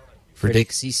 errors for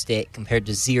Dixie State compared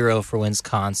to 0 for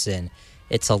Wisconsin.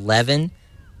 It's 11-6,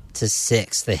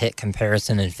 the hit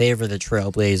comparison in favor of the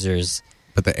Trailblazers.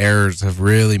 But the errors have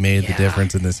really made the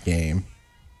difference in this game.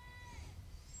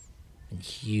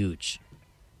 Huge.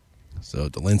 So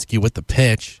Dolinsky with the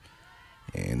pitch,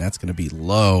 and that's going to be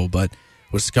low. But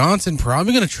Wisconsin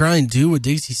probably going to try and do what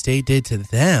Dixie State did to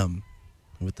them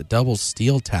with the double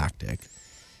steal tactic.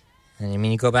 And,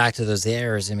 you go back to those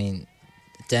errors.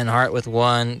 Denhart with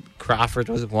 1, Crawford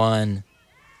with 1,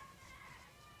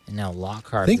 and now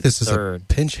Lockhart. I think this third. is a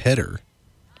pinch hitter.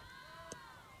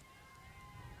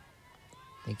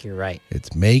 I think you're right.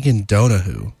 It's Megan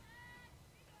Donahue,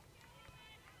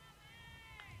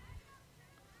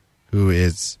 who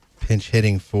is pinch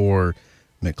hitting for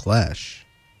McLesh.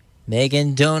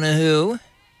 Megan Donahue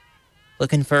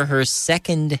looking for her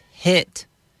second hit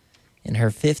in her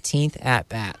 15th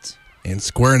at-bat. And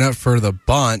squaring up for the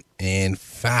bunt and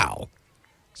foul.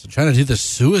 So trying to do the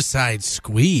suicide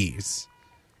squeeze.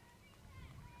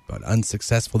 But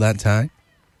unsuccessful that time.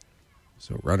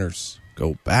 So runners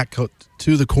go back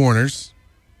to the corners.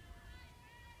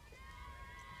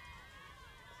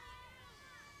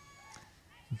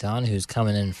 Donahue's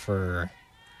coming in for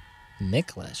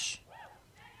Miklish.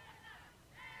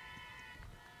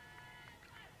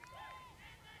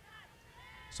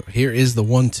 So here is the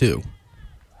 1-2.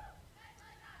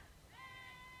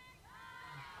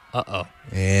 Uh-oh.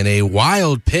 And a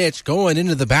wild pitch going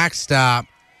into the backstop.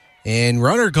 And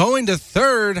runner going to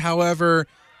third, however,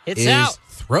 it's is out.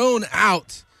 Thrown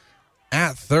out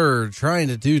at third, trying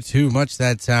to do too much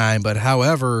that time. But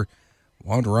however,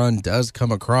 one run does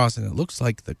come across, and it looks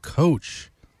like the coach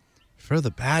for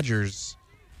the Badgers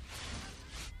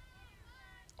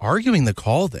arguing the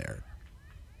call there.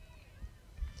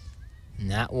 And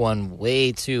that one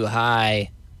way too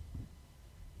high.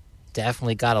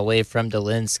 Definitely got away from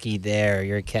Dolinsky there.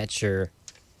 Your catcher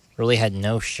really had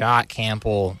no shot.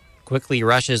 Campbell quickly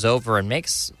rushes over and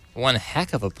makes one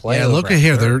heck of a play. Yeah, look at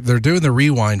here. They're doing the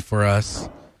rewind for us.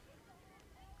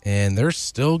 And they're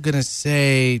still going to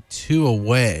say 2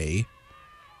 away.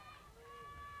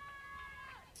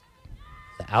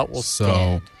 The out will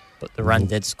stand, but the run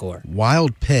did score.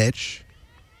 Wild pitch.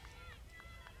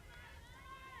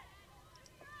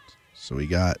 So we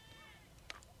got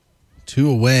 2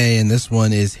 away, and this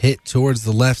one is hit towards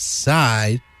the left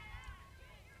side.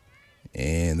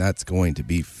 And that's going to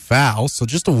be foul. So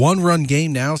just a 1-run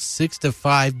game now,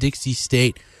 6-5, Dixie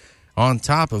State on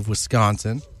top of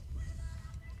Wisconsin.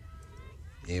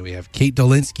 And we have Kate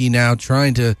Dolinsky now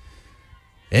trying to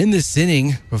end this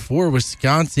inning before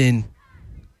Wisconsin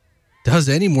does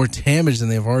any more damage than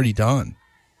they've already done.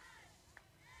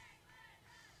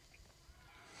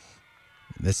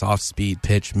 This off-speed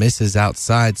pitch misses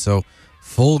outside, so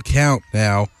full count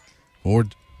now for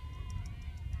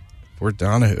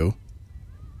Donahue.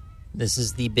 This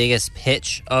is the biggest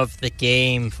pitch of the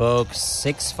game, folks.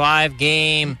 6-5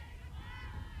 game.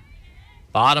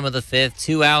 Bottom of the 5th,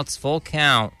 2 outs, full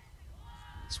count.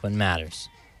 This one matters.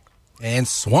 And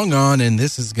swung on, and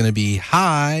this is going to be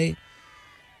high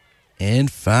and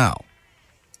foul.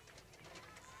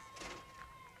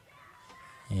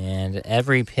 And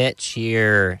every pitch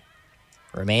here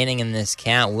remaining in this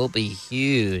count will be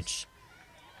huge.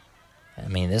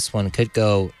 This one could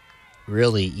go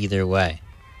really either way.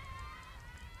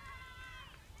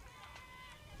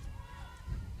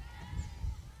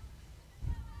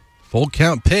 Full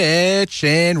count pitch,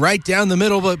 and right down the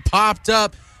middle, but popped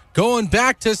up. Going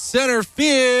back to center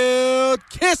field.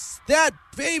 Kiss that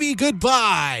baby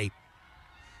goodbye.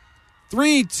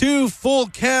 3-2 full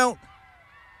count.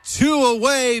 2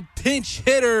 away, pinch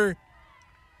hitter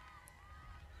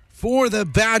for the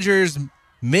Badgers.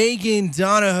 Megan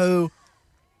Donahue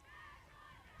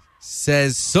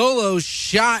says solo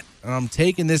shot. I'm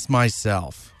taking this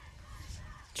myself.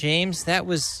 James, that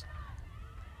was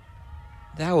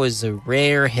a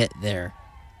rare hit there.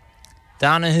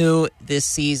 Donahue this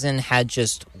season had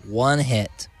just 1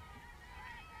 hit.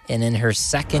 And in her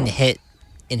second hit,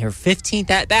 in her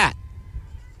 15th at-bat,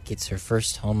 gets her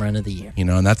first home run of the year.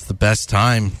 And that's the best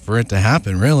time for it to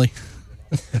happen, really.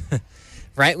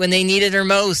 Right when they needed her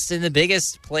most in the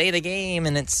biggest play of the game,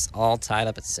 and it's all tied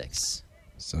up at 6.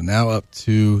 So now up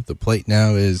to the plate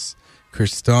now is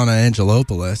Kristana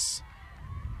Angelopoulos,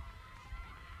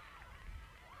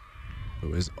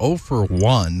 who is 0 for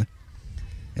 1,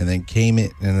 and then came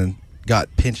in and then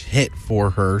got pinch hit for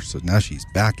her, so now she's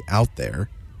back out there.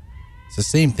 It's the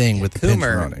same thing with the pinch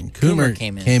running. Coomer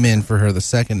came in for her the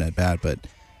second at bat, but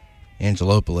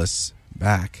Angelopoulos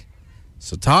back.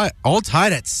 So all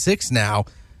tied at 6 now.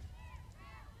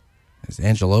 As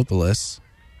Angelopoulos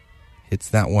hits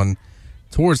that one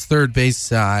towards third base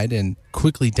side and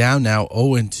quickly down now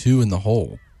 0-2 in the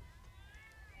hole.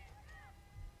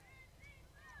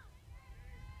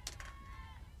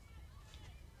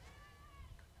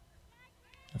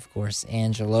 Of course,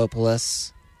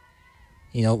 Angelopoulos.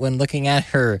 You know, when looking at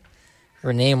her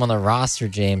name on the roster,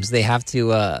 James, they have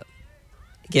to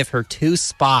give her 2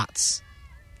 spots.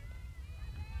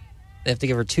 They have to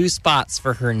give her 2 spots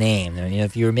for her name. I mean,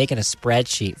 if you were making a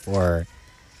spreadsheet for her,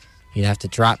 you'd have to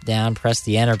drop down, press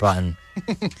the enter button.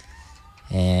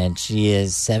 And she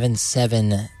is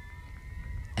 7.7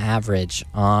 average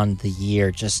on the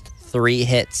year. Just 3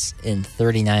 hits in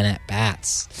 39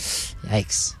 at-bats.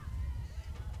 Yikes.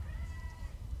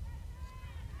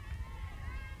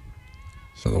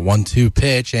 So the 1-2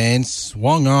 pitch and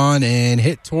swung on and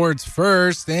hit towards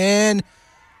first. And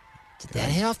did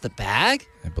that hit off the bag?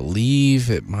 I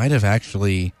believe it might have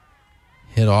actually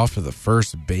hit off of the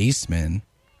first baseman,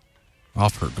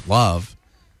 off her glove.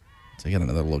 Let's take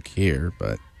another look here,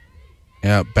 but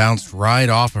yeah, it bounced right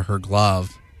off of her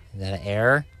glove. Is that an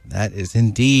error? That is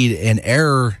indeed an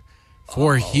error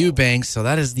for Eubanks. So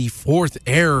that is the 4th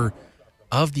error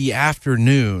of the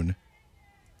afternoon.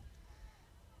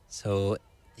 So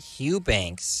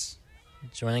Eubanks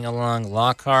joining along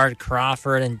Lockhart,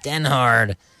 Crawford, and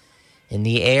Denhard in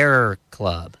the error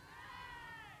club.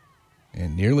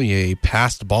 And nearly a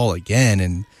passed ball again.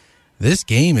 And this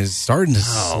game is starting to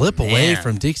slip away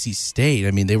from Dixie State.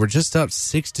 I mean, they were just up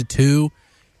 6-2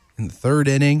 in the 3rd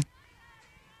inning.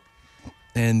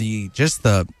 And the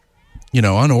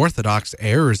unorthodox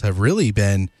errors have really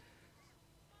been,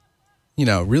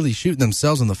 really shooting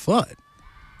themselves in the foot.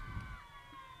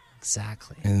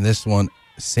 Exactly. And this one,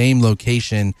 same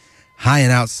location, high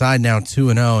and outside now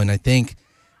 2-0. And I think,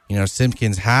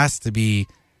 Simpkins has to be,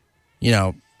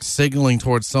 signaling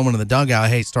towards someone in the dugout,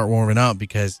 hey, start warming up,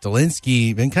 because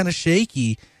Dolinsky been kind of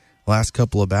shaky last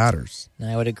couple of batters.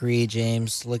 I would agree,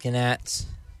 James. Looking at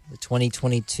the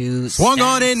 2022 swung stats.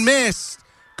 On and missed.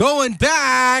 Going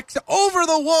back over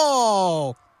the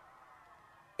wall.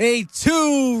 A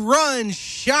 2-run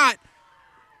shot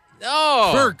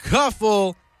for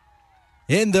Kuffel.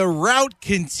 And the rout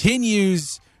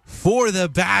continues for the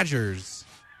Badgers.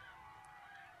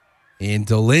 And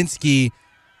Dolinsky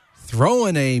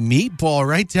throwing a meatball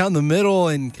right down the middle,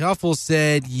 and Kuffel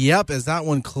said, yep, as that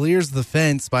one clears the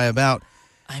fence by about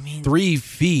 3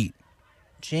 feet.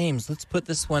 James, let's put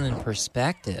this one in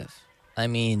perspective. I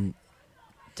mean,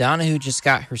 Donahue just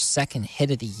got her 2nd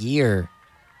hit of the year.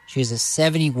 She has a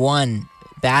 71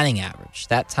 batting average.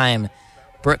 That time,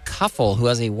 Brooke Kuffel, who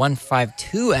has a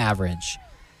 152 average,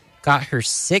 got her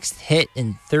 6th hit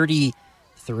in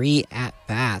 33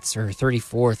 at-bats, or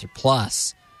 34th or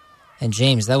plus. And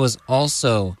James, that was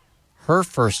also her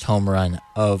first home run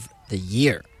of the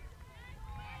year.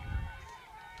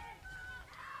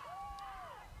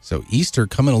 So Easter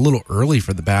coming a little early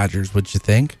for the Badgers, what'd you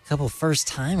think? A couple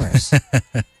first-timers.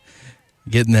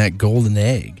 Getting that golden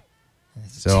egg.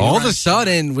 So all of a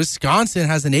sudden, Wisconsin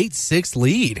has an 8-6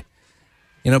 lead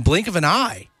in a blink of an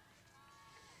eye.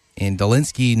 And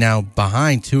Dolinsky now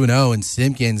behind 2-0, and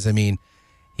Simpkins, I mean,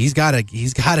 he's got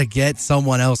to get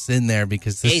someone else in there,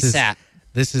 because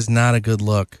this is not a good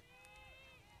look.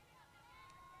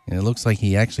 And it looks like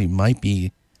he actually might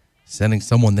be sending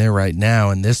someone there right now,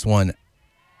 and this one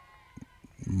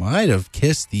might have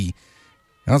kissed the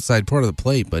outside part of the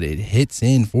plate, but it hits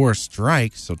in for a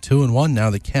strike. So 2-1 now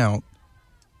the count.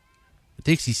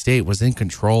 Dixie State was in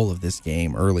control of this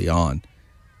game early on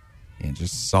and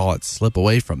just saw it slip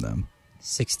away from them.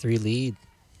 6-3 lead.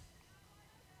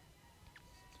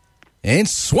 And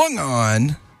swung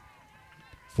on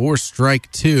for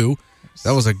strike 2.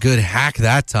 That was a good hack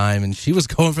that time, and she was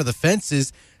going for the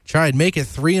fences, tried to make it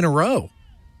 3 in a row.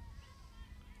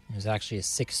 It was actually a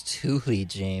 6-2 lead,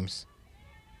 James.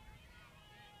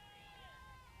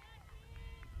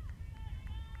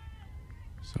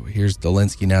 So here's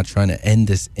Dolinsky now trying to end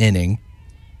this inning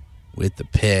with the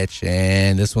pitch,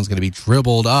 and this one's going to be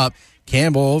dribbled up.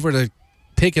 Campbell over to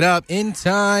pick it up in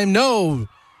time. No,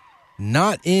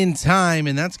 not in time,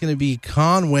 and that's going to be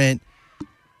Conwent,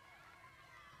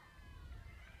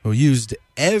 who used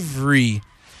every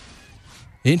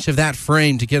inch of that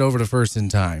frame to get over to first in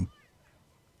time.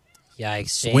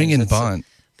 Yikes, James. Swing and bunt.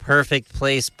 Perfect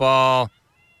place ball.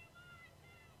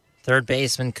 Third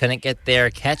baseman couldn't get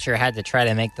there. Catcher had to try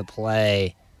to make the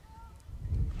play.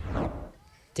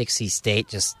 Dixie State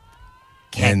just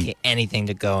Can't get anything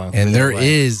to go. And there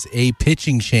is a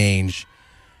pitching change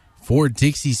for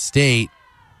Dixie State.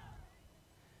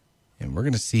 And we're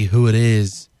going to see who it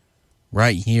is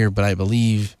right here. But I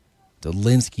believe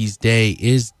Dolinsky's day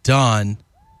is done.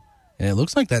 And it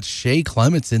looks like that's Shea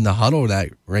Clements in the huddle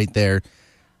right there,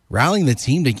 rallying the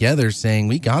team together, saying,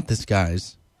 we got this,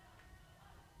 guys.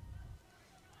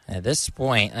 At this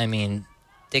point, I mean,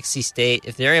 Dixie State,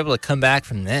 if they're able to come back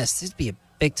from this would be a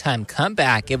big-time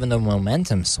comeback given the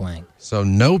momentum swing. So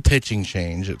no pitching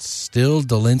change. It's still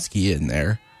Dolinsky in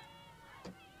there.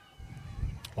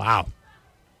 Wow.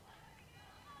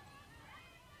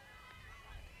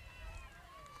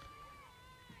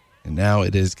 And now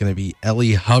it is going to be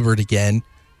Ellie Hubbard again,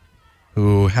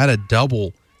 who had a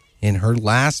double in her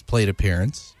last plate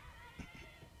appearance.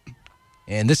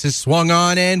 And this is swung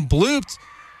on and blooped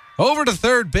over to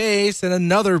third base, and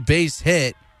another base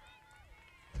hit.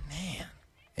 Man.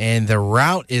 And the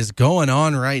route is going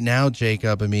on right now,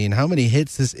 Jacob. I mean, how many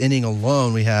hits this inning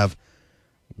alone? We have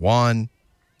 1,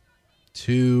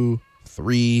 2,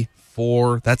 3,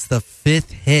 4. That's the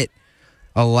 5th hit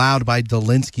allowed by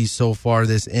Dolinsky so far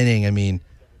this inning. I mean,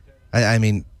 I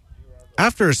mean,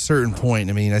 after a certain point,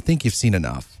 I mean, I think you've seen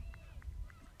enough.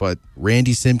 But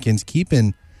Randy Simpkins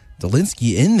keeping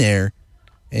Dolinsky in there.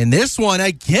 And this one,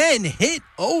 again, hit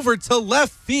over to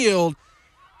left field.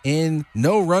 And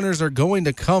no runners are going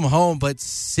to come home. But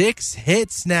 6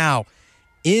 hits now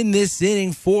in this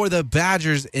inning for the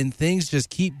Badgers. And things just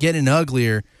keep getting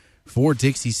uglier for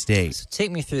Dixie State. So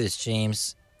take me through this,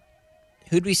 James.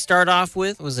 Who'd we start off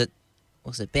with? Was it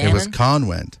Bannon? It was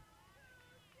Conwent.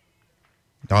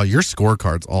 Oh, your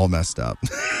scorecard's all messed up.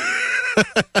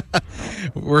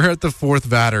 We're at the 4th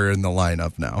batter in the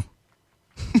lineup now.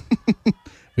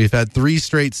 We've had 3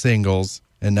 straight singles,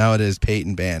 and now it is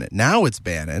Peyton Bannon. Now it's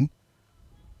Bannon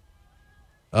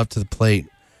up to the plate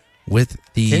with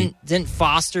the... Didn't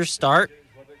Foster start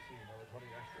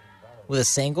with a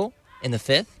single in the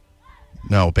 5th?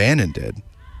 No, Bannon did.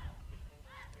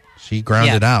 She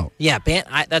grounded out. Yeah,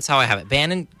 that's how I have it.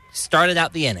 Bannon started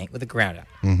out the inning with a ground out.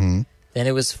 Mm-hmm. Then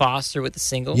it was Foster with the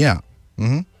single. Yeah.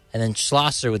 Mm-hmm. And then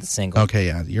Schlosser with the single. Okay,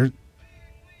 yeah.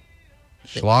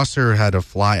 Schlosser had a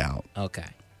fly out. Okay.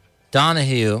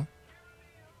 Donahue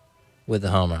with the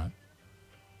home run.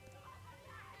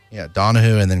 Yeah,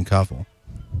 Donahue and then Cuffle.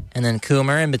 And then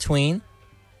Coomer in between?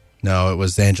 No, it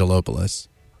was Angelopoulos.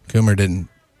 Coomer didn't.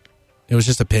 It was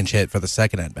just a pinch hit for the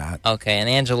second at bat. Okay, and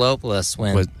Angelopoulos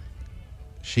when...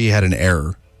 She had an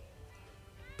error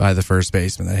by the first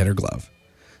baseman that hit her glove.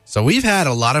 So we've had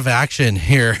a lot of action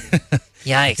here.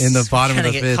 Yikes. In the bottom of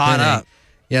the 5th caught inning. Up.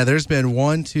 Yeah, there's been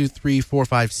 1, 2, 3, 4,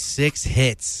 5, 6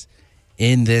 hits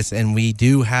in this, and we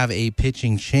do have a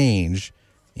pitching change.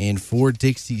 And for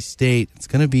Dixie State, it's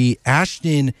going to be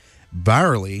Ashton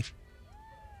Bowerly.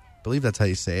 I believe that's how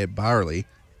you say it, Bowerly.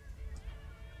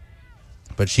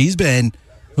 But she's been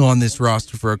on this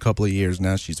roster for a couple of years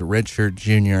now. She's a redshirt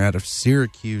junior out of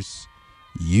Syracuse,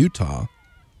 Utah.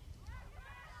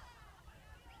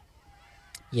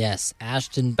 Yes,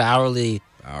 Ashton Bowerly.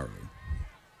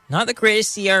 Not the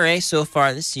greatest ERA so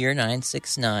far this year,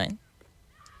 9.69.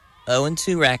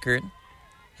 0-2 record.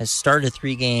 Has started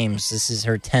 3 games. This is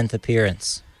her 10th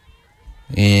appearance.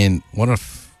 And what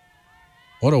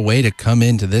a way to come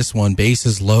into this one.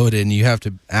 Bases loaded, and you have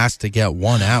to ask to get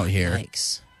one out here.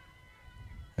 Yikes.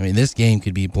 I mean, this game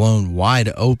could be blown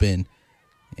wide open,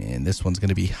 and this one's going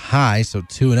to be high, so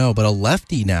 2-0. But a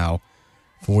lefty now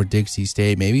for Dixie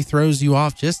State maybe throws you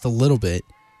off just a little bit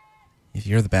if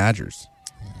you're the Badgers.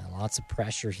 Yeah, lots of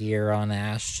pressure here on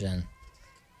Ashton.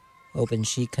 Hoping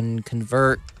she can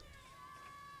convert.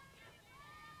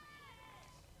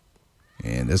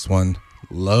 And this one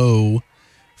low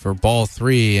for ball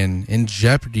 3, and in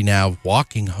jeopardy now,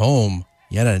 walking home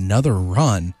yet another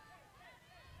run.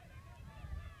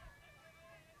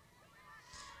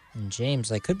 And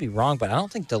James, I could be wrong, but I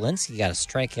don't think Dolinsky got a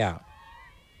strikeout.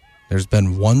 There's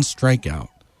been 1 strikeout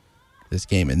this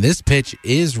game, and this pitch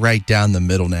is right down the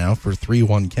middle now for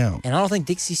 3-1 count. And I don't think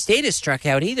Dixie State has struck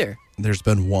out either. There's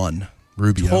been 1.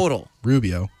 Rubio. Total.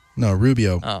 Rubio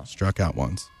struck out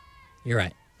once. You're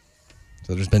right.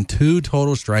 So there's been 2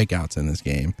 total strikeouts in this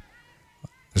game.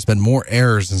 There's been more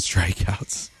errors than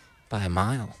strikeouts. By a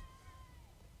mile.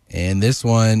 And this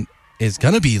one is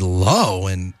going to be low,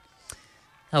 and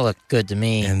that looked good to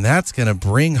me. And that's going to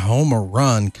bring home a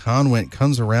run. Conwent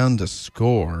comes around to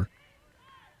score.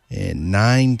 And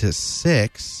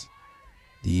 9-6,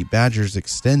 the Badgers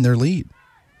extend their lead.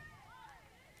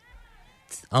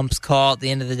 Ump's call at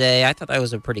the end of the day. I thought that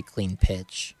was a pretty clean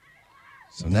pitch.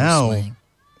 So now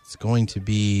it's going to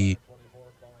be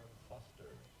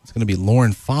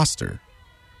Lauren Foster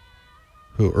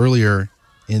who earlier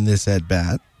in this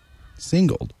at-bat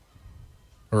singled.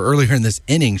 Or earlier in this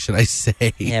inning, should I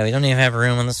say. Yeah, we don't even have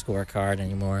room on the scorecard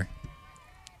anymore.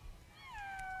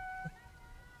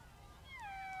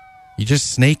 You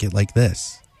just snake it like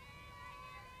this.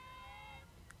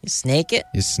 You snake it?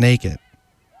 You snake it.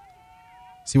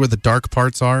 See where the dark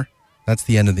parts are? That's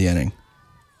the end of the inning.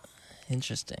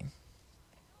 Interesting.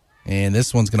 And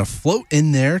this one's going to float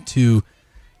in there to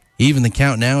even the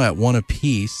count now at 1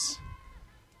 apiece.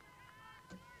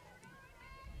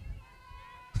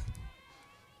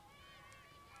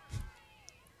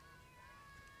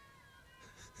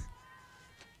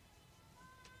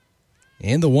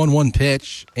 And the 1-1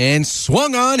 pitch. And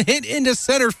swung on, hit into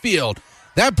center field.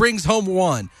 That brings home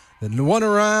one. Then one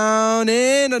around,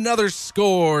 and another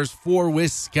scores for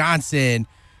Wisconsin.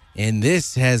 And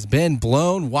this has been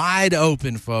blown wide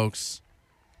open, folks.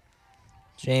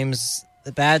 James,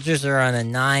 the Badgers are on a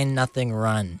 9-0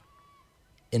 run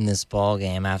in this ball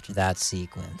game after that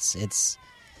sequence.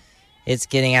 It's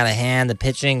getting out of hand. The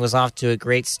pitching was off to a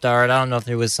great start. I don't know if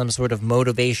there was some sort of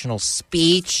motivational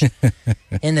speech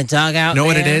in the dugout. You know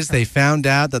what it is? They found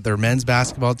out that their men's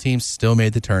basketball team still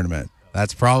made the tournament.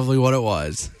 That's probably what it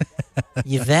was.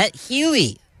 Yvette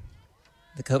Huey,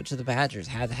 the coach of the Badgers,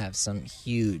 had to have some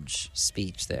huge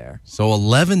speech there. So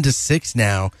 11-6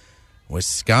 now.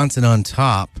 Wisconsin on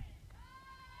top.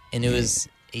 And it was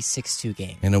a 6-2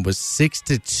 game. And it was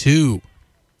 6-2.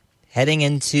 Heading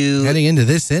into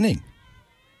this inning.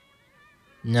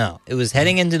 No, it was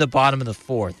heading into the bottom of the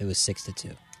fourth. It was 6-2.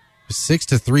 It was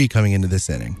 6-3 coming into this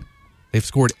inning. They've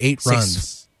scored 8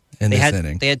 runs in this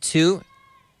inning. They had 2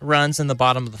 runs in the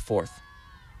bottom of the fourth.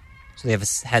 So they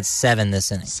had 7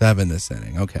 this inning. 7 this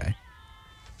inning, okay.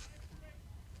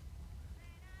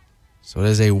 So it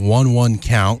is a 1-1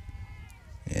 count.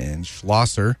 And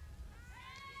Schlosser,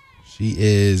 she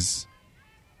is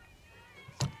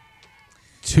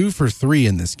 2 for 3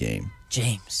 in this game.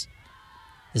 James,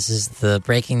 this is the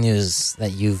breaking news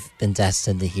that you've been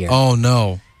destined to hear. Oh,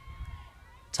 no.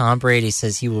 Tom Brady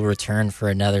says he will return for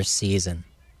another season.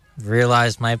 I've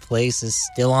realized my place is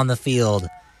still on the field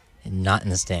and not in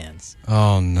the stands.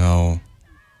 Oh, no.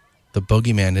 The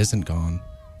boogeyman isn't gone.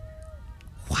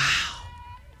 Wow.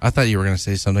 I thought you were going to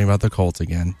say something about the Colts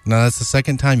again. No, that's the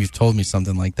second time you've told me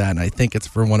something like that, and I think it's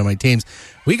for one of my teams.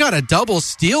 We got a double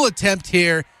steal attempt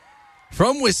here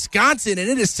from Wisconsin, and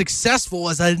it is successful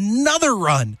as another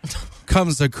run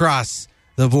comes across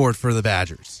the board for the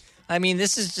Badgers. I mean,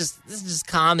 this is just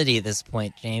comedy at this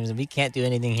point, James, and we can't do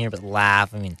anything here but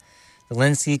laugh. I mean,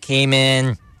 Zielinski came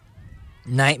in,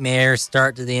 nightmare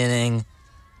start to the inning.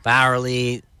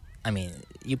 Bowerly, I mean,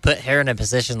 you put her in a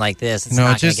position like this, it's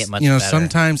not going to get much better.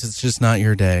 Sometimes it's just not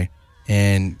your day.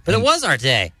 But it was our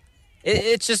day.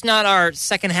 It's just not our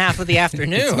second half of the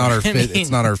afternoon. It's not our fifth. It's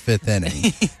not our fifth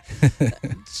inning.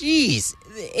 Jeez,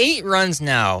 8 runs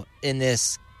now in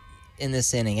this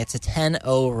inning. It's a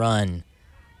 10-0 run.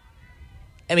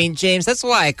 I mean, James, that's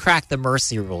why I cracked the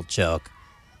mercy rule joke.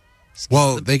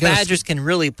 Well, the Badgers can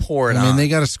really pour it on. I mean, they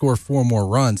got to score 4 more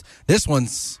runs. This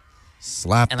one's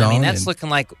slapped on. And I mean, that's looking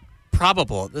like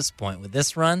probable at this point with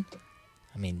this run.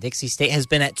 I mean, Dixie State has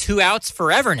been at 2 outs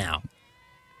forever now.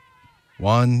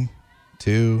 1,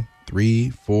 2, 3,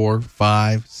 4,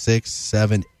 5, 6,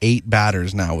 7, 8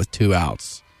 batters now with 2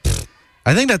 outs.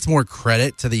 I think that's more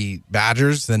credit to the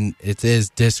Badgers than it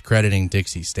is discrediting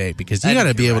Dixie State, because you got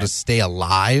to be able to stay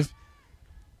alive.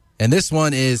 And this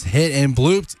one is hit and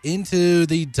blooped into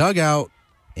the dugout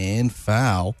and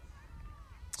foul.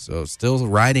 So still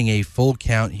riding a full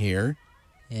count here.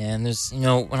 And there's,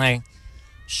 when I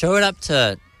showed up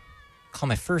to call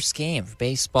my first game for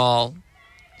baseball,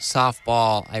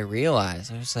 softball, I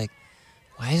realized, I was like,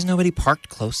 why is nobody parked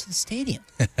close to the stadium?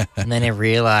 And then I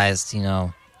realized,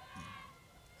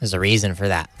 there's a reason for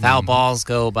that. Foul balls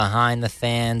go behind the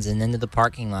fans and into the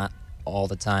parking lot all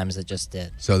the times it just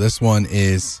did. So this one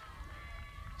is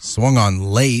swung on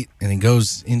late, and it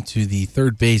goes into the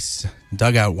third base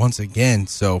dugout once again.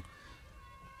 So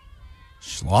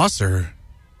Schlosser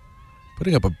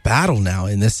putting up a battle now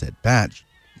in this at-bat,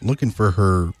 looking for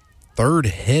her 3rd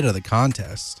hit of the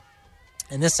contest.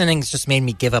 And this innings just made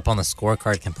me give up on the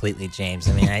scorecard completely, James.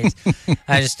 I mean,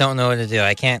 I just don't know what to do.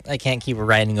 I can't keep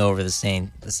writing over the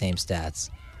same stats.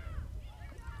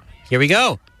 Here we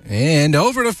go. And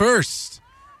over to first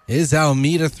is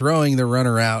Almeida throwing the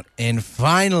runner out. And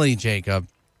finally, Jacob,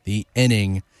 the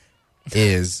inning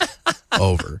is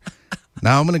over.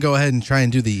 Now I'm going to go ahead and try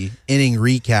and do the inning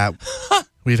recap.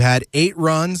 We've had 8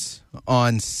 runs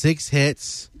on 6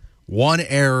 hits, 1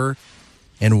 error,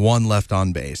 and 1 left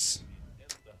on base.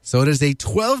 So it is a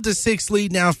 12-6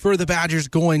 lead now for the Badgers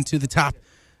going to the top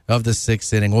of the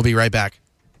 6th inning. We'll be right back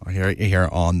here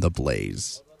on The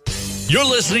Blaze. You're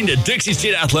listening to Dixie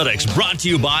State Athletics, brought to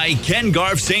you by Ken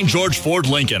Garff St. George Ford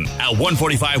Lincoln at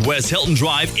 145 West Hilton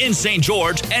Drive in St.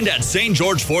 George and at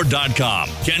stgeorgeford.com.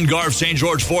 Ken Garff St.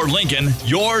 George Ford Lincoln,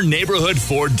 your neighborhood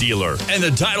Ford dealer, and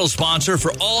the title sponsor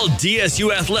for all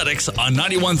DSU athletics on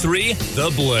 91.3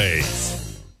 The Blaze.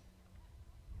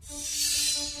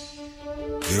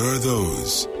 There are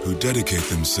those who dedicate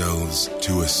themselves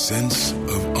to a sense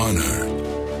of honor,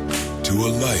 to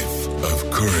a life of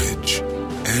courage,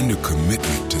 and a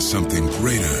commitment to something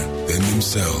greater than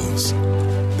themselves.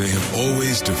 They have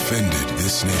always defended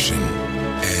this nation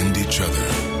and each other.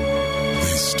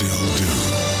 They still do.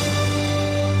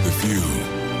 The few,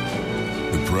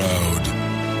 the proud,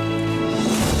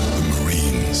 the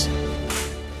Marines.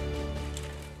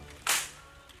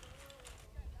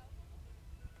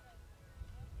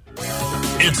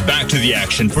 It's back to the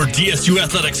action for DSU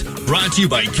Athletics, brought to you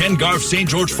by Ken Garff St.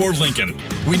 George Ford Lincoln.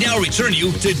 We now return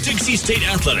you to Dixie State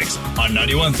Athletics on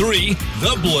 91.3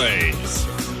 The Blaze.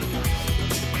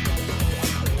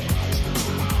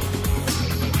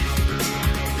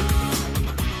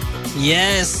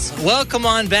 Yes, welcome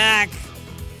on back.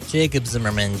 Jacob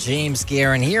Zimmerman, James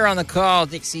Guerin here on the call.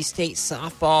 Dixie State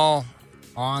softball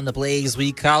on The Blaze.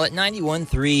 We call it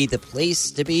 91.3, the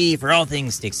place to be for all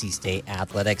things Dixie State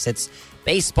athletics. It's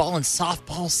baseball and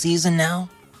softball season now.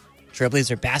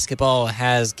 Trailblazer basketball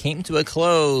has came to a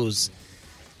close.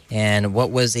 And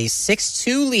what was a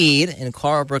 6-2 lead in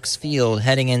Carl Brooks Field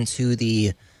heading into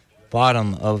the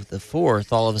bottom of the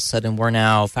 4th, all of a sudden we're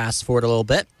now fast forward a little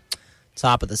bit.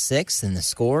 Top of the 6th, and the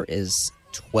score is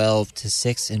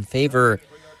 12-6 in favor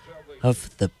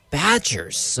of the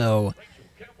Badgers. So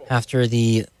after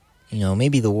the,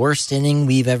 maybe the worst inning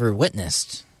we've ever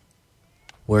witnessed,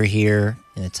 we're here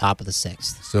in the top of the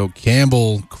 6th. So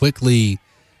Campbell quickly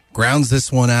grounds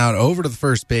this one out over to the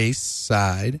first base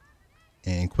side,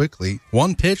 and quickly,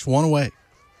 one pitch, one away.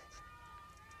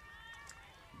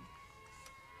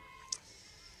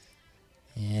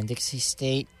 And Dixie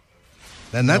State.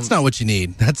 And that's not what you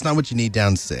need. That's not what you need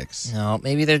down 6. No,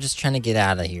 maybe they're just trying to get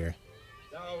out of here.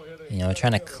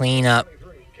 Trying to clean up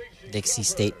Dixie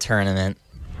State tournament.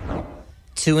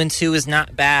 2-2 is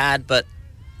not bad, but,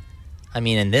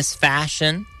 in this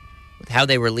fashion, with how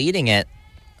they were leading it,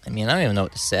 I don't even know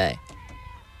what to say.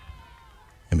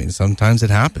 Sometimes it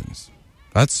happens.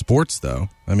 That's sports, though.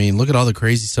 Look at all the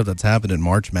crazy stuff that's happened in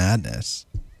March Madness.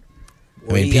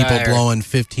 People blowing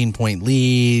 15-point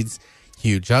leads,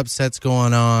 huge upsets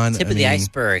going on. Tip of the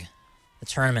iceberg. The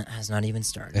tournament has not even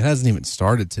started. It hasn't even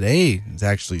started. Today is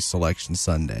actually Selection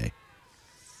Sunday.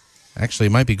 Actually,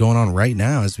 it might be going on right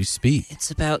now as we speak. It's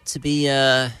about to be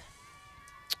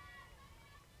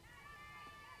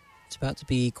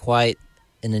quite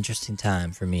an interesting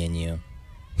time for me and you.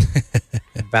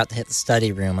 We're about to hit the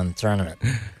study room on the tournament.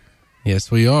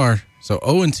 Yes, we are. So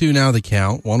 0-2 now the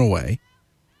count, one away.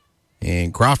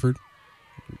 And Crawford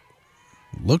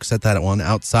looks at that one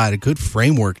outside. A good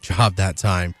framework job that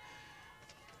time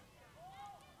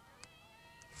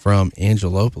from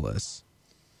Angelopoulos.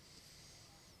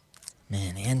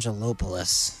 Man,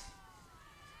 Angelopoulos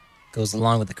goes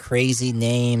along with the crazy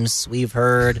names we've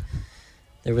heard.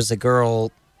 There was a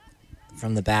girl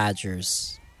from the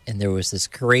Badgers, and there was this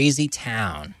crazy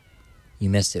town.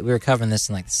 You missed it. We were covering this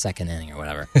in the second inning or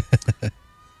whatever.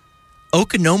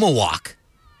 Oconomowoc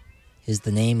is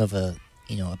the name of a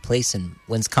place in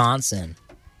Wisconsin.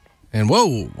 And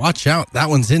whoa, watch out. That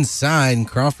one's inside, and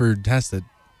Crawford has to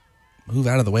move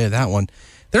out of the way of that one.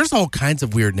 There's all kinds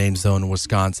of weird names, though, in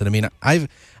Wisconsin. I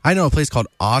know a place called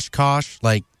Oshkosh.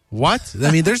 What?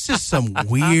 There's just some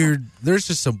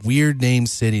weird name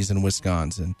cities in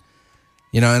Wisconsin.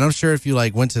 And I'm sure if you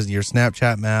went to your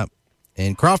Snapchat map,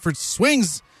 and Crawford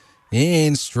swings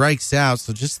and strikes out.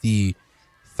 So just the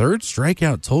third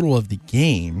strikeout total of the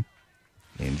game.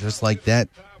 And just like that,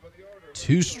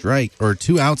 2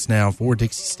 outs now for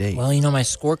Dixie State. Well, my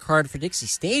scorecard for Dixie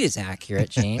State is accurate,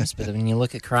 James. But when you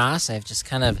look across, I've just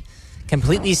kind of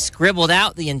completely scribbled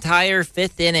out the entire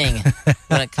 5th inning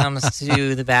when it comes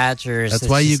to the Badgers. That's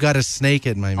why you got to snake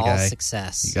it, my guy. All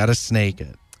success. You got to snake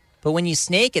it. But when you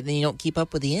snake it, then you don't keep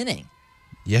up with the inning.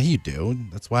 Yeah, you do.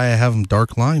 That's why I have them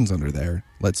dark lines under there.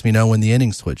 Lets me know when the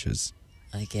inning switches.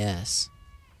 I guess.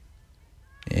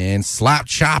 And slap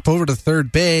chop over to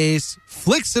third base.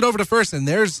 Flicks it over to first, and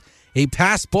there's a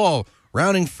pass ball.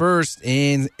 Rounding first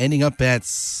and ending up at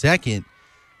second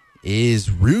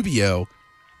is Rubio.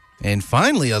 And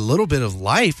finally, a little bit of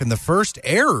life in the first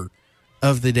error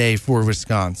of the day for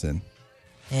Wisconsin.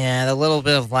 Yeah, the little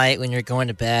bit of light when you're going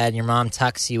to bed, your mom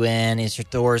tucks you in, as your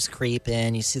doors creep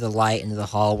in, you see the light into the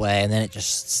hallway, and then it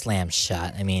just slams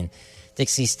shut. I mean,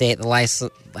 Dixie State, the last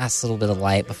little bit of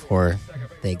light before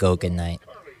they go goodnight.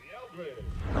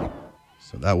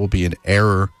 So that will be an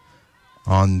error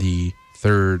on the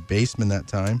third baseman that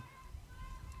time.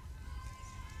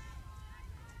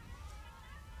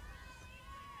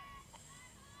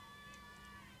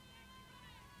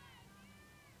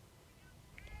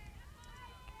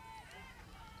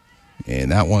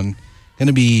 And that one going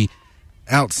to be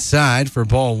outside for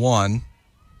ball one.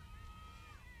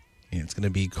 And it's going to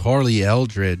be Carly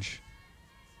Eldridge,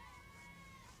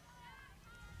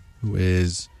 who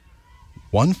is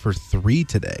 1 for 3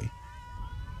 today.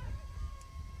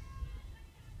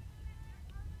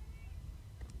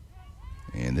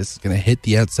 And this is going to hit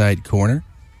the outside corner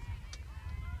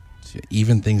to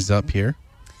even things up here.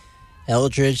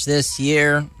 Eldridge this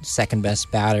year, second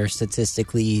best batter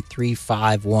statistically,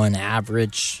 3.51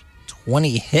 average,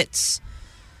 20 hits.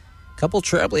 Couple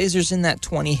Trailblazers in that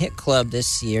 20-hit club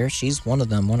this year. She's one of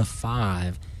them, one of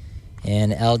 5.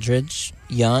 And Eldridge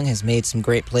Young has made some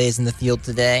great plays in the field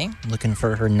today, looking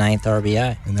for her 9th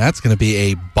RBI. And that's going to be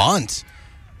a bunt.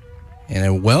 And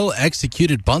a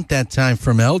well-executed bunt that time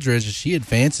from Eldridge as she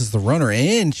advances the runner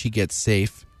and she gets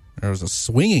safe. There was a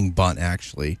swinging bunt,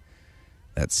 actually,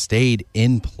 that stayed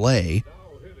in play.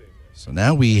 So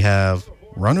now we have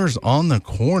runners on the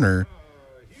corner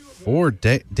for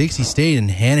Dixie State,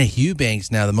 and Hannah Eubanks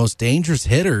now the most dangerous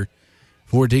hitter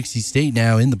for Dixie State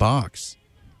now in the box.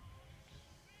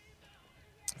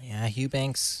 Yeah,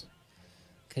 Eubanks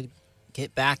could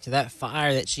get back to that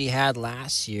fire that she had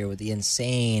last year with the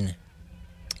insane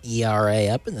ERA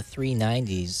up in the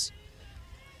 390s.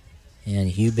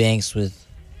 And Eubanks with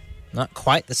not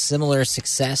quite the similar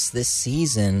success this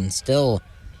season. Still,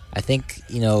 I think,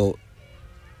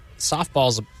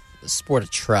 softball's a sport of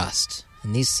trust.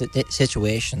 In these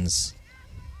situations,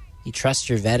 you trust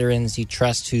your veterans, you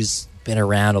trust who's been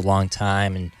around a long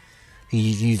time, and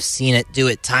you've seen it do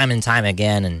it time and time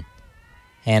again, and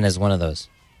Hannah's one of those.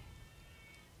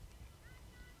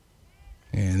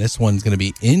 And this one's going to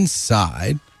be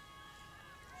inside.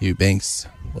 Eubanks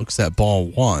looks at ball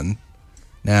one.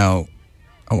 Now,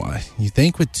 you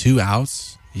think with 2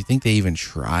 outs, you think they even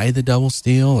try the double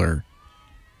steal, or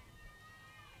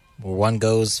one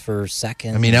goes for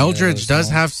second? I mean, Eldridge does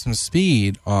have some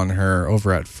speed on her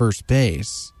over at first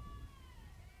base.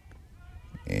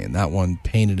 And that one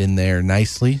painted in there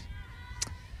nicely.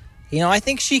 I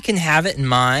think she can have it in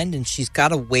mind, and she's got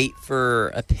to wait for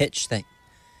a pitch that,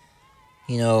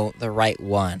 the right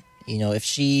one. If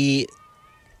she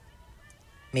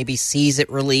maybe sees it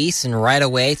release and right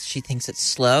away she thinks it's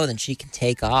slow, then she can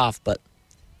take off.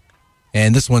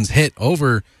 And this one's hit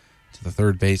over to the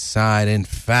third base side and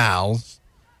fouls.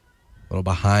 A little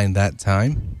behind that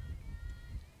time.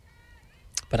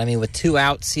 But, I mean, with 2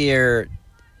 outs here,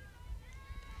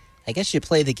 I guess you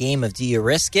play the game of, do you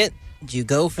risk it? Do you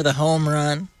go for the home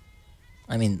run?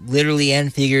 I mean, literally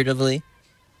and figuratively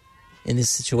in this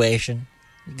situation.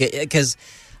 Because,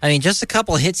 I mean, just a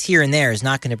couple hits here and there is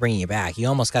not going to bring you back. You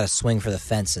almost got to swing for the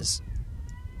fences.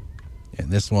 And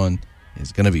this one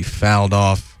is going to be fouled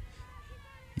off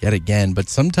yet again. But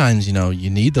sometimes, you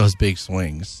need those big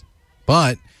swings.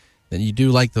 But then you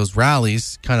do like those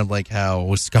rallies, kind of like how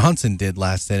Wisconsin did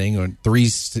last inning, or three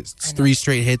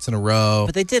straight hits in a row.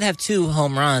 But they did have 2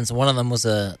 home runs. One of them was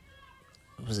a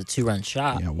 2-run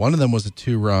shot. Yeah, one of them was a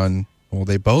 2-run. Well,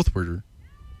 they both were.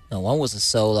 No, one was a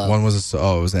solo. One was it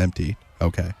was empty.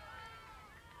 Okay.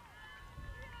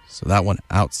 So that one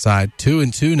outside.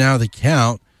 2-2 now the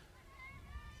count.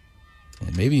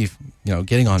 And maybe,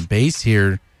 getting on base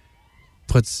here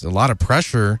puts a lot of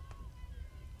pressure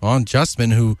on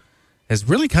Justman, who has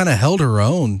really kind of held her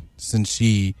own since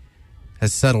she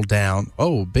has settled down.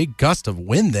 Oh, big gust of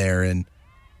wind there, and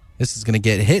this is going to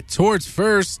get hit towards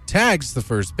first, tags the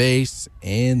first base,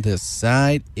 and the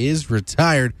side is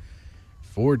retired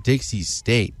for Dixie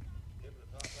State.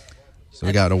 So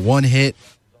we got a 1 hit,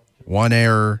 1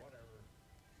 error,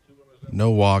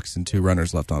 no walks, and 2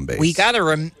 runners left on base. We got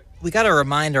to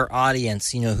remind our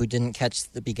audience, who didn't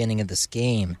catch the beginning of this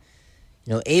game.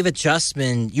 Ava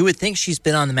Justman, you would think she's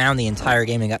been on the mound the entire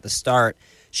game and got the start.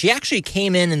 She actually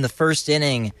came in the first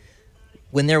inning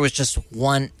when there was just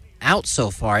 1 out so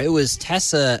far. It was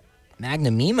Tessa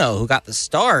Magnamimo who got the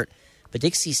start, but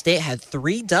Dixie State had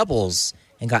 3 doubles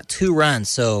and got 2 runs.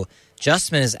 So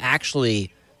Justman has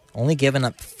actually only given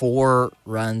up 4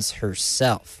 runs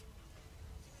herself.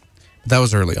 That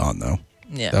was early on, though.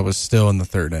 Yeah. That was still in the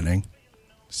 3rd inning.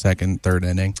 2nd, 3rd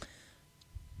inning.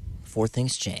 4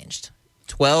 things changed.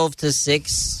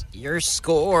 12-6, your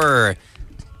score.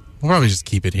 We'll probably just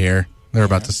keep it here. They're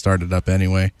about to start it up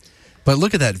anyway. But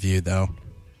look at that view, though.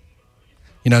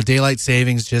 Daylight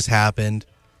savings just happened,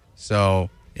 so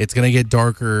it's going to get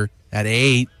darker at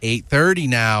 8:30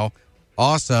 now.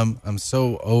 Awesome. I'm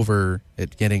so over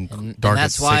it getting dark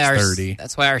at 6:30.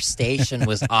 That's why our station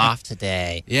was off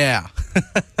today. Yeah.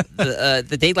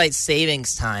 The daylight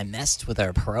savings time messed with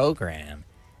our program,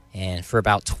 and for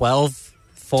about 12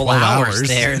 hours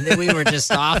there, and then we were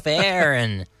just off air.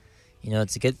 And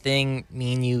it's a good thing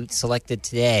me and you selected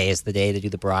today as the day to do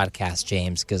the broadcast,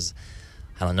 James, because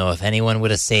I don't know if anyone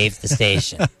would have saved the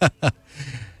station.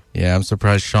 Yeah, I'm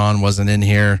surprised Sean wasn't in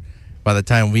here by the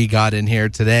time we got in here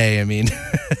today. I mean,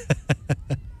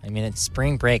 it's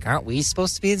spring break. Aren't we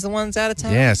supposed to be the ones out of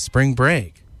town? Yeah, spring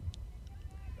break.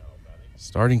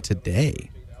 Starting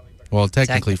today. Well,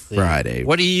 technically Friday.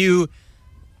 What are you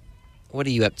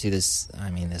up to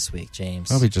this week, James?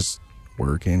 Probably just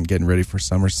working, getting ready for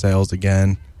summer sales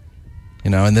again.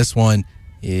 And this one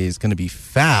is going to be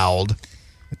fouled.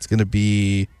 It's going to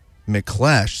be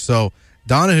McClesh. So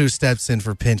Donahue steps in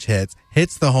for pinch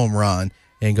hits the home run,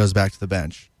 and goes back to the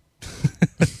bench.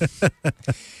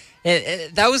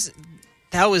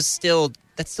 That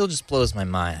still just blows my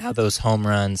mind, how those home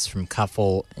runs from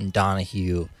Kuffel and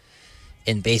Donahue,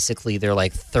 and basically they're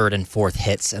like third and fourth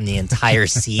hits in the entire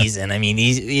season.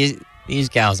 These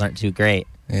gals aren't too great.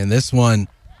 And this one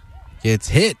gets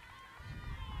hit,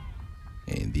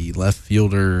 and the left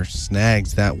fielder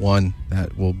snags that one.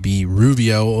 That will be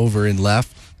Rubio over in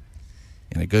left,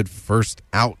 and a good first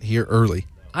out here early.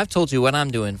 I've told you what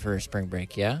I'm doing for spring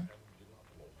break, yeah?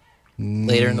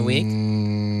 Later in the week?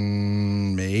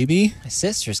 Maybe. My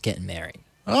sister's getting married.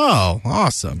 Oh,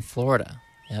 awesome. In Florida.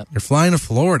 Yep. You're flying to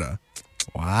Florida.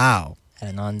 Wow.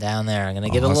 Heading on down there. I'm going to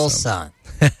get a little sun.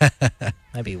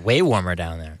 Might be way warmer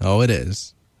down there. Oh, it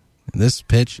is. And this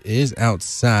pitch is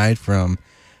outside from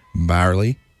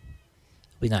Barley.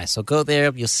 It'll be nice. So go there.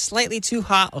 It'll be slightly too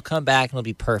hot. I'll come back and it'll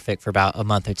be perfect for about a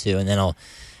month or two. And then it'll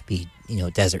be,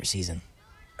 desert season.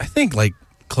 I think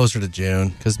closer to June,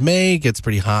 because May gets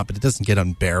pretty hot, but it doesn't get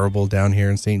unbearable down here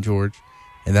in St. George.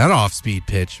 And that off-speed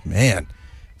pitch, man,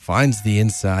 finds the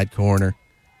inside corner.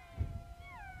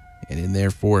 And in there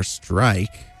for a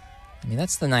strike.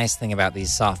 That's the nice thing about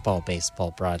these softball,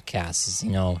 baseball broadcasts is,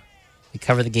 we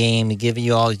cover the game, we give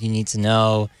you all you need to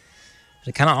know, but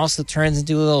it kind of also turns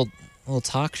into a little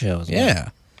talk show as well. Yeah.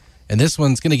 And this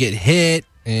one's going to get hit,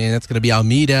 and that's going to be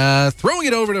Almeida throwing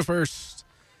it over to first.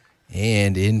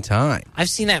 And in time. I've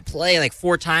seen that play like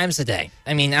 4 times today.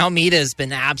 Almeida has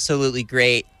been absolutely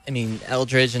great.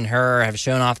 Eldridge and her have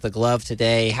shown off the glove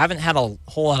today. Haven't had a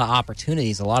whole lot of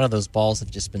opportunities. A lot of those balls have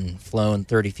just been flown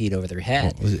 30 feet over their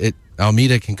head. Well,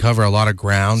 Almeida can cover a lot of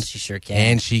ground. She sure can.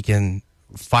 And she can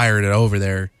fire it over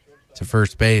there to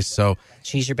first base. So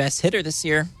she's your best hitter this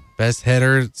year. Best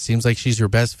hitter. Seems like she's your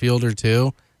best fielder,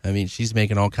 too. She's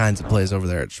making all kinds of plays over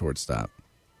there at shortstop.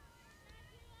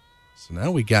 So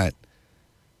now we got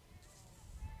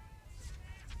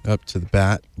up to the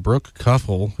bat Brooke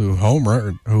Kuffel, who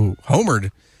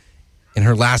homered in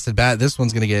her last at bat. This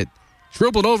one's going to get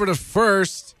dribbled over to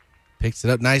first. Picks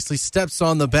it up nicely, steps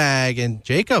on the bag, and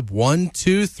Jacob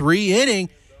 1-2-3 inning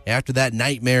after that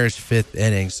nightmarish 5th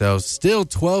inning. So still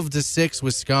 12-6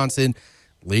 Wisconsin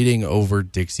leading over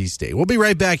Dixie State. We'll be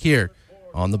right back here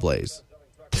on The Blaze.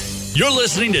 You're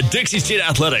listening to Dixie State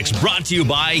Athletics, brought to you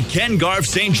by Ken Garff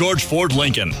St. George Ford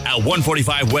Lincoln at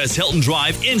 145 West Hilton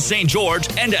Drive in St. George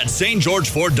and at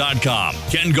stgeorgeford.com.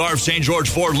 Ken Garff St. George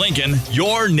Ford Lincoln,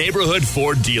 your neighborhood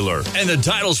Ford dealer, and the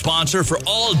title sponsor for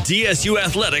all DSU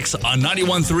athletics on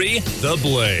 91.3 The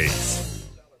Blaze.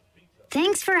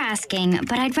 Thanks for asking,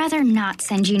 but I'd rather not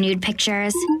send you nude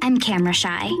pictures. I'm camera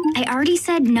shy. I already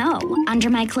said no. Under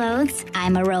my clothes,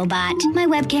 I'm a robot. My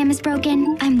webcam is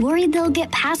broken. I'm worried they'll get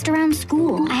passed around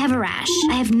school. I have a rash.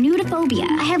 I have nudophobia.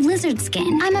 I have lizard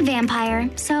skin. I'm a vampire,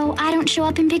 so I don't show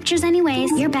up in pictures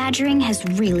anyways. Your badgering has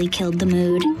really killed the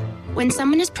mood. When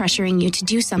someone is pressuring you to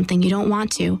do something you don't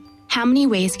want to, how many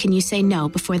ways can you say no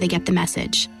before they get the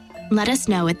message? Let us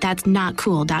know at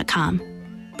that'snotcool.com.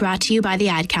 Brought to you by the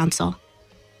Ad Council.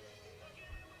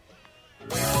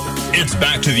 It's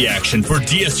back to the action for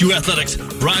DSU Athletics,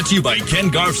 brought to you by Ken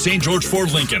Garff St. George Ford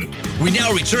Lincoln. We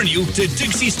now return you to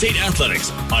Dixie State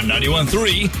Athletics on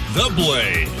 91.3 The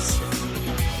Blaze.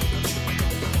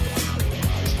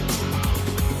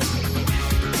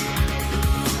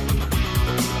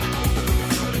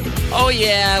 Oh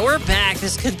yeah, we're back.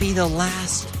 This could be the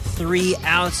last 3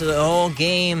 outs of the whole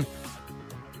game.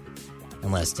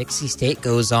 Unless Dixie State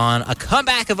goes on a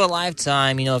comeback of a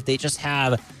lifetime, if they just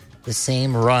have the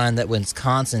same run that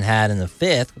Wisconsin had in the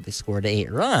 5th, where they scored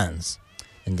 8 runs,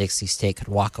 then Dixie State could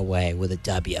walk away with a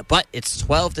W. But it's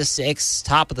 12-6,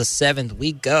 top of the 7th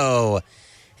we go,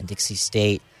 and Dixie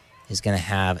State is going to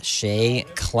have Shea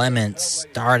Clements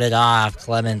start it off.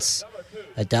 Clements,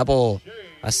 a double,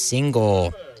 a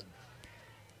single.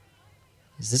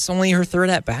 Is this only her 3rd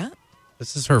at-bat?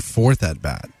 This is her 4th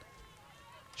at-bat.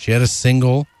 She had a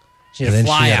single, and then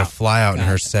she had a fly-out in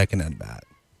her 2nd at-bat.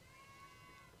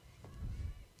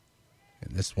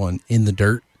 And this one in the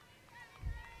dirt.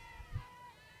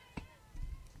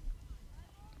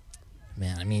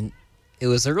 Man, I mean, it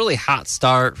was a really hot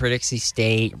start for Dixie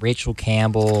State. Rachel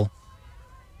Campbell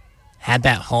had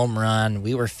that home run.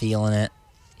 We were feeling it.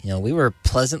 You know, we were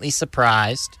pleasantly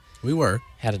surprised. We were.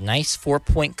 Had a nice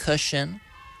 4-point cushion.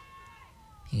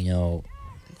 You know,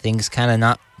 things kind of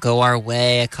not go our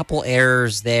way. A couple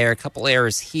errors there, a couple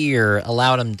errors here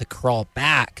allowed them to crawl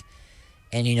back.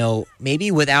 And, you know,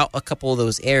 maybe without a couple of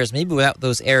those errors, maybe without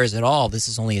those errors at all, this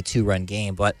is only a 2-run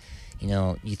game. But, you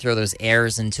know, you throw those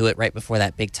errors into it right before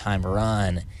that big-time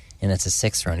run, and it's a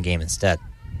 6-run game instead.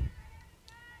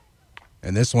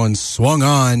 And this one swung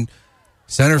on.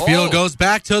 Center field goes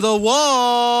back to the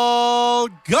wall.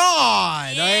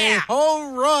 Gone. Yeah. A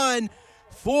home run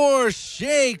for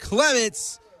Shea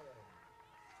Clements.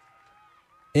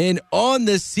 And on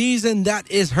the season, that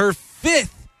is her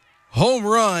 5th home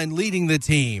run leading the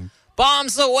team.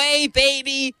 Bombs away,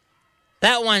 baby.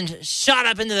 That one shot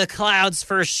up into the clouds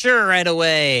for sure right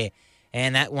away.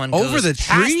 And that one goes over the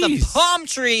past trees. The palm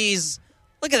trees.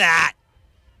 Look at that.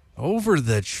 Over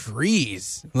the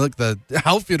trees. Look, the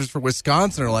outfielders for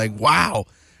Wisconsin are like, wow.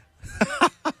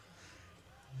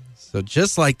 So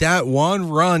just like that, 1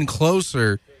 run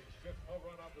closer.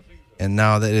 And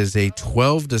now that is a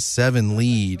 12-7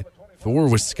 lead for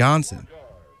Wisconsin.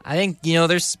 I think, you know,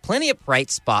 there's plenty of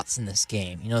bright spots in this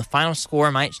game. You know, the final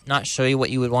score might not show you what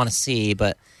you would want to see,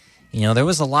 but, you know, there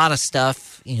was a lot of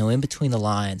stuff, you know, in between the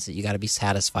lines that you got to be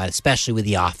satisfied, especially with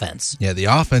the offense. Yeah, the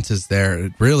offense is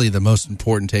there. Really the most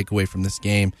important takeaway from this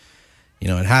game, you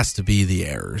know, it has to be the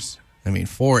errors. I mean,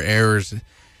 4 errors,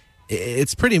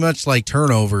 it's pretty much like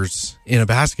turnovers in a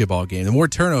basketball game. The more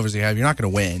turnovers you have, you're not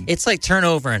going to win. It's like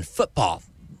turnover in football.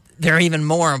 They're even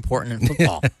more important in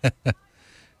football.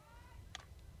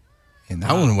 And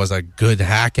that one was a good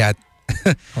hack at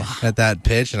that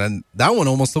pitch. And that one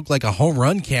almost looked like a home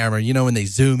run camera, you know, when they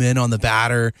zoom in on the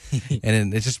batter.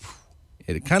 And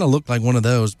it kind of looked like one of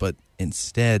those, but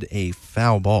instead a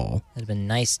foul ball. It'd been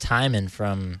nice timing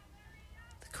from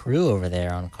the crew over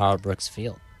there on Carl Brooks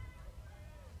Field.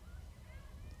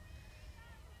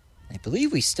 I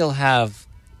believe we still have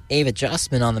Ava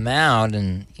Justman on the mound.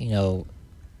 And, you know,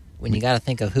 when you got to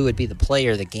think of who would be the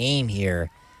player of the game here,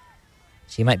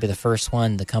 she might be the first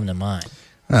one to come to mind.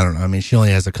 I don't know. I mean, she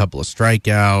only has a couple of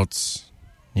strikeouts.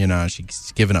 You know,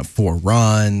 she's given up 4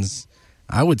 runs.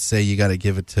 I would say you got to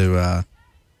give it to.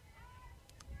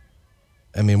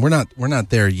 I mean, we're not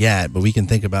there yet, but we can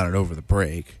think about it over the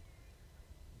break.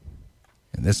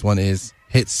 And this one is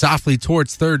hit softly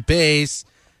towards third base,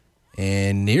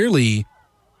 and nearly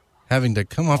having to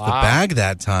come off the bag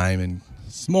that time. And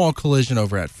small collision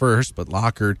over at first, but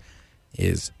Lockard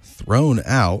is thrown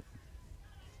out.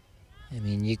 I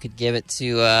mean, you could give it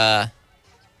to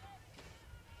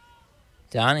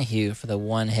Donahue for the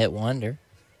one-hit wonder.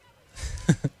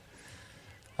 I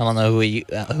don't know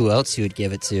who else you would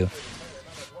give it to.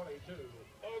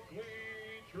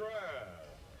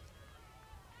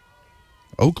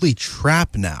 Oakley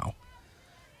Trapp now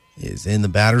is in the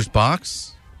batter's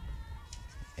box,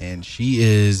 and she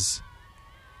is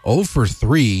 0 for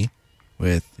 3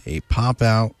 with a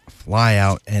pop-out,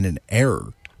 fly-out, and an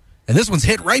error. And this one's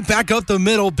hit right back up the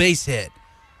middle, base hit.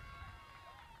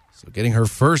 So getting her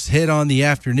first hit on the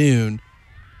afternoon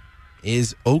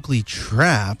is Oakley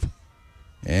Trapp.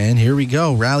 And here we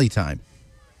go, rally time.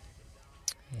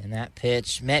 And that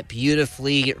pitch met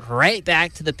beautifully right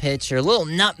back to the pitcher. A little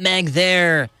nutmeg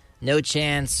there. No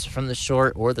chance from the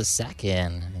short or the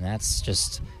second. And that's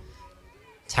just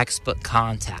textbook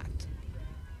contact.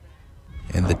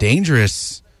 And the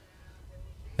dangerous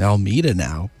Almeida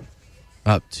now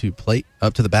up to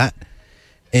the bat.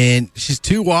 And she's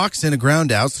 2 walks and a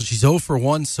ground out, so she's 0 for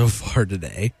 1 so far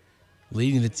today,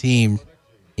 leading the team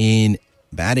in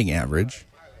batting average.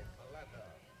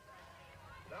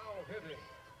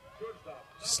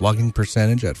 Slugging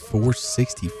percentage at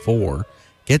 .464.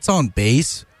 Gets on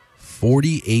base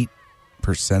 48%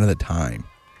 of the time.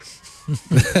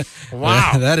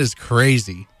 Wow. That is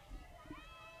crazy.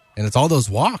 And it's all those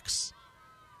walks.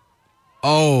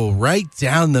 Oh, right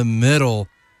down the middle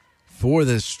for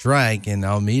the strike, and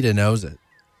Almeida knows it.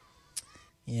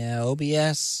 Yeah,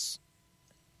 OBS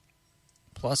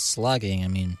plus slugging. I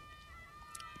mean,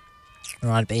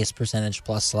 on base percentage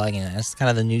plus slugging. That's kind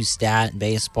of the new stat in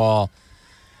baseball.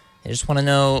 I just want to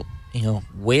know,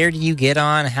 where do you get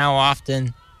on? How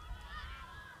often?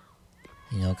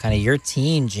 Kind of your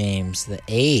team, James, the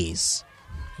A's.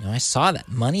 I saw that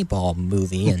Moneyball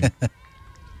movie, and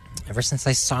ever since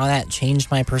I saw that, it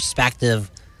changed my perspective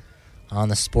on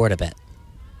the sport a bit.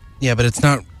 Yeah, but it's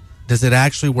not... Does it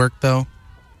actually work, though?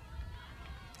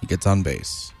 He gets on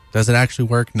base. Does it actually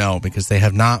work? No, because they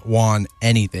have not won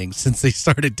anything since they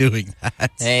started doing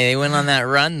that. Hey, they went on that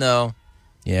run, though.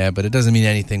 Yeah, but it doesn't mean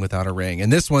anything without a ring.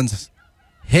 And this one's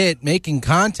hit, making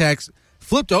contact,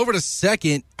 flipped over to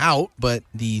second, out, but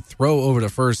the throw over to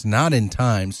first not in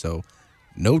time, so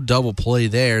no double play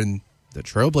there. And the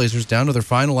Trailblazers down to their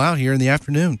final out here in the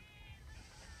afternoon.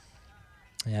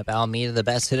 Yep, Alameda, the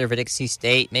best hitter for Dixie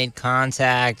State, made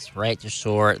contact right to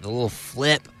short. The little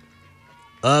flip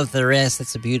of the wrist.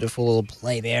 That's a beautiful little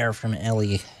play there from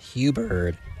Ellie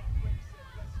Hubert.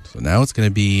 So now it's going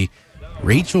to be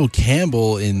Rachel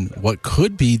Campbell in what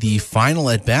could be the final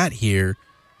at bat here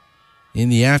in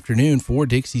the afternoon for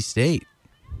Dixie State.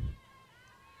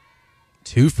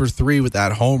 2 for 3 with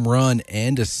that home run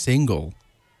and a single.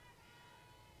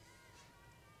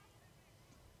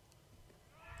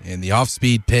 And the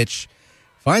off-speed pitch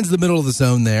finds the middle of the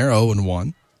zone there,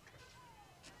 0-1.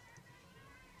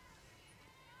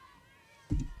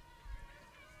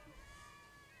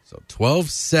 So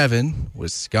 12-7,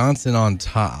 Wisconsin on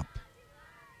top.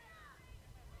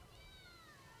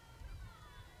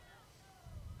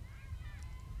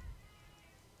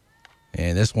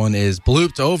 And this one is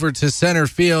blooped over to center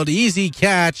field. Easy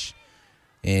catch.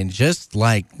 And just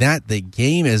like that, the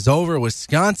game is over.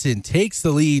 Wisconsin takes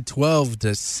the lead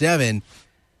 12-7.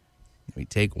 We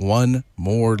take one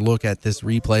more look at this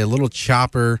replay. A little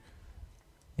chopper.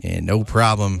 And no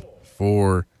problem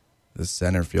for the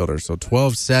center fielder. So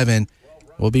 12-7.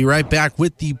 We'll be right back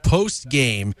with the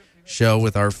post-game show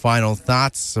with our final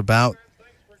thoughts about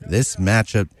this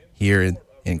matchup here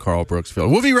in Carl Brooks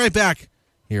Field. We'll be right back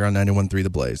here on 91.3 The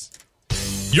Blaze.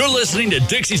 You're listening to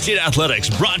Dixie State Athletics,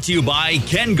 brought to you by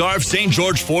Ken Garff St.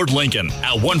 George Ford Lincoln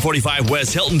at 145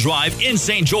 West Hilton Drive in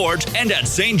St. George and at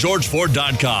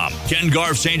stgeorgeford.com. Ken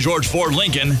Garff St. George Ford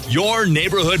Lincoln, your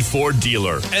neighborhood Ford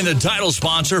dealer, and the title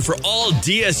sponsor for all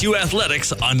DSU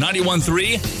athletics on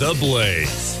 91.3 The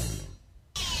Blaze.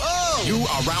 Oh! You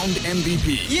are round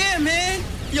MVP. Yeah, man.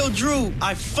 Yo, Drew,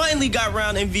 I finally got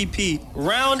round MVP.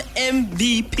 Round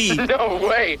MVP. No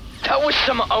way. That was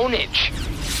some ownage.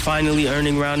 Finally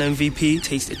earning round MVP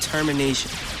takes determination.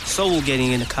 So will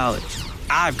getting into college.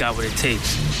 I've got what it takes.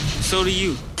 So do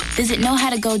you. Visit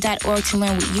knowhowtogo.org to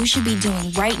learn what you should be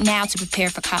doing right now to prepare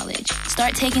for college.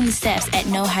 Start taking the steps at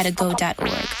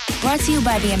knowhowtogo.org. Brought to you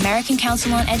by the American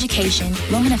Council on Education,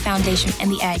 Lumina Foundation,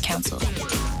 and the Ad Council.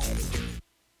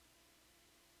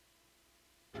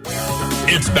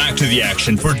 It's back to the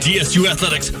action for DSU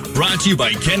Athletics, brought to you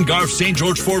by Ken Garff St.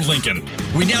 George Ford Lincoln.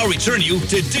 We now return you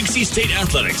to Dixie State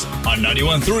Athletics on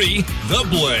 91.3 The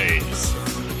Blaze.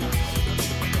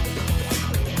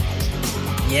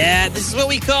 Yeah, this is what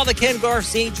we call the Ken Garff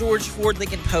St. George Ford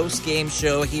Lincoln post-game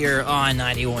show here on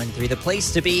 91.3. The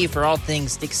place to be for all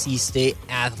things Dixie State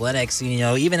Athletics.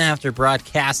 Even after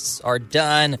broadcasts are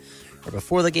done, or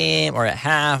before the game, or at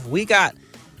half, we got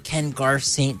Ken Garff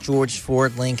St. George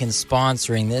Ford Lincoln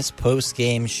sponsoring this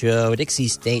post-game show. Dixie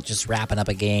State just wrapping up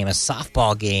a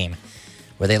softball game,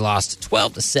 where they lost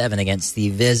 12-7 against the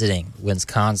visiting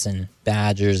Wisconsin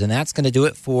Badgers. And that's going to do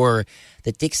it for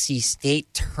the Dixie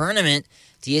State tournament.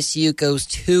 DSU goes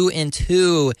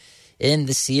 2-2 in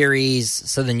the series.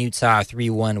 Southern Utah,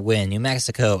 3-1 win. New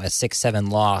Mexico, a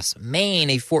 6-7 loss. Maine,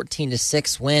 a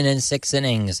 14-6 win in 6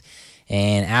 innings.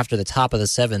 And after the top of the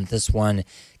 7th, this one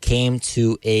came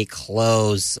to a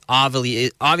close.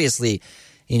 Obviously,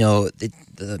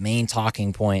 the main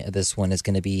talking point of this one is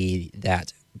going to be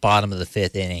that bottom of the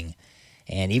 5th inning.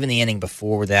 And even the inning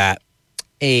before that,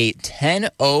 a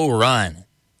 10-0 run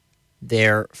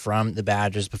there from the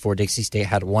Badgers before Dixie State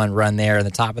had one run there in the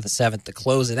top of the 7th to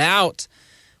close it out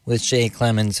with Shea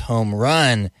Clemens' home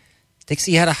run.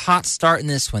 Dixie had a hot start in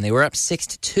this one. They were up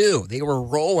 6-2. They were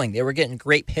rolling. They were getting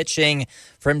great pitching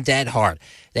from Deadhart.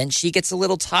 Then she gets a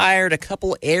little tired. A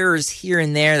couple errors here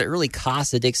and there that really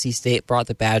cost the Dixie State, brought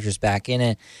the Badgers back in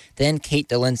it. Then Kate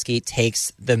Dolinsky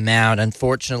takes the mound.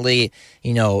 Unfortunately,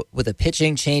 with the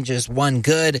pitching changes, one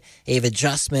good, Ava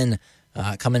Justman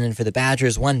coming in for the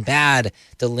Badgers, one bad.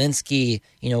 Dolinsky,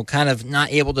 kind of not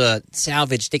able to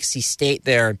salvage Dixie State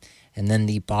there And then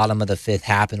the bottom of the fifth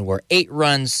happened where 8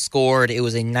 runs scored. It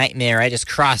was a nightmare. I just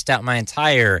crossed out my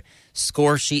entire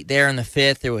score sheet there in the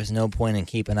fifth. There was no point in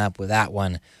keeping up with that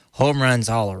one. Home runs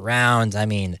all around. I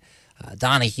mean,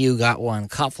 Donahue got one.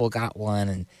 Kuffel got one.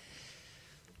 And,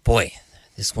 boy,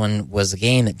 this one was a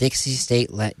game that Dixie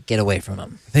State let get away from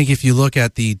them. I think if you look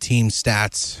at the team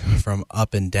stats from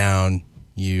up and down,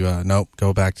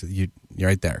 go back to you're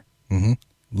right there. Mm-hmm.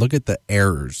 Look at the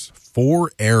errors.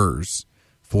 4 errors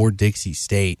for Dixie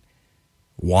State,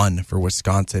 1 for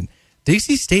Wisconsin.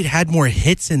 Dixie State had more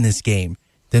hits in this game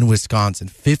than Wisconsin.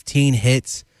 15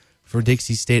 hits for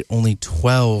Dixie State, only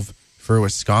 12 for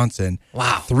Wisconsin.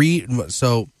 Wow.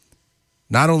 So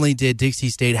not only did Dixie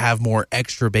State have more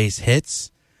extra base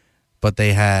hits, but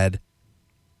they had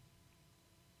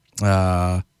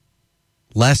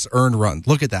less earned runs.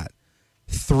 Look at that.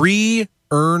 3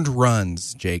 earned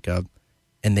runs, Jacob,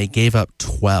 and they gave up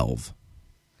 12.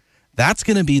 That's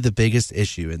going to be the biggest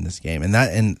issue in this game,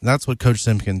 and that's what Coach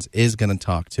Simpkins is going to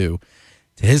talk to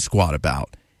his squad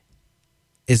about.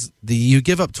 You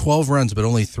give up 12 runs, but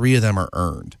only 3 of them are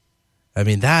earned. I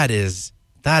mean, that is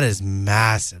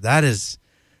massive. That's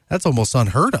almost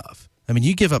unheard of. I mean,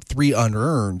 you give up 3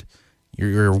 unearned,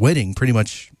 you're winning pretty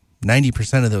much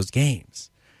 90% of those games.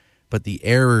 But the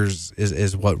errors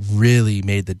is what really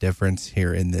made the difference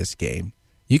here in this game.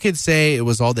 You could say it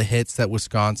was all the hits that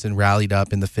Wisconsin rallied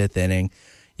up in the 5th inning.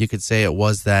 You could say it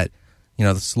was that,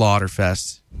 the slaughter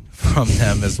fest from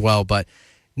them as well. But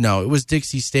no, it was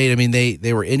Dixie State. I mean,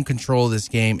 they were in control of this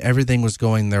game. Everything was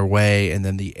going their way. And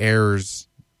then the errors,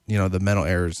 the mental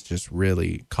errors just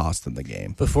really cost them the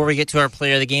game. Before we get to our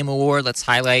Player of the Game award, let's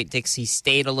highlight Dixie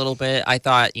State a little bit. I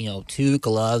thought, 2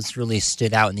 gloves really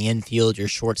stood out in the infield. Your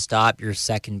shortstop, your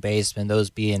second baseman, those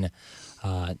being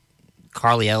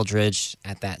Carly Eldridge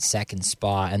at that second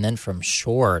spot. And then from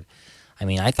short,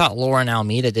 I thought Lauren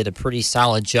Almeida did a pretty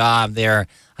solid job there.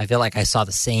 I feel like I saw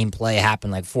the same play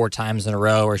happen like 4 times in a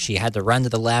row where she had to run to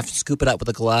the left, scoop it up with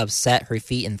a glove, set her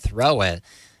feet, and throw it.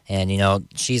 And,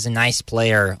 she's a nice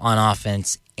player on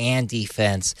offense and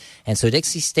defense. And so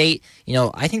Dixie State,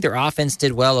 I think their offense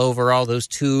did well overall. Those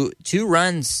two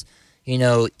runs,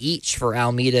 each for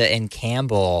Almeida and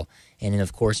Campbell. And then,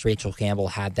 of course, Rachel Campbell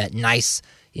had that nice,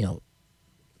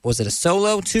 was it a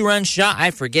solo 2-run shot? I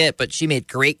forget, but she made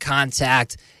great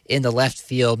contact in the left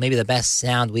field, maybe the best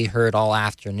sound we heard all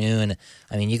afternoon.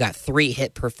 You got 3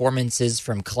 hit performances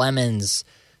from Clemens,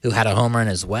 who had a home run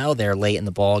as well there late in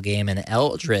the ball game, and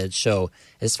Eldridge. So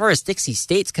as far as Dixie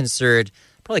State's concerned,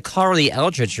 probably Carly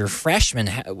Eldridge, your freshman,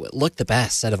 looked the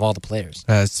best out of all the players.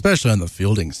 Especially on the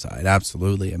fielding side,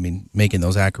 absolutely. Making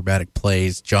those acrobatic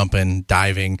plays, jumping,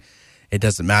 diving, it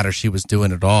doesn't matter. She was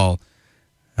doing it all.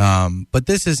 But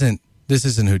this isn't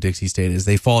who Dixie State is.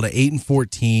 They fall to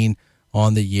 8-14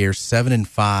 on the year,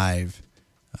 7-5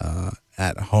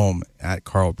 at home at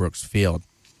Carl Brooks Field.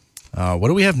 What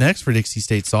do we have next for Dixie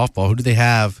State softball? Who do they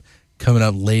have coming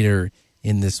up later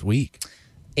in this week?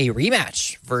 A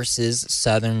rematch versus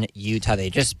Southern Utah. They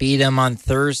just beat them on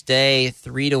Thursday,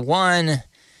 3-1.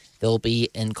 They'll be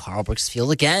in Carl Brooks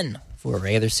Field again for a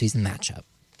regular season matchup.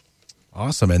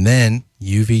 Awesome. And then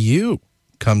UVU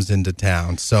comes into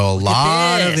town. So a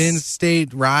lot of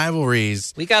in-state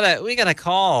rivalries. We gotta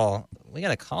call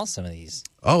some of these.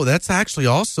 Oh, that's actually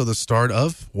also the start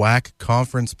of WAC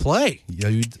conference play.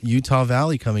 Utah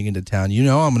Valley coming into town. I'm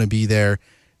going to be there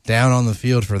down on the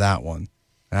field for that one.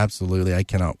 Absolutely. I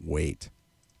cannot wait.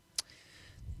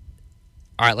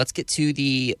 All right, let's get to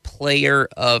the player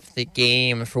of the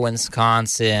game for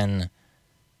Wisconsin.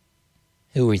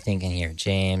 Who are we thinking here,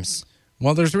 James?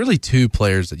 Well, there's really 2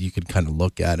 players that you could kind of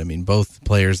look at. Both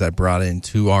players that brought in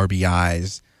 2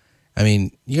 RBIs.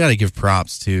 You got to give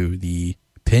props to the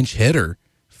pinch hitter,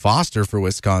 Foster, for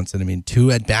Wisconsin.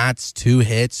 2 at-bats, 2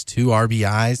 hits, 2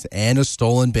 RBIs, and a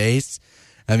stolen base.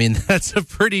 That's a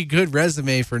pretty good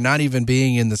resume for not even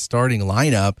being in the starting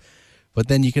lineup. But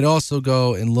then you could also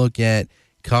go and look at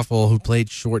Kuffel, who played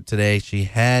short today. She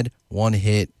had 1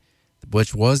 hit,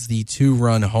 which was the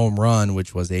 2-run home run,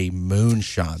 which was a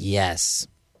moonshot. Yes.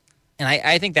 And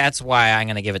I think that's why I'm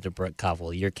going to give it to Brooke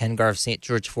Kuffel. Your Ken Garff St.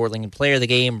 George Fort Lincoln player of the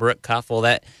game, Brooke Kuffel.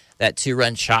 That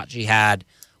 2-run shot she had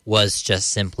was just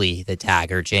simply the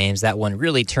dagger, James. That one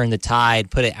really turned the tide,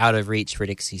 put it out of reach for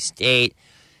Dixie State.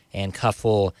 And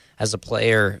Kuffel, as a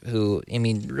player who,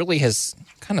 really has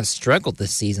kind of struggled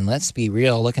this season. Let's be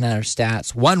real. Looking at her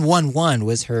stats, 111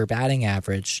 was her batting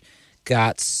average.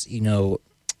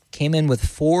 Came in with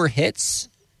 4 hits.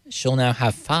 She'll now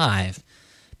have 5.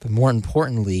 But more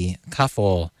importantly,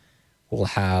 Kuffel will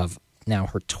have now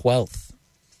her 12th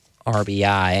RBI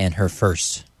and her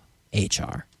first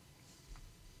HR.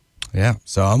 Yeah,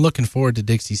 so I'm looking forward to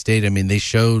Dixie State. I mean, they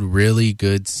showed really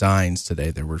good signs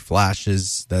today. There were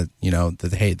flashes that,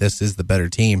 that, hey, this is the better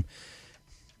team.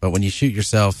 But when you shoot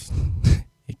yourself,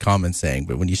 a common saying,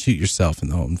 but when you shoot yourself in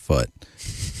the own foot,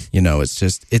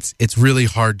 it's really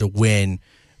hard to win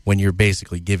when you're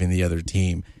basically giving the other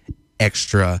team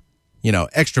extra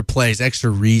plays, extra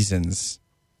reasons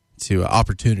to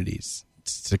opportunities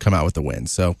to come out with the win.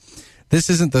 So this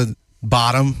isn't the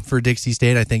bottom for Dixie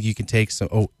State. I think you can take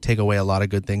away a lot of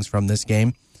good things from this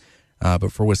game.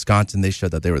 But for Wisconsin, they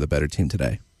showed that they were the better team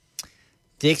today.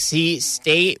 Dixie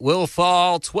State will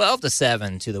fall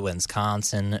 12-7 to the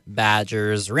Wisconsin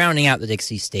Badgers, rounding out the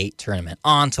Dixie State tournament.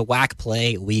 On to WAC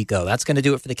play we go. That's going to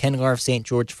do it for the Ken Garff St.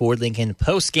 George Ford Lincoln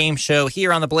post-game show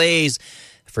here on The Blaze.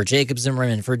 For Jacob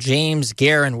Zimmerman, for James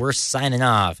Guerin, we're signing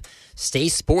off. Stay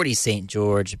sporty, St.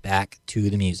 George. Back to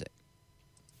the music.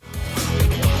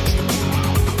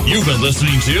 You've been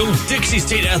listening to Dixie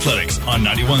State Athletics on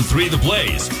 91.3 The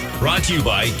Blaze. Brought to you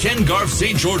by Ken Garff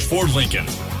St. George Ford Lincoln.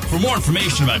 For more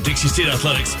information about Dixie State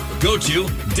Athletics, go to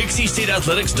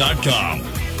DixieStateAthletics.com.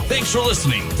 Thanks for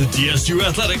listening to DSU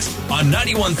Athletics on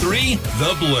 91.3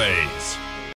 The Blaze.